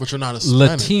not Hispanic.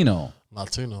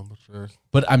 Latino, but you're.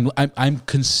 But I'm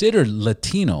considered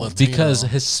Latino because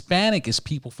Hispanic is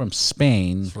people from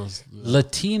Spain.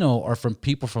 Latino are from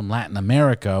people from Latin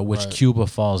America, which Cuba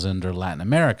falls under Latin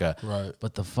America. Right.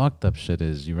 But the fucked up shit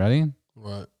is, you ready?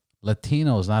 Right.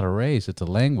 Latino is not a race; it's a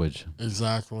language.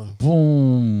 Exactly.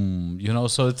 Boom. You know,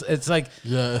 so it's like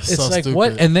it's so like stupid.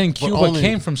 what? And then Cuba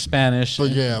came from Spanish. But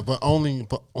only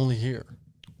here.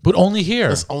 But only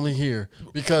here. It's only here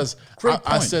because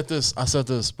I said this. I said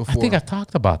this before. I think I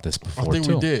talked about this before. I think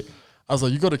we did. I was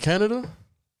like, you go to Canada,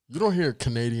 you don't hear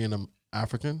Canadian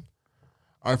African,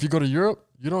 or if you go to Europe,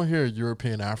 you don't hear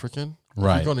European African.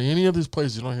 Right. If you go to any of these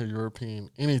places, you don't hear European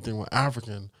anything with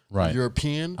African. Right.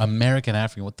 European. American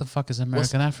African. What the fuck is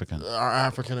American African?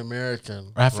 African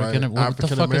American. African. What the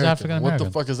fuck is African American? What the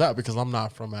fuck is that? Because I'm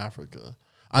not from Africa.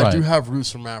 I do have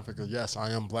roots from Africa. Yes,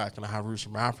 I am black and I have roots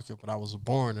from Africa, but I was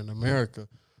born in America.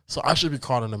 So I should be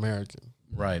called an American.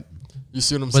 Right. You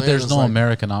see what I'm saying? But there's no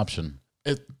American option.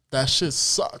 That shit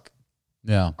suck.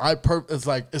 Yeah.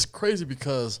 It's crazy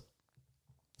because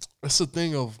it's a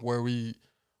thing of where we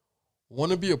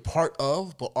want to be a part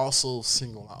of, but also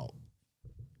single out.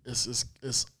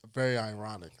 It's very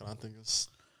ironic, and I think it's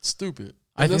stupid.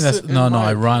 I think that's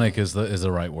ironic is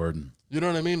the right word. You know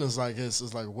what I mean? It's like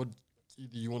what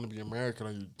either you want to be American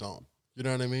or you don't. You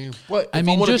know what I mean? But if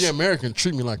I want to be American,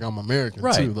 treat me like I'm American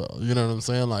too, though. You know what I'm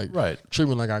saying? Like, treat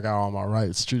me like I got all my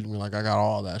rights. Treat me like I got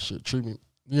all that shit. Treat me,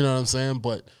 you know what I'm saying?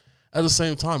 But at the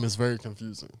same time, it's very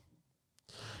confusing.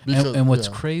 Because, and what's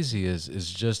crazy is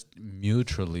just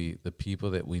mutually the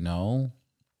people that we know,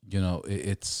 you know,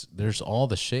 there's all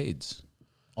the shades.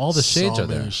 All the shades are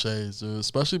there. So many shades, dude.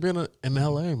 Especially being in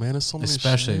LA, man. There's so many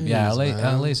shades.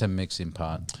 LA's a mixing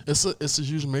pot. It's a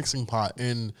huge mixing pot,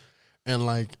 and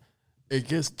like it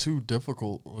gets too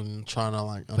difficult when trying to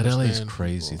like understand. But LA's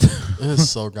crazy. It's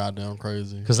so goddamn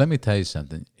crazy. Because let me tell you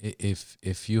something.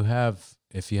 If you have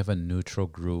a neutral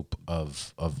group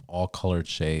of all colored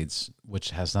shades,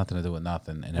 which has nothing to do with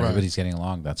nothing, and everybody's getting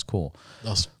along, that's cool.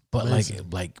 But amazing.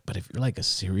 but if you're like a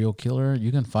serial killer, you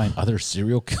can find other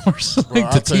serial killers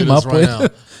to team up with.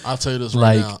 I'll tell you this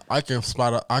right now. I can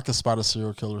spot a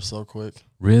serial killer so quick.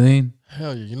 Really?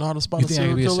 Hell yeah! You know how to spot a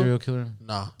serial killer? You think I could be a serial killer?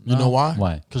 Nah. You know why?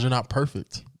 Why? Because you're not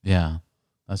perfect. Yeah,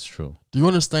 that's true. Do you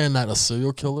understand that a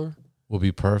serial killer will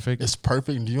be perfect? It's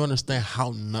perfect. Do you understand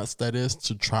how nuts that is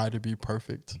to try to be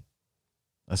perfect?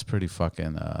 That's pretty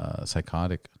fucking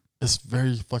psychotic. It's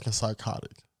very fucking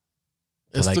psychotic.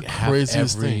 It's like the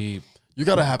craziest thing. You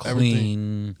gotta have clean,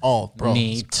 everything. Oh, bro,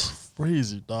 neat, it's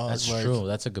crazy, dog. That's true.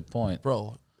 That's a good point,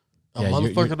 bro. A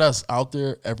motherfucker that's out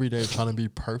there every day trying to be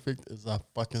perfect is a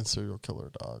fucking serial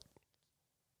killer, dog.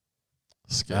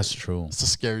 Scary. That's true. It's the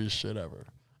scariest shit ever.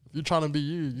 If you're trying to be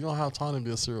you don't have time to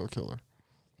be a serial killer.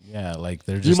 Yeah, like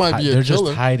they're just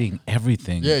hiding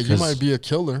everything. Yeah, you might be a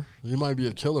killer. You might be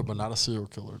a killer, but not a serial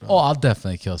killer. Dog. Oh, I'll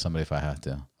definitely kill somebody if I have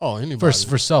to. Oh, anybody.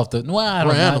 For self. Well, I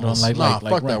we're don't animals. like,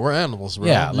 fuck that. We're animals, bro.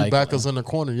 Yeah, you back us in the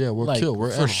corner. Yeah, we'll kill. We're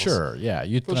for animals. sure. Yeah,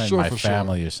 you threaten my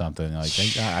family or something.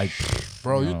 Like,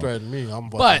 bro, you threaten me.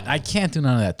 But I can't do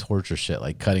none of that torture shit,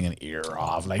 like cutting an ear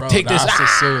off. Like, bro, take this. That's a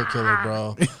serial killer,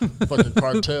 bro. Fucking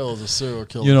cartel is a serial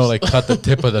killer. You know, like cut the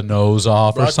tip of the nose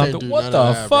off or something. What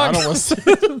the fuck? I don't want to see.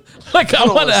 Like, I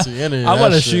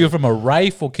want to shoot you from a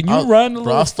rifle. Can you run a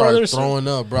little further? I start throwing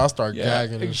up, bro. I start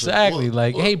gagging. Exactly.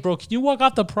 Like, hey, bro, can you walk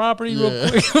off the property real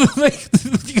quick? Like,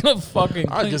 you're gonna fucking.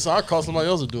 I guess I'll call somebody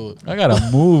else to do it. I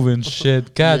gotta move and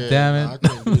shit. God damn it. I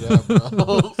can't do that,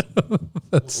 bro.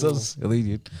 That's so silly,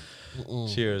 dude.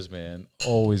 Cheers, man.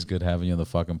 Always good having you on the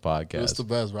fucking podcast. It's the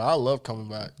best, bro. I love coming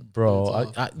back,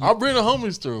 bro. I'll bring the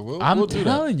homies through. I'm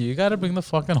telling you, you got to bring the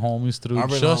fucking homies through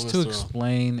just to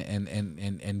explain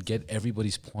and get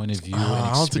everybody's point of view. And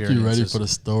I don't think you're ready for the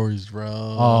stories, bro.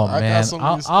 Oh man,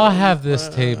 I'll have this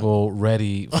table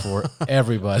ready for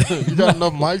everybody. You got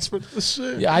enough mics for this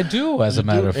shit? Yeah, I do. As a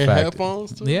matter of fact, and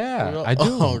headphones too? Yeah, I do.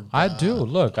 Oh, I do.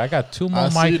 Look, I got 2 more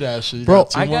mics. I see that shit. Bro,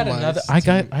 I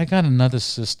got another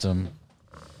system.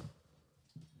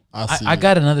 I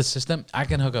got another system. I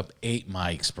can hook up 8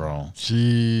 mics, bro.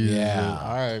 Jeez.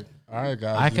 Yeah. All right,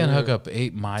 guys. I can hook up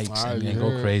 8 mics and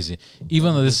go crazy.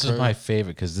 Even though this is my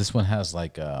favorite because this one has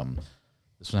like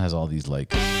this one has all these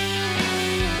like.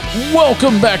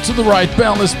 Welcome back to the Ride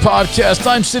Boundless podcast.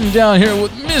 I'm sitting down here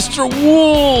with Mr.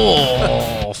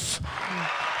 Wolf.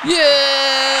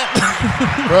 Yeah.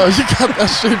 Bro, you got that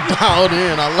shit dialed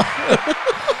in. I love it.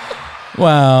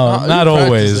 Wow, not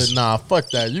always. Nah, fuck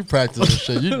that. You practice the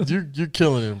shit. You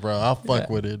killing it, bro. I fuck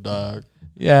with it, dog.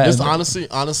 Yeah. This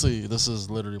honestly, this is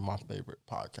literally my favorite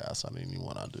podcast. I mean, any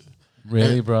one I do.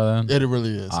 Really, brother? It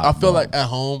really is. I feel like at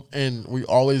home, and we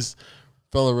always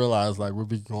fail to realize like we'll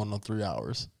be going on 3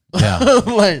 hours. Yeah.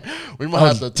 Like we might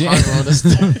have to timer on this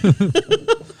thing.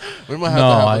 We might have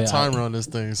to have a timer on this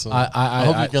thing. So I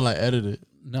hope you can like edit it.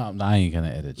 No, I ain't gonna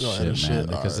edit shit, man.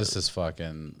 Because this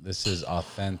is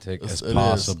authentic as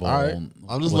possible. All right.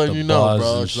 I'm just letting you know,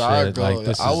 bro.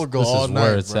 I would go all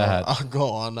night, bro. I'll go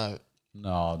all night.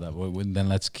 No, then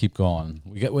let's keep going.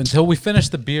 We get until we finish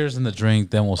the beers and the drink,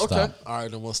 then we'll stop. Okay. All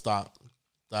right, then we'll stop.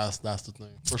 That's the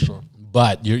thing for sure.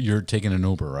 But you're taking an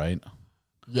Uber, right?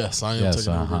 Yes, I am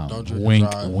taking Uber. Don't drink wink,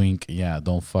 and drive. Wink. Yeah,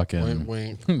 don't fucking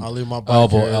wink. I'll leave my bike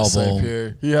safe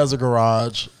here. He has a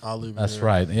garage. I'll leave it That's here.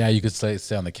 right. Yeah, you could stay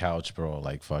on the couch, bro.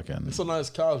 Like fucking. It's a nice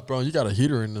couch, bro. You got a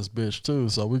heater in this bitch too,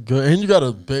 so we good. And you got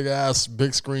a big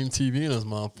screen TV in this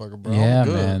motherfucker, bro. Yeah,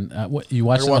 man. What you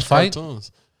watching the fight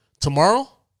cartoons. Tomorrow?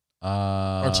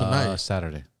 Or tonight?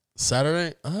 Saturday.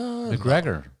 No.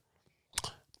 McGregor.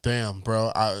 Damn, bro.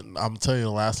 I'm telling you,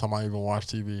 the last time I even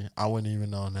watched TV, I wouldn't even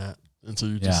know that until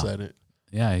you just said it.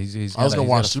 Yeah, he's. I was gonna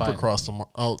watch Supercross tomorrow.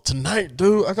 Oh, tonight,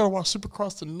 dude! I gotta watch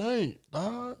Supercross tonight,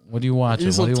 dog. What do you watch?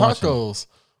 Eat some tacos.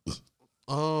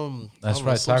 That's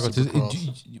right,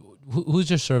 tacos. Who's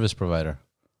your service provider?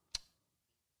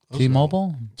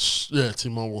 T-Mobile. Yeah,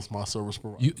 T-Mobile's my service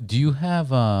provider. Do you have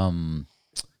the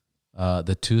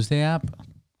Tuesday app?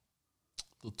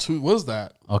 What is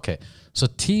that? Okay, so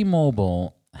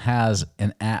T-Mobile has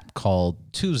an app called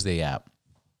Tuesday app.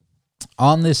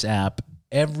 On this app,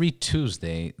 every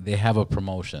Tuesday they have a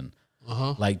promotion,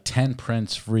 like 10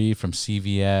 prints free from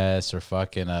CVS or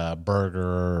fucking a burger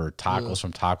or tacos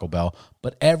from Taco Bell.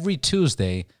 But every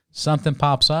Tuesday something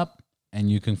pops up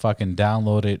and you can fucking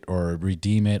download it or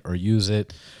redeem it or use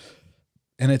it,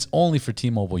 and it's only for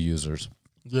T-Mobile users.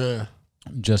 Yeah.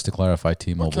 Just to clarify,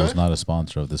 T-Mobile is not a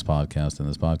sponsor of this podcast, and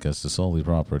this podcast is solely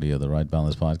property of the Ride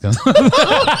Boundless podcast.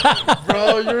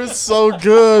 Bro, you're so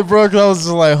good, bro. Cause I was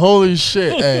just like, holy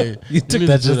shit, hey. You took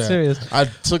that just serious. I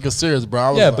took it serious,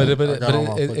 bro. But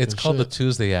it's called the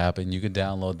Tuesday app, and you can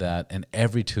download that. And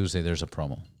every Tuesday there's a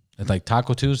promo. It's like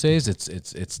Taco Tuesdays.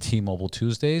 It's T-Mobile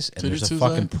Tuesdays, and there's a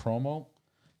fucking promo.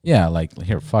 Yeah, like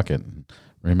here, fuck it.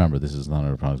 Remember, this is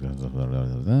not a podcast.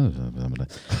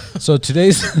 So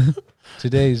today's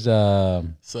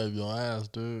save your ass,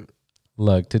 dude.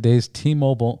 Look, today's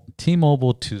T-Mobile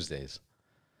Tuesdays.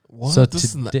 What? So this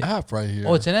is an app right here.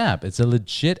 Oh, it's an app. It's a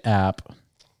legit app.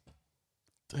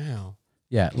 Damn.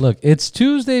 Yeah, look, it's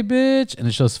Tuesday, bitch, and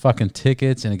it shows fucking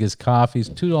tickets and it gives coffees,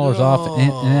 $2 off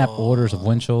in-app orders of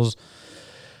windshields,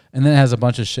 and then it has a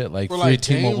bunch of shit like free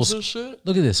T-Mobile shit.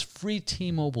 Look at this free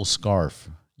T-Mobile scarf.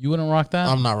 You wouldn't rock that?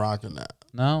 I'm not rocking that.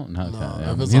 No, okay.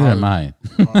 Yeah, neither am I.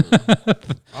 I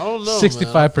don't know.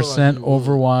 65%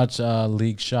 Overwatch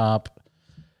League shop.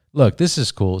 Look, this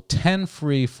is cool. 10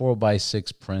 free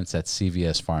 4x6 prints at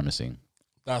CVS Pharmacy.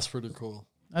 That's pretty cool.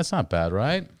 That's not bad,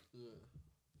 right?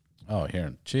 Oh,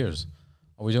 here. Cheers.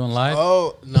 Are we doing live?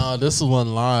 Oh no, this is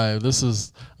one live. This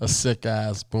is a sick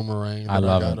ass boomerang. I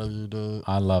love it. Of you, dude.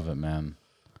 I love it, man.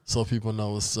 So people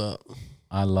know what's up.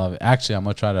 I love it. Actually, I'm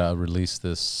gonna try to release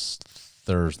this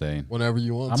Thursday. Whenever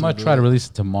you want. I'm gonna try to release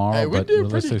it tomorrow. Hey, we but did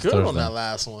pretty good Thursday. on that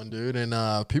last one, dude.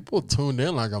 And people tuned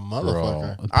in like a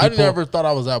motherfucker. Bro, I never thought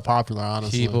I was that popular,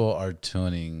 honestly. People are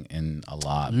tuning in a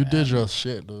lot. You man. did your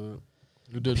shit, dude.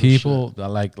 You did People your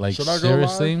like shit. Should I go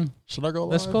seriously. live? Should I go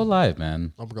live? Let's go live,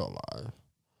 man. I'm going live.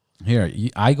 Here,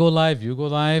 I go live, you go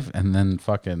live, and then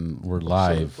fucking we're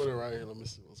live. Put it right here. Let me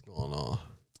see what's going on.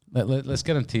 Let's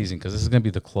get them teasing because this is gonna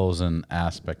be the closing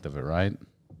aspect of it, right?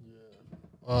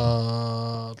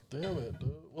 Yeah. Damn it,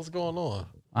 dude. What's going on?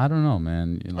 I don't know,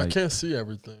 man. I can't see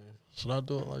everything. Should I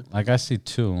do it like that? Like I see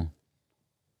two.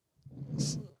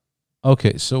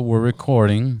 Okay, so we're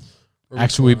recording.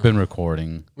 Actually, we've been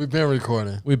recording. We've been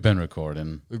recording. We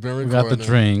got the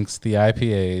drinks, the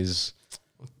IPAs.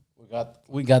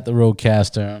 We got the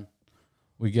Roadcaster.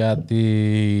 We got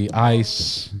the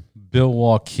ice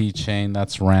Milwaukee keychain.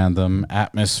 That's random.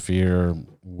 Atmosphere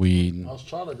weed. I was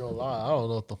trying to go live. I don't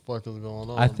know what the fuck is going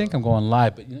on. I think I'm going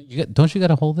live, but don't you got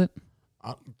to hold it?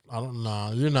 I don't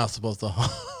know. You're not supposed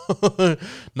to.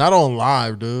 Not on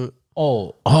live, dude.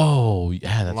 Oh,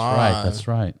 yeah, that's Live. right. That's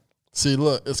right. See,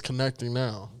 look, it's connecting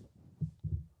now.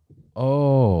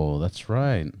 Oh, that's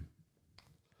right.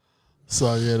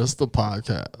 So yeah, this is the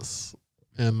podcast,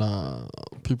 and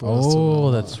people.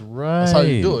 Oh, that's right. That's how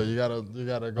you do it. You gotta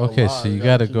go. Okay, live. so you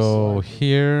gotta go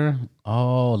here.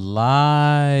 Oh,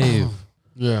 live.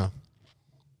 Yeah.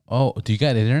 Oh, do you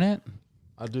got internet?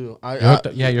 I do.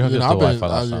 You're hooked up to Wi-Fi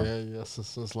last time. Yeah,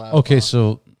 since last. Okay, time.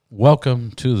 so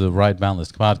welcome to the Ride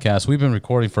Boundless podcast. We've been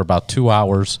recording for about 2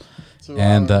 hours.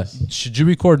 Should you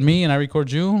record me and I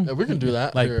record you? Yeah, we can do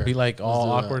that. Like Here. be like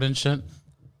all awkward and shit.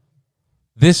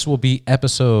 This will be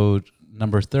episode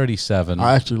number 37.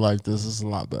 I actually like this. This is a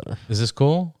lot better. Is this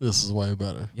cool? This is way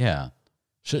better. Yeah.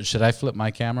 Should I flip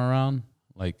my camera around?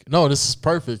 Like no, this is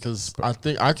perfect because I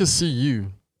think I can see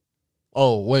you.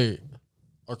 Oh wait.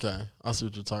 Okay, I see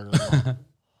what you're talking about.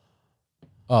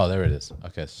 Oh, there it is.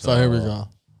 Okay, so here we go.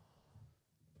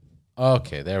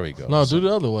 Okay, there we go. No, do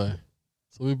the other way.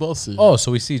 So we both see. Oh, so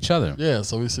we see each other. Yeah,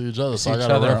 so we see each other. So I each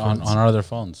got other on our other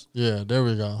phones. Yeah, there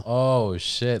we go. Oh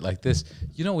shit! Like this.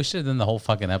 You know, we should have done the whole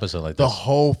fucking episode like the this.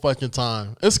 whole fucking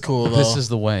time. It's cool though. This is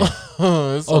the way.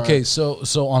 Okay, right.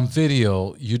 so on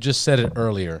video, you just said it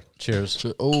earlier. Cheers.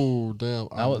 Oh damn.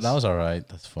 That was all right.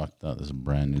 That's fucked up. There's a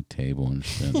brand new table and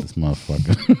shit. This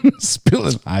motherfucker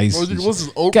spilling ice. What's this,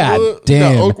 oak God wood?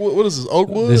 damn. What is this, oak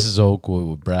wood? This is oak wood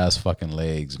with brass fucking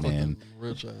legs, man.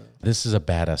 Rich ass. This is a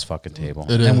badass fucking table.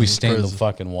 It and we is. stained the Crazy.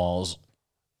 fucking walls.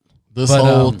 This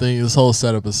whole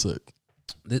setup is sick.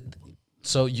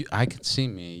 So I could see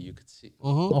me. You could see.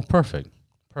 Mm-hmm. Oh, perfect.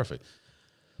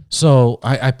 So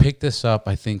I picked this up.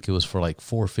 I think it was for like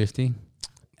 $450.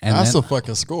 And that's a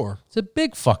fucking score. It's a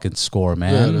big fucking score,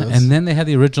 man. Yeah, it is. And then they had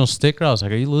the original sticker. I was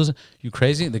like, "Are you losing? You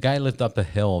crazy?" The guy lived up the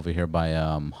hill over here by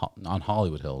on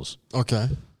Hollywood Hills. Okay.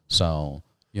 So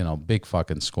big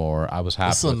fucking score. I was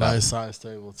happy. It's a with nice that. size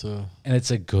table too. And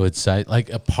it's a good size. Like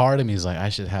a part of me is like, I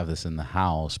should have this in the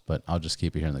house, but I'll just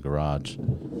keep it here in the garage.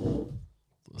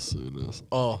 Let's see this.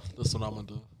 Oh, this is what I'm gonna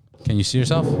do. Can you see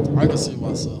yourself? I can see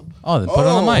myself. Oh, then put it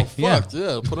on the mic. Fuck,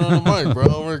 yeah, put it on the mic,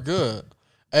 bro. We're good.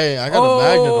 Hey, I got a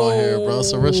magnet on here, bro,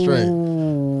 so we're straight.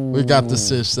 We got the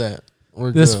sit set.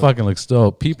 This good. fucking looks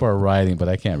dope. People are writing, but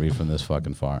I can't read from this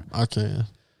fucking far. I can.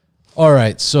 All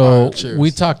right, so All right, cheers.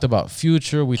 we talked about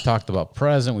future, we talked about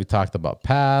present, we talked about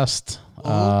past.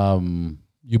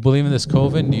 You believe in this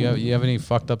COVID? Do you have any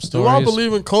fucked up stories? Do I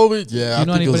believe in COVID? Yeah, I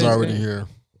think it was already here.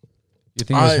 You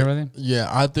think it was here already? Yeah,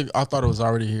 I thought it was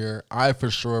already here. I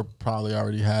for sure probably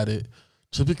already had it.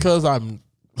 Just because I'm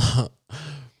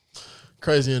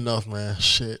crazy enough, man.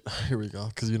 Shit. Here we go.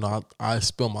 Because, I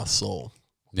spill my soul.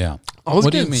 Yeah. I was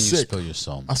what do you getting mean sick. you spill your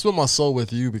soul? I spill my soul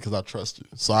with you because I trust you.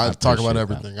 So I talk about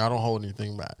everything. I don't hold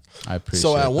anything back. I appreciate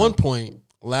So at that. one point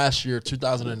last year,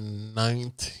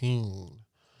 2019,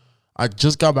 I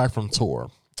just got back from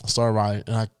tour. I started riding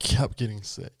and I kept getting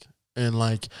sick. And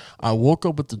I woke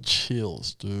up with the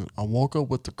chills, dude. I woke up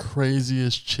with the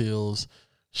craziest chills,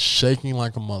 shaking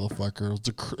like a motherfucker.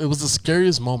 It was the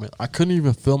scariest moment. I couldn't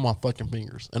even feel my fucking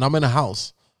fingers. And I'm in a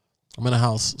house.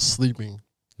 Sleeping.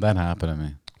 That happened to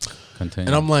me. Continue.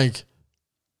 And I'm like,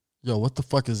 yo, what the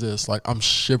fuck is this? I'm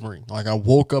shivering. I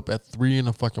woke up at 3 in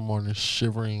the fucking morning,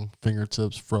 shivering,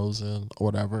 fingertips frozen, or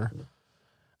whatever.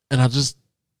 And I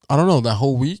don't know, that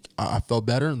whole week, I felt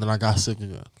better, and then I got sick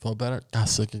again. Felt better, got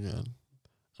sick again. And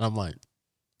I'm like,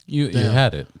 you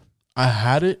had it. I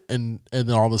had it, and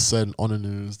then all of a sudden on the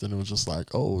news, then it was just like,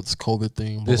 oh, it's COVID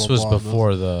thing. This was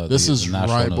before the This is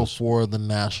national right news. before the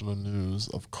national news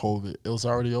of COVID. It was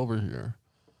already over here.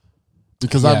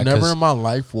 Because Yeah, I never in my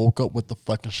life woke up with the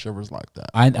fucking shivers like that.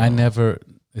 I never.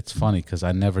 It's funny because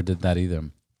I never did that either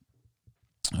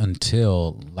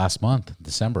until last month,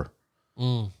 December.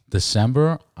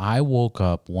 December, I woke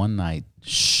up one night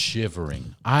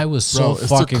shivering. I was so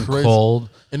fucking cold,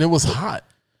 and it was hot.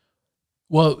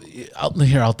 Well, I'll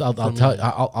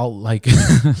tell. I'll like.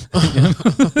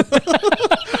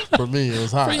 For me, it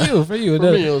was hot. For you. For me,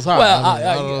 it was hot.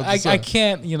 Well, I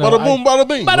can't. You know, bada boom, bada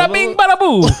bing, bada bing, bada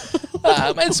boo.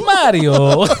 It's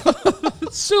Mario,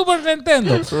 Super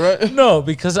Nintendo. Right? No,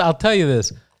 because I'll tell you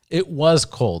this. It was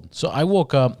cold, so I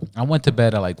woke up. I went to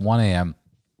bed at like 1 a.m.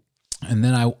 And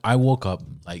then I woke up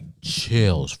like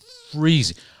chills,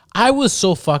 freezing. I was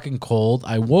so fucking cold.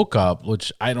 I woke up,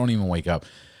 which I don't even wake up.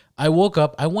 I woke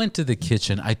up. I went to the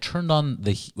kitchen. I turned on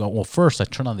the first I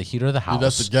turned on the heater of the house. Dude,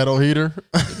 that's the ghetto heater.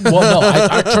 Well, no,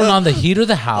 I turned on the heater of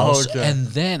the house, okay. and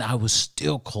then I was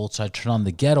still cold, so I turned on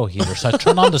the ghetto heater. So I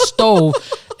turned on the stove,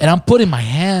 and I'm putting my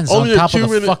hands on top of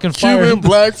the fucking fire. Cuban,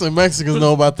 blacks, and Mexicans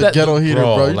know about the ghetto heater,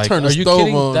 bro. You turn the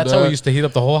stove on. That's how we used to heat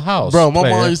up the whole house, bro. My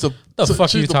mom used to. The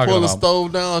fuck are you talking pull about? The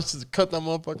stove down. She cut that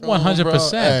motherfucker.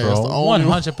 100%, bro.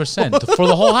 100% for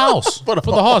the whole house. For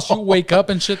the house, you wake up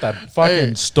and shit. That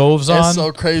fucking stove's on. It's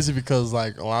so crazy because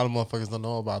like a lot of motherfuckers don't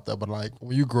know about that, but like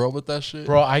when you grow up with that shit,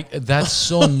 bro, that's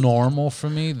so normal for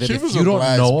me that if you don't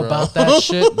blacks, know bro. about that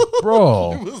shit,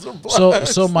 bro.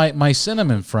 So my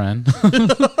cinnamon friend,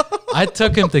 I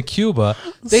took him to Cuba.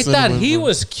 They thought he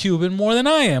was Cuban more than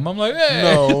I am. I'm like, hey.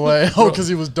 No way. Oh, because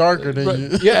he was darker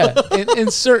than you. Yeah, in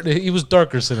certain, he was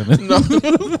darker cinnamon. No.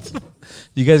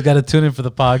 You guys got to tune in for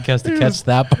the podcast to catch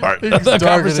that part of the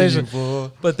conversation.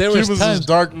 But there was times just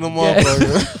dark in the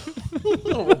motherfucker.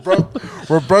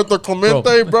 Roberto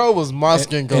Clemente, bro, was my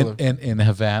skin color. In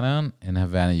Havana,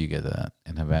 you get that.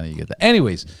 In Havana, you get that.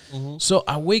 Anyways, so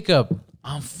I wake up.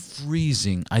 I'm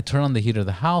freezing. I turn on the heater of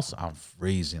the house. I'm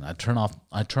freezing. I turn on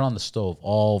the stove,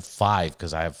 all 5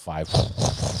 because I have 5.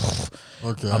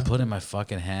 Okay. I put in my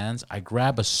fucking hands. I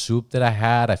grab a soup that I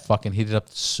had. I fucking heated up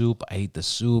the soup. I ate the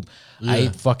soup. Yeah.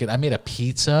 I made a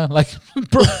pizza. Like,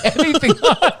 bro, anything.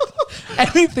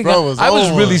 Anything. Bro, I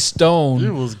was really stoned.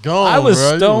 You was gone. I was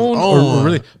bro. stoned, or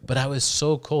really, but I was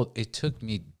so cold. It took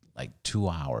me like 2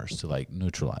 hours to like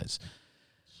neutralize.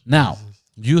 Now.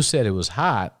 You said it was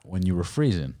hot when you were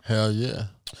freezing. Hell yeah.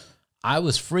 I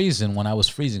was freezing when I was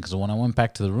freezing because when I went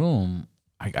back to the room,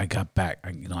 I got back.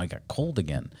 I got cold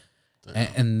again,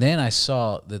 and then I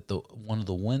saw that one of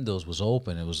the windows was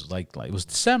open. It was like it was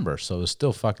December, so it was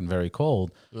still fucking very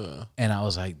cold. Yeah. And I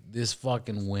was like, this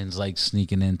fucking wind's like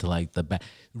sneaking into like the back.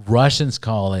 Russians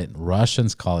call it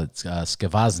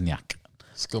skvoznak.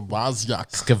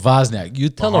 Skvoznak. You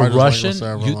tell a Russian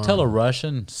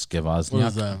skvoznak. What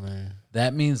does that mean?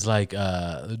 That means like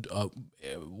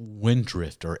wind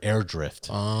drift or air drift.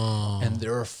 Oh. And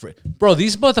they're afraid. Bro,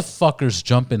 these motherfuckers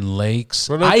jump in lakes,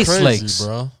 bro, ice crazy, lakes.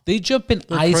 Bro. They jump in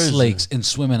ice crazy. lakes and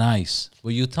swim in ice.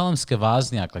 Well, you tell them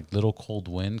skvoznak, like little cold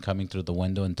wind coming through the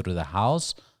window and through the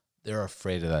house, they're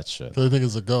afraid of that shit. They think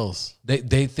it's a ghost.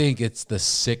 They think it's the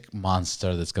sick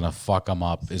monster that's going to fuck them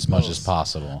up as much as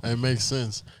possible. It makes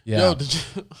sense. Yeah. Yo, did you...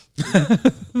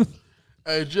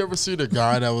 Hey, did you ever see the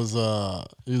guy that was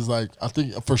he was like, I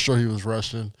think for sure he was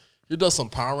Russian. He does some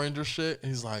Power Ranger shit.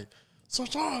 And he's like,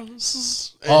 switch on. And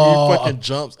he fucking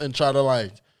jumps and try to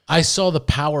like. I saw the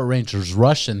Power Rangers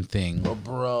Russian thing. Oh,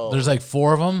 bro. There's like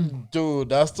 4 of them. Dude,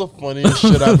 that's the funniest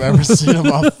shit I've ever seen in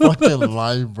my fucking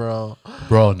life, bro.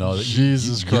 Bro, no.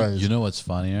 Jesus Christ. You know what's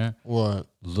funnier? What?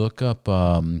 Look up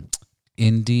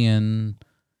Indian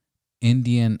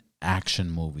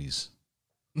action movies.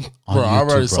 Bro, I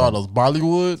already saw those.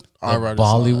 Bollywood?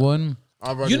 Bollywood?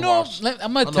 You know,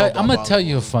 I'm gonna tell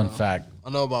you a fun fact. I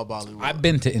know about Bollywood. I've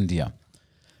been to India.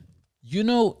 You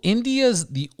know, India's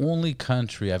the only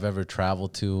country I've ever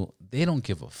traveled to. They don't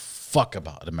give a fuck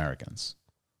about Americans.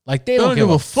 Like they don't give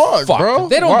a fuck, bro.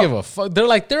 They don't give a fuck. They're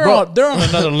like they're on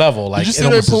another level. Like, did you see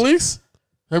their police?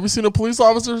 Have you seen the police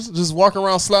officers just walking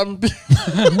around slapping people?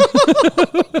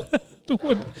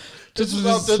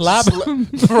 just slapping,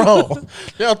 bro.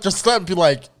 They out there slapping people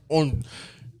like on,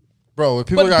 bro. If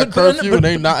people got curfew and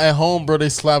they not at home, bro, they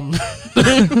slapping.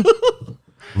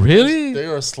 Really? They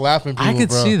are slapping people. I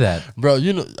could see that, bro.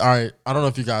 You know, all right. I don't know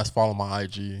if you guys follow my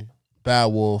IG. Bad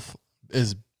Wolf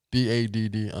is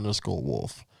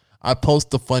BADD_Wolf. I post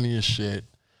the funniest shit,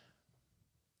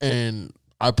 and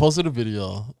I posted a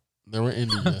video. They were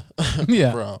in India,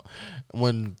 yeah, bro.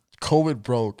 When COVID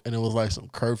broke and it was like some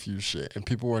curfew shit and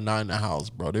people were not in the house,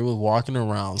 bro. They was walking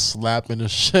around slapping the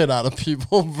shit out of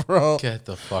people, bro. Get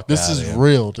the fuck This out is of here.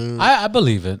 real, dude. I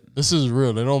believe it. This is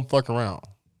real. They don't fuck around.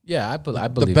 Yeah, I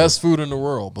believe The best food in the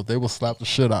world, but they will slap the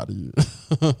shit out of you.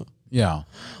 Yeah.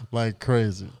 Like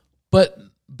crazy. But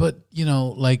you know,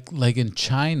 like in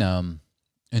China,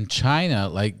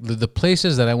 like the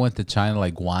places that I went to China,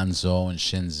 like Guangzhou and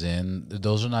Shenzhen,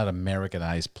 those are not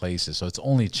Americanized places, so it's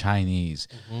only Chinese.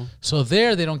 Mm-hmm. So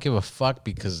there, they don't give a fuck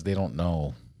because they don't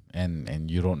know, and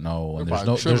you don't know, and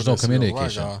there's no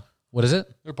communication. What is it?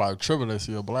 They're probably tripping. They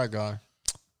see a black guy.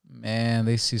 Man,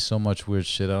 they see so much weird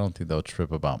shit. I don't think they'll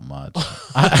trip about much.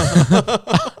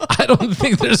 I don't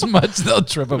think there's much they'll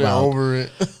trip about. They're over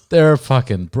it. They're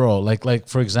fucking bro. Like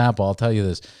for example, I'll tell you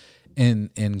this. In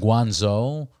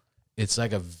Guangzhou, it's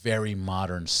like a very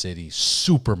modern city,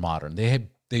 super modern.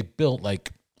 They built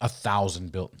like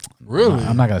 1,000 built. Really?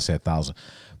 I'm not gonna say 1,000,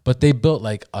 but they built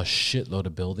like a shitload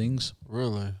of buildings.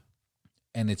 Really?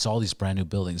 And it's all these brand new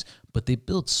buildings. But they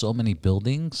built so many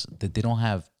buildings that they don't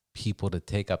have people to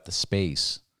take up the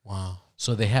space. Wow.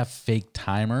 So they have fake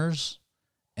timers.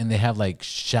 And they have like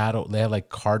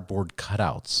cardboard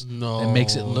cutouts. No. It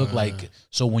makes it look like,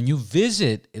 so when you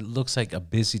visit, it looks like a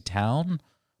busy town,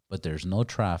 but there's no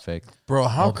traffic. Bro,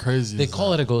 how crazy They is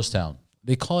call that? it a ghost town.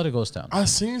 They call it a ghost town. I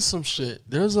seen some shit.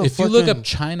 There's a If you look up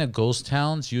China ghost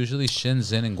towns, usually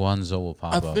Shenzhen and Guangzou will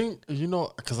pop up. I think, you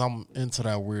know, because I'm into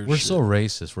that weird We're shit. so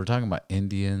racist. We're talking about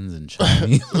Indians and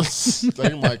Chinese.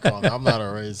 They might call me. I'm not a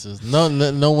racist.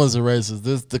 No one's a racist.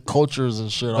 This the cultures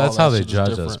and shit. That's all how that they shit is judge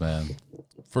different us, man.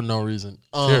 for no reason.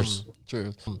 Cheers.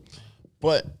 Cheers.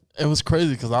 But it was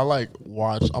crazy because I'm like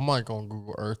on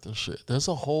Google Earth and shit. There's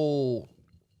a whole.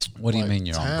 What do you like, mean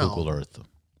you're town. on Google Earth?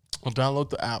 I download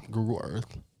the app Google Earth.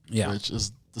 Yeah. Which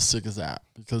is the sickest app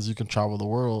because you can travel the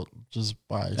world just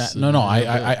by.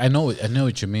 I know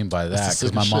what you mean by that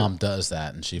because my sickest mom shit. does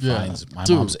that and she finds my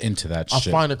Dude, mom's into that I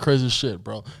shit. find it crazy shit,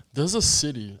 bro. There's a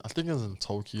city, I think it's in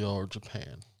Tokyo or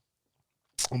Japan,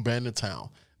 abandoned town,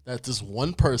 that this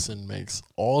one person makes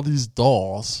all these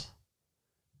dolls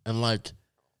and like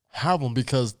have them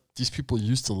because these people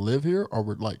used to live here or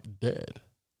were like dead.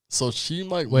 So she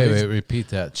like wait, repeat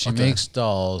that. She makes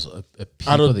dolls of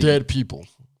people out of dead people.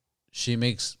 She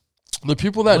makes The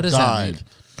people that What does died.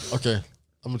 that mean? Okay,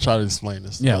 I'm gonna try to explain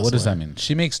this. Yeah, what does that mean?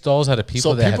 She makes dolls out of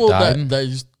people that people have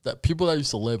died. people that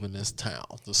used to live in this town,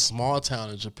 the small town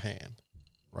in Japan,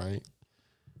 right?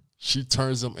 She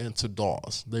turns them into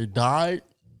dolls. They died.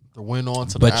 They went on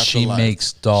to the but afterlife. she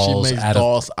makes dolls out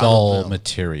of doll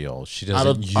material. She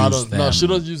doesn't use them. No, she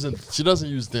doesn't use them. She doesn't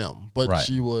use them. But Right.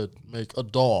 she would make a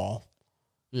doll,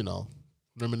 you know,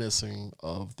 reminiscing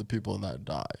of the people that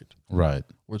died, Right.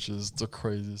 which is the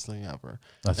craziest thing ever.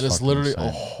 That's and it's fucking literally a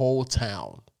insane. whole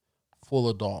town full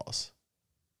of dolls.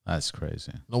 That's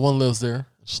crazy. No one lives there.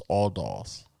 It's all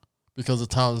dolls because the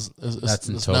town is That's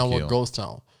in now Tokyo. a ghost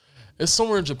town. It's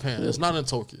somewhere in Japan. It's not in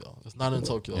Tokyo.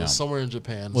 Yeah. It's somewhere in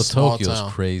Japan. Well, small Tokyo's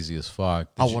town. crazy as fuck.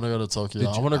 I want to go to Tokyo. did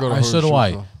I you- want to go to. so do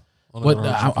I. What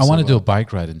I want to do a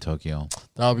bike ride in Tokyo.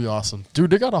 That would be awesome, dude.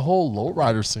 They got a whole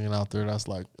lowrider scene out there. That's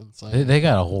like insane. They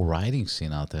got a whole riding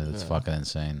scene out there that's fucking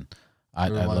insane.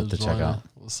 I'd love Everybody's to check joining. out.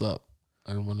 What's up?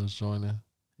 Everyone is joining.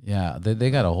 Yeah, they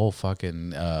got a whole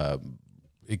fucking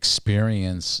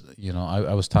experience. You know,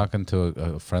 I was talking to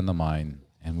a friend of mine,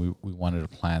 and we wanted to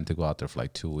plan to go out there for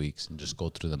like 2 weeks and just go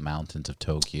through the mountains of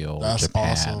Tokyo or That's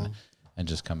Japan awesome. and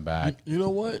just come back. You know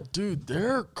what, dude?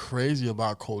 They're crazy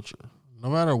about culture. No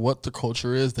matter what the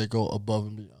culture is, they go above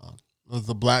and beyond. There's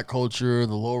the black culture,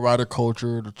 the lowrider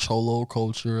culture, the cholo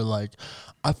culture. Like,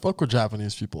 I fuck with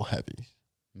Japanese people heavy.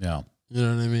 Yeah. You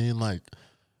know what I mean? Like,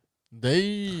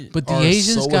 they. But the are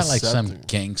Asians so got like some accepting.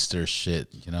 gangster shit,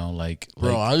 you know, like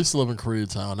Bro, I used to live in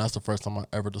Koreatown. That's the first time I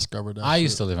ever discovered that. I shit.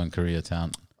 used to live in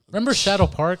Koreatown. Remember Shadow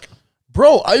Park?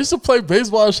 Bro, I used to play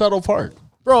baseball at Shadow Park.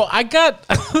 Bro, I got.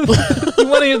 You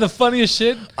want to hear the funniest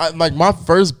shit? Like my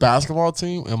first basketball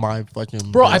team and my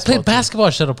fucking. Bro, I baseball played basketball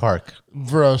at Shadow Park. team.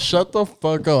 Bro, shut the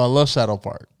fuck up. I love Shadow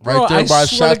Park. Bro, Right there I by swear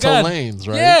to Chateau God. Lanes,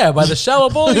 right? Yeah, by the shallow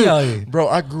bowling alley. Bro,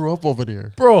 I grew up over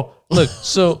there. Bro, look,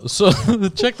 so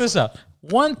check this out.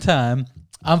 One time,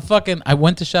 I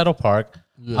went to Shadow Park.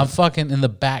 Yeah. I'm fucking in the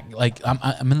back, like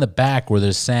I'm in the back where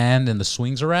there's sand and the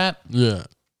swings are at. Yeah.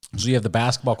 So you have the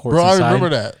basketball courts Bro, inside. I remember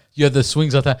that. You have the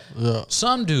swings out there. Yeah.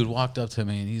 Some dude walked up to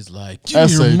me and he's like, "Give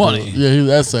me your Essay, money." dude. Yeah, he was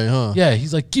essay, huh? Yeah,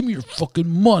 he's like, "Give me your fucking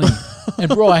money." And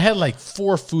bro, I had like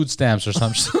 4 food stamps or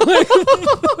something.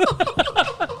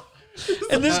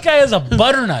 And this guy has a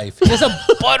butter knife. He has a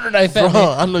butter knife at Bro, me.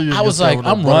 I know you. I was like,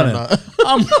 I'm running.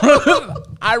 I'm running.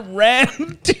 I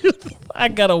ran, dude. I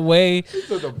got away.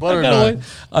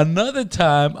 Another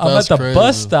time, I'm at the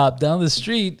bus stop down the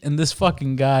street, and this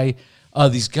fucking guy,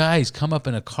 these guys come up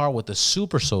in a car with a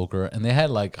super soaker, and they had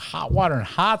like hot water and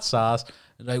hot sauce.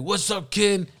 They're like, "What's up,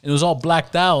 kid?" And it was all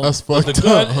blacked out. That's fucked up.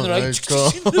 And they're like,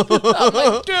 I'm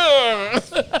like,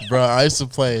 dude. Bro, I used to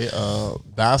play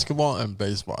basketball and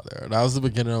baseball there. That was the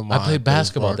beginning of my. I played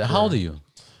basketball there. How old are you?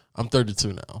 I'm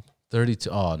 32 now. 32.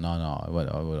 Oh, no. I would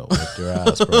have whipped your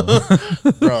ass, bro.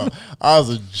 Bro, I was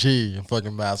a G in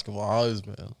fucking basketball. I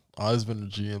always been a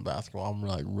G in basketball. I'm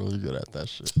like really good at that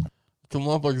shit. Come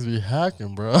motherfuckers be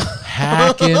hacking, bro.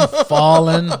 Hacking,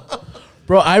 falling.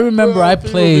 Bro, I remember I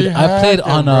played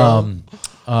on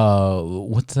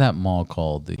what's that mall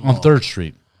called? On 3rd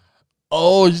Street.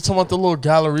 Oh, you talking about the little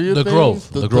Galleria The thing?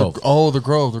 Grove. The Grove. The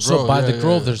Grove. So by the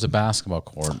Grove, there's a basketball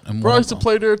court. And bro, I used to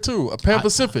play there too. Pan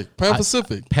Pacific. Pan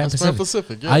Pacific,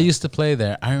 yeah. I used to play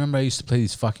there. I remember I used to play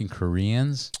these fucking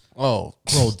Koreans. Oh.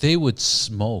 Bro, they would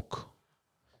smoke.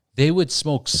 They would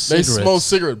smoke cigarettes. They smoke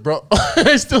cigarettes, bro.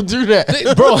 They still do that.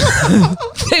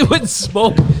 They would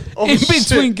smoke in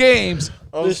between games.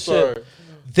 I'm sorry.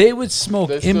 They would smoke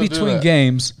in between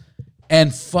games.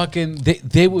 And fucking,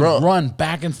 they would run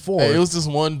back and forth. Hey, it was this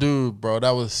one dude, bro,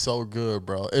 that was so good,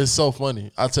 bro. It's so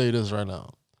funny. I'll tell you this right now.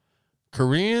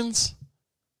 Koreans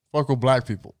fuck with black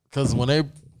people. Because when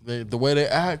the way they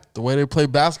act, the way they play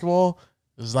basketball,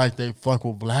 it's like they fuck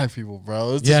with black people,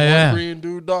 bro. It's this one Korean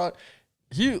dude, dog.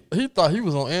 He thought he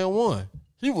was on N1.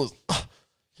 He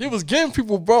was getting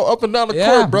people, bro, up and down the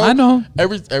court, bro. I know.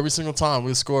 Every single time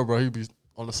we score, bro, he'd be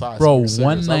on the side. Bro,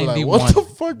 191. Like, what the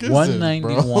fuck is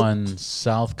 191 this,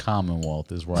 South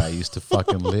Commonwealth is where I used to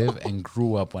fucking live and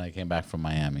grew up when I came back from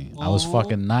Miami. I was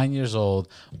fucking 9 years old.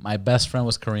 My best friend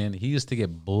was Korean. He used to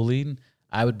get bullied.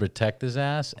 I would protect his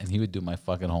ass, and he would do my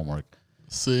fucking homework.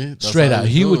 See? Straight out.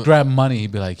 He would grab money.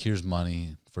 He'd be like, "Here's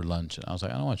money for lunch." And I was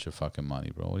like, "I don't want your fucking money,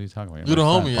 bro. What are you talking about?" You're the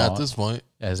homie at this point.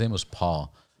 Yeah, his name was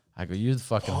Paul. I go, "You're the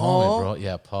fucking homie, bro."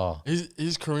 Yeah, Paul.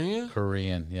 He's Korean?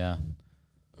 Korean, yeah.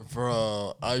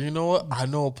 Bro, you know what? I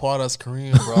know a Paul that's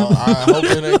Korean, bro. I hope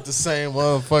it ain't the same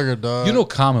motherfucker, dog. You know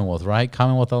Commonwealth, right?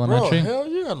 Commonwealth Elementary? Bro, hell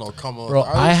yeah, I know Commonwealth. Bro,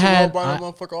 I had that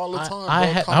motherfucker all the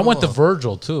time. I went to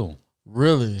Virgil, too.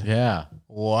 Really? Yeah.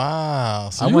 Wow.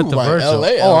 So I went to Virgil.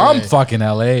 LA. Oh, I'm fucking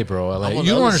LA, bro. LA.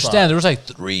 You don't understand. Side. There was like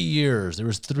 3 years. There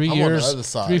was 3 years. On the other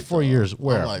side, 3-4 years.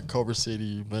 Where? I'm like Culver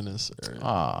City, Venice area.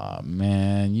 Ah,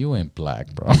 man. You ain't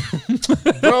black, bro.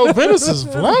 Bro, Venice is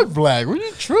black. What are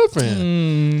you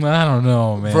tripping? I don't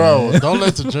know, man. Bro, don't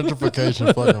let the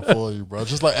gentrification fucking fool you, bro.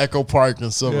 Just like Echo Park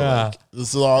and Silver Lake.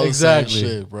 This is all the same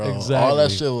shit, bro. Exactly. All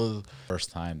that shit was...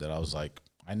 First time that I was like,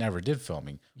 I never did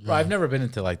filming. Bro, I've never been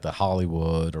into like the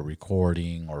Hollywood or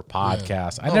recording or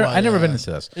podcast. I never been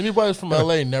into this. Anybody from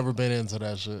LA never been into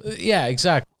that shit. Yeah,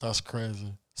 exactly. That's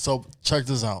crazy. So check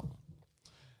this out.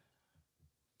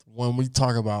 When we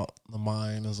talk about the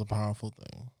mind as a powerful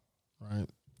thing, right?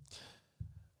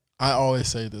 I always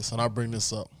say this, and I bring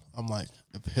this up. I'm like,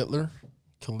 if Hitler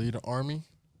can lead an army,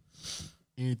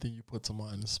 anything you put to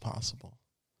mind is possible.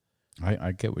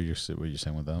 I get what you're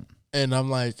saying with that. And I'm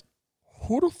like,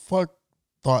 who the fuck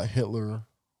thought Hitler,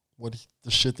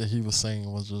 the shit that he was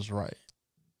saying was just right?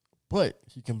 But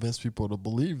he convinced people to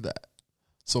believe that.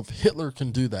 So if Hitler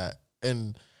can do that,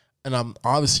 and I'm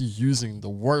obviously using the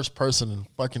worst person in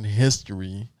fucking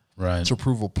history to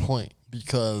prove a point,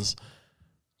 because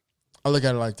I look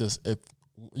at it like this. If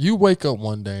you wake up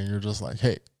one day and you're just like,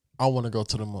 hey, I want to go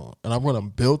to the moon, and I'm going to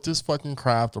build this fucking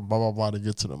craft or blah, blah, blah to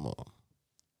get to the moon,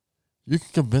 you can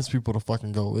convince people to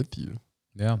fucking go with you.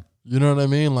 Yeah. You know what I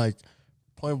mean? Like,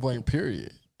 point blank,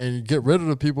 period. And you get rid of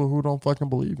the people who don't fucking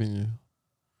believe in you.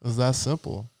 It's that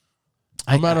simple.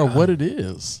 No matter what it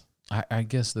is. I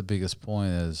guess the biggest point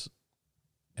is,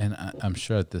 and I'm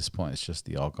sure at this point it's just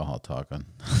the alcohol talking.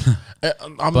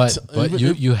 But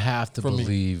you have to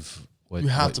believe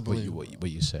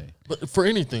what you say. But for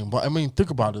anything. But I mean,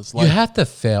 think about it. It's like, you have to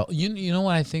fail. You know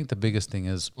what I think the biggest thing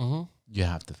is? Mm-hmm. You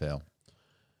have to fail.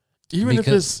 Even if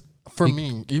it's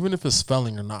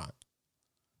failing or not,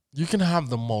 you can have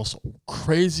the most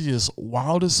craziest,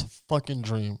 wildest fucking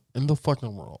dream in the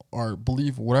fucking world, or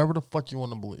believe whatever the fuck you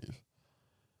want to believe.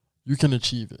 You can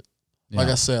achieve it. Yeah. Like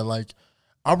I said, like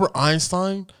Albert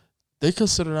Einstein, they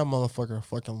consider that motherfucker a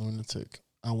fucking lunatic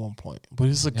at one point, but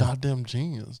he's a goddamn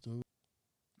genius, dude.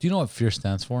 Do you know what FEAR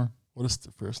stands for? What does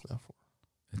the FEAR stand for?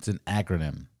 It's an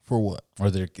acronym. For what? Or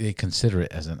they consider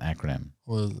it as an acronym.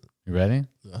 What is it? You ready?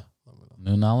 Yeah.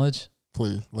 New knowledge?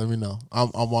 Please, let me know. I'm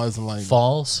always enlightened.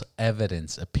 False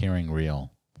evidence appearing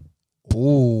real.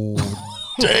 Ooh.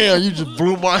 Damn, you just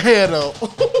blew my head up.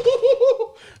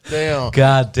 damn.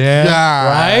 God damn.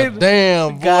 Right?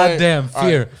 Damn. Boy. God damn.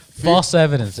 Fear. Right. False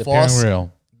evidence appearing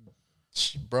real.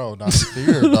 Bro, that's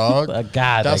fear, dog.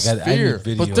 God, that's fear.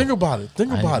 But think about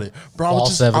it. Bro,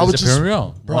 false evidence appearing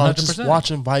real. Bro, I was just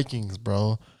watching Vikings,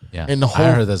 bro. Yeah. And the whole,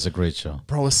 I heard that's a great show.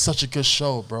 Bro, it's such a good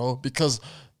show, bro. Because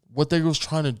what they was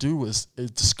trying to do is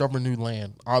discover new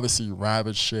land. Obviously,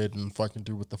 rabbit shit and fucking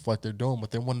do what the fuck they're doing,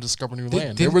 but they want to discover new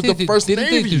land. They were the first Navy,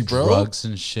 they do bro. Drugs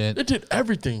and shit. They did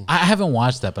everything. I haven't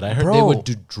watched that, but I heard they would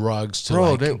do drugs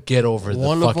to get over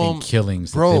the fucking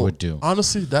killings that they would do.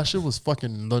 Honestly, that shit was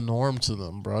fucking the norm to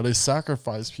them, bro. They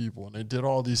sacrificed people and they did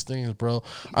all these things, bro.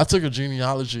 I took a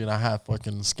genealogy and I had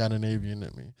fucking Scandinavian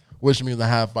in me, which means I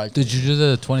have Viking. Did you do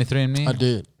the 23andMe? I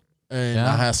did. And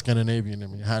I had Scandinavian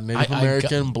in me. I had Native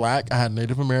American, black. I had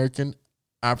Native American,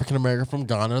 African American from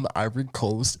Ghana, the Ivory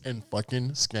Coast, and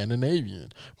fucking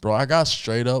Scandinavian. Bro, I got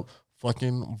straight up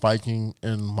fucking Viking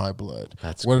in my blood.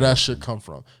 Where did that shit come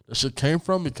from? That shit came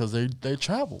from because they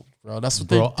traveled, bro. That's what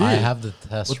they did. I have the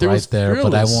test right there,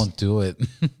 but I won't do it.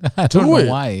 I don't know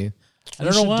why. I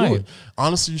don't know why.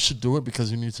 Honestly, you should do it because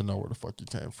you need to know where the fuck you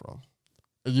came from.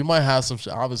 You might have some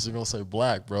shit. Obviously, gonna say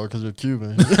black, bro, because you're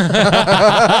Cuban.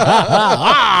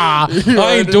 I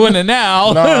ain't doing it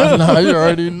now. Nah, you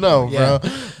already know, bro.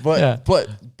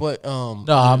 But no,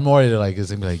 I'm worried. Like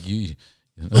it's gonna be like you.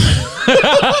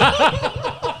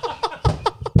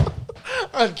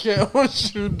 I can't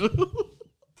what you do.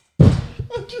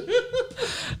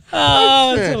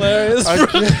 It's hilarious.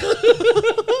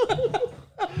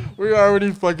 We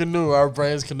already fucking knew our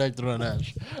brains connected on that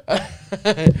shit.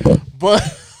 But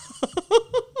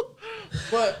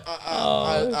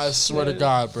I swear to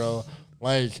God, bro,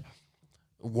 like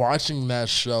watching that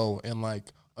show and like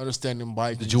understanding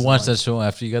Vikings. Did you watch that show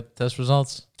after you got the test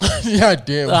results? Yeah, I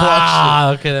did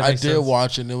watch it. Okay, that makes sense. I did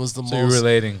watch it. And it was the most. You're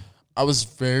relating. I was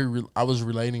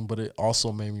relating, but it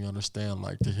also made me understand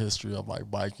like the history of like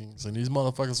Vikings, and these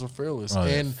motherfuckers were fearless.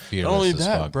 And not only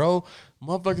that, bro,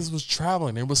 motherfuckers was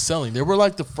traveling, they was selling. They were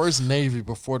like the first Navy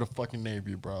before the fucking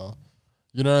Navy, bro.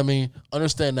 You know what I mean?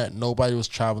 Understand that nobody was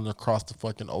traveling across the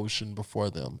fucking ocean before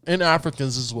them, and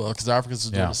Africans as well, because Africans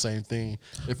are doing the same thing.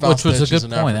 Which was a good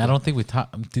point. I don't think we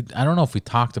talked. I don't know if we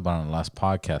talked about it on the last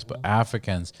podcast, but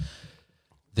Africans.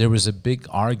 There was a big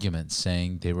argument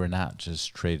saying they were not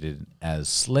just traded as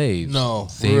slaves. No,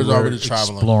 they were already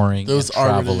exploring. There was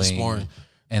already exploring.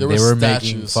 And they were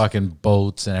making fucking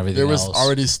boats and everything else. There was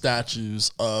already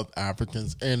statues of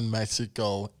Africans in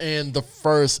Mexico. And the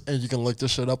first, and you can look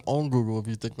this shit up on Google if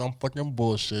you think I'm fucking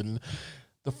bullshitting.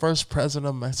 The first president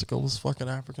of Mexico was fucking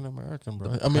African American,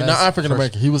 bro. I mean, not African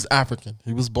American. He was African.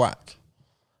 He was black.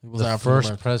 He was the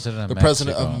first president of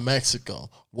president of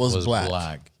Mexico was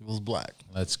black. He was black.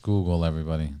 Let's Google,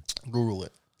 everybody. Google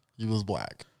it. He was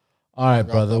black. All right,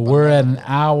 brother. We're at an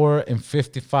hour and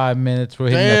 55 minutes. We're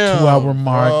hitting that 2-hour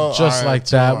mark. Bro, just like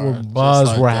that. We're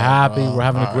buzzed. We're happy. We're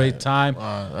having a great time.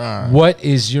 What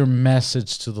is your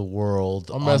message to the world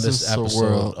on this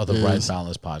episode of the Ride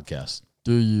Boundless podcast?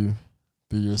 Do you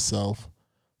be yourself?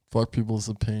 Fuck people's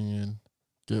opinion.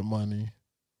 Get money.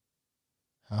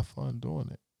 Have fun doing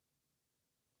it.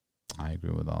 I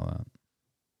agree with all that.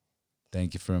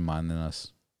 Thank you for reminding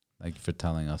us. Thank you for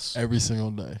telling us. Every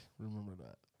single day. Remember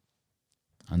that.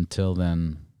 Until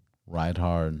then, ride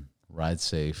hard, ride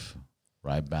safe,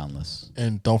 ride boundless.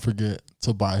 And don't forget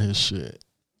to buy his shit.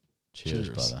 Cheers.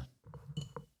 Brother.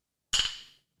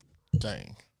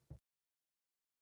 Dang.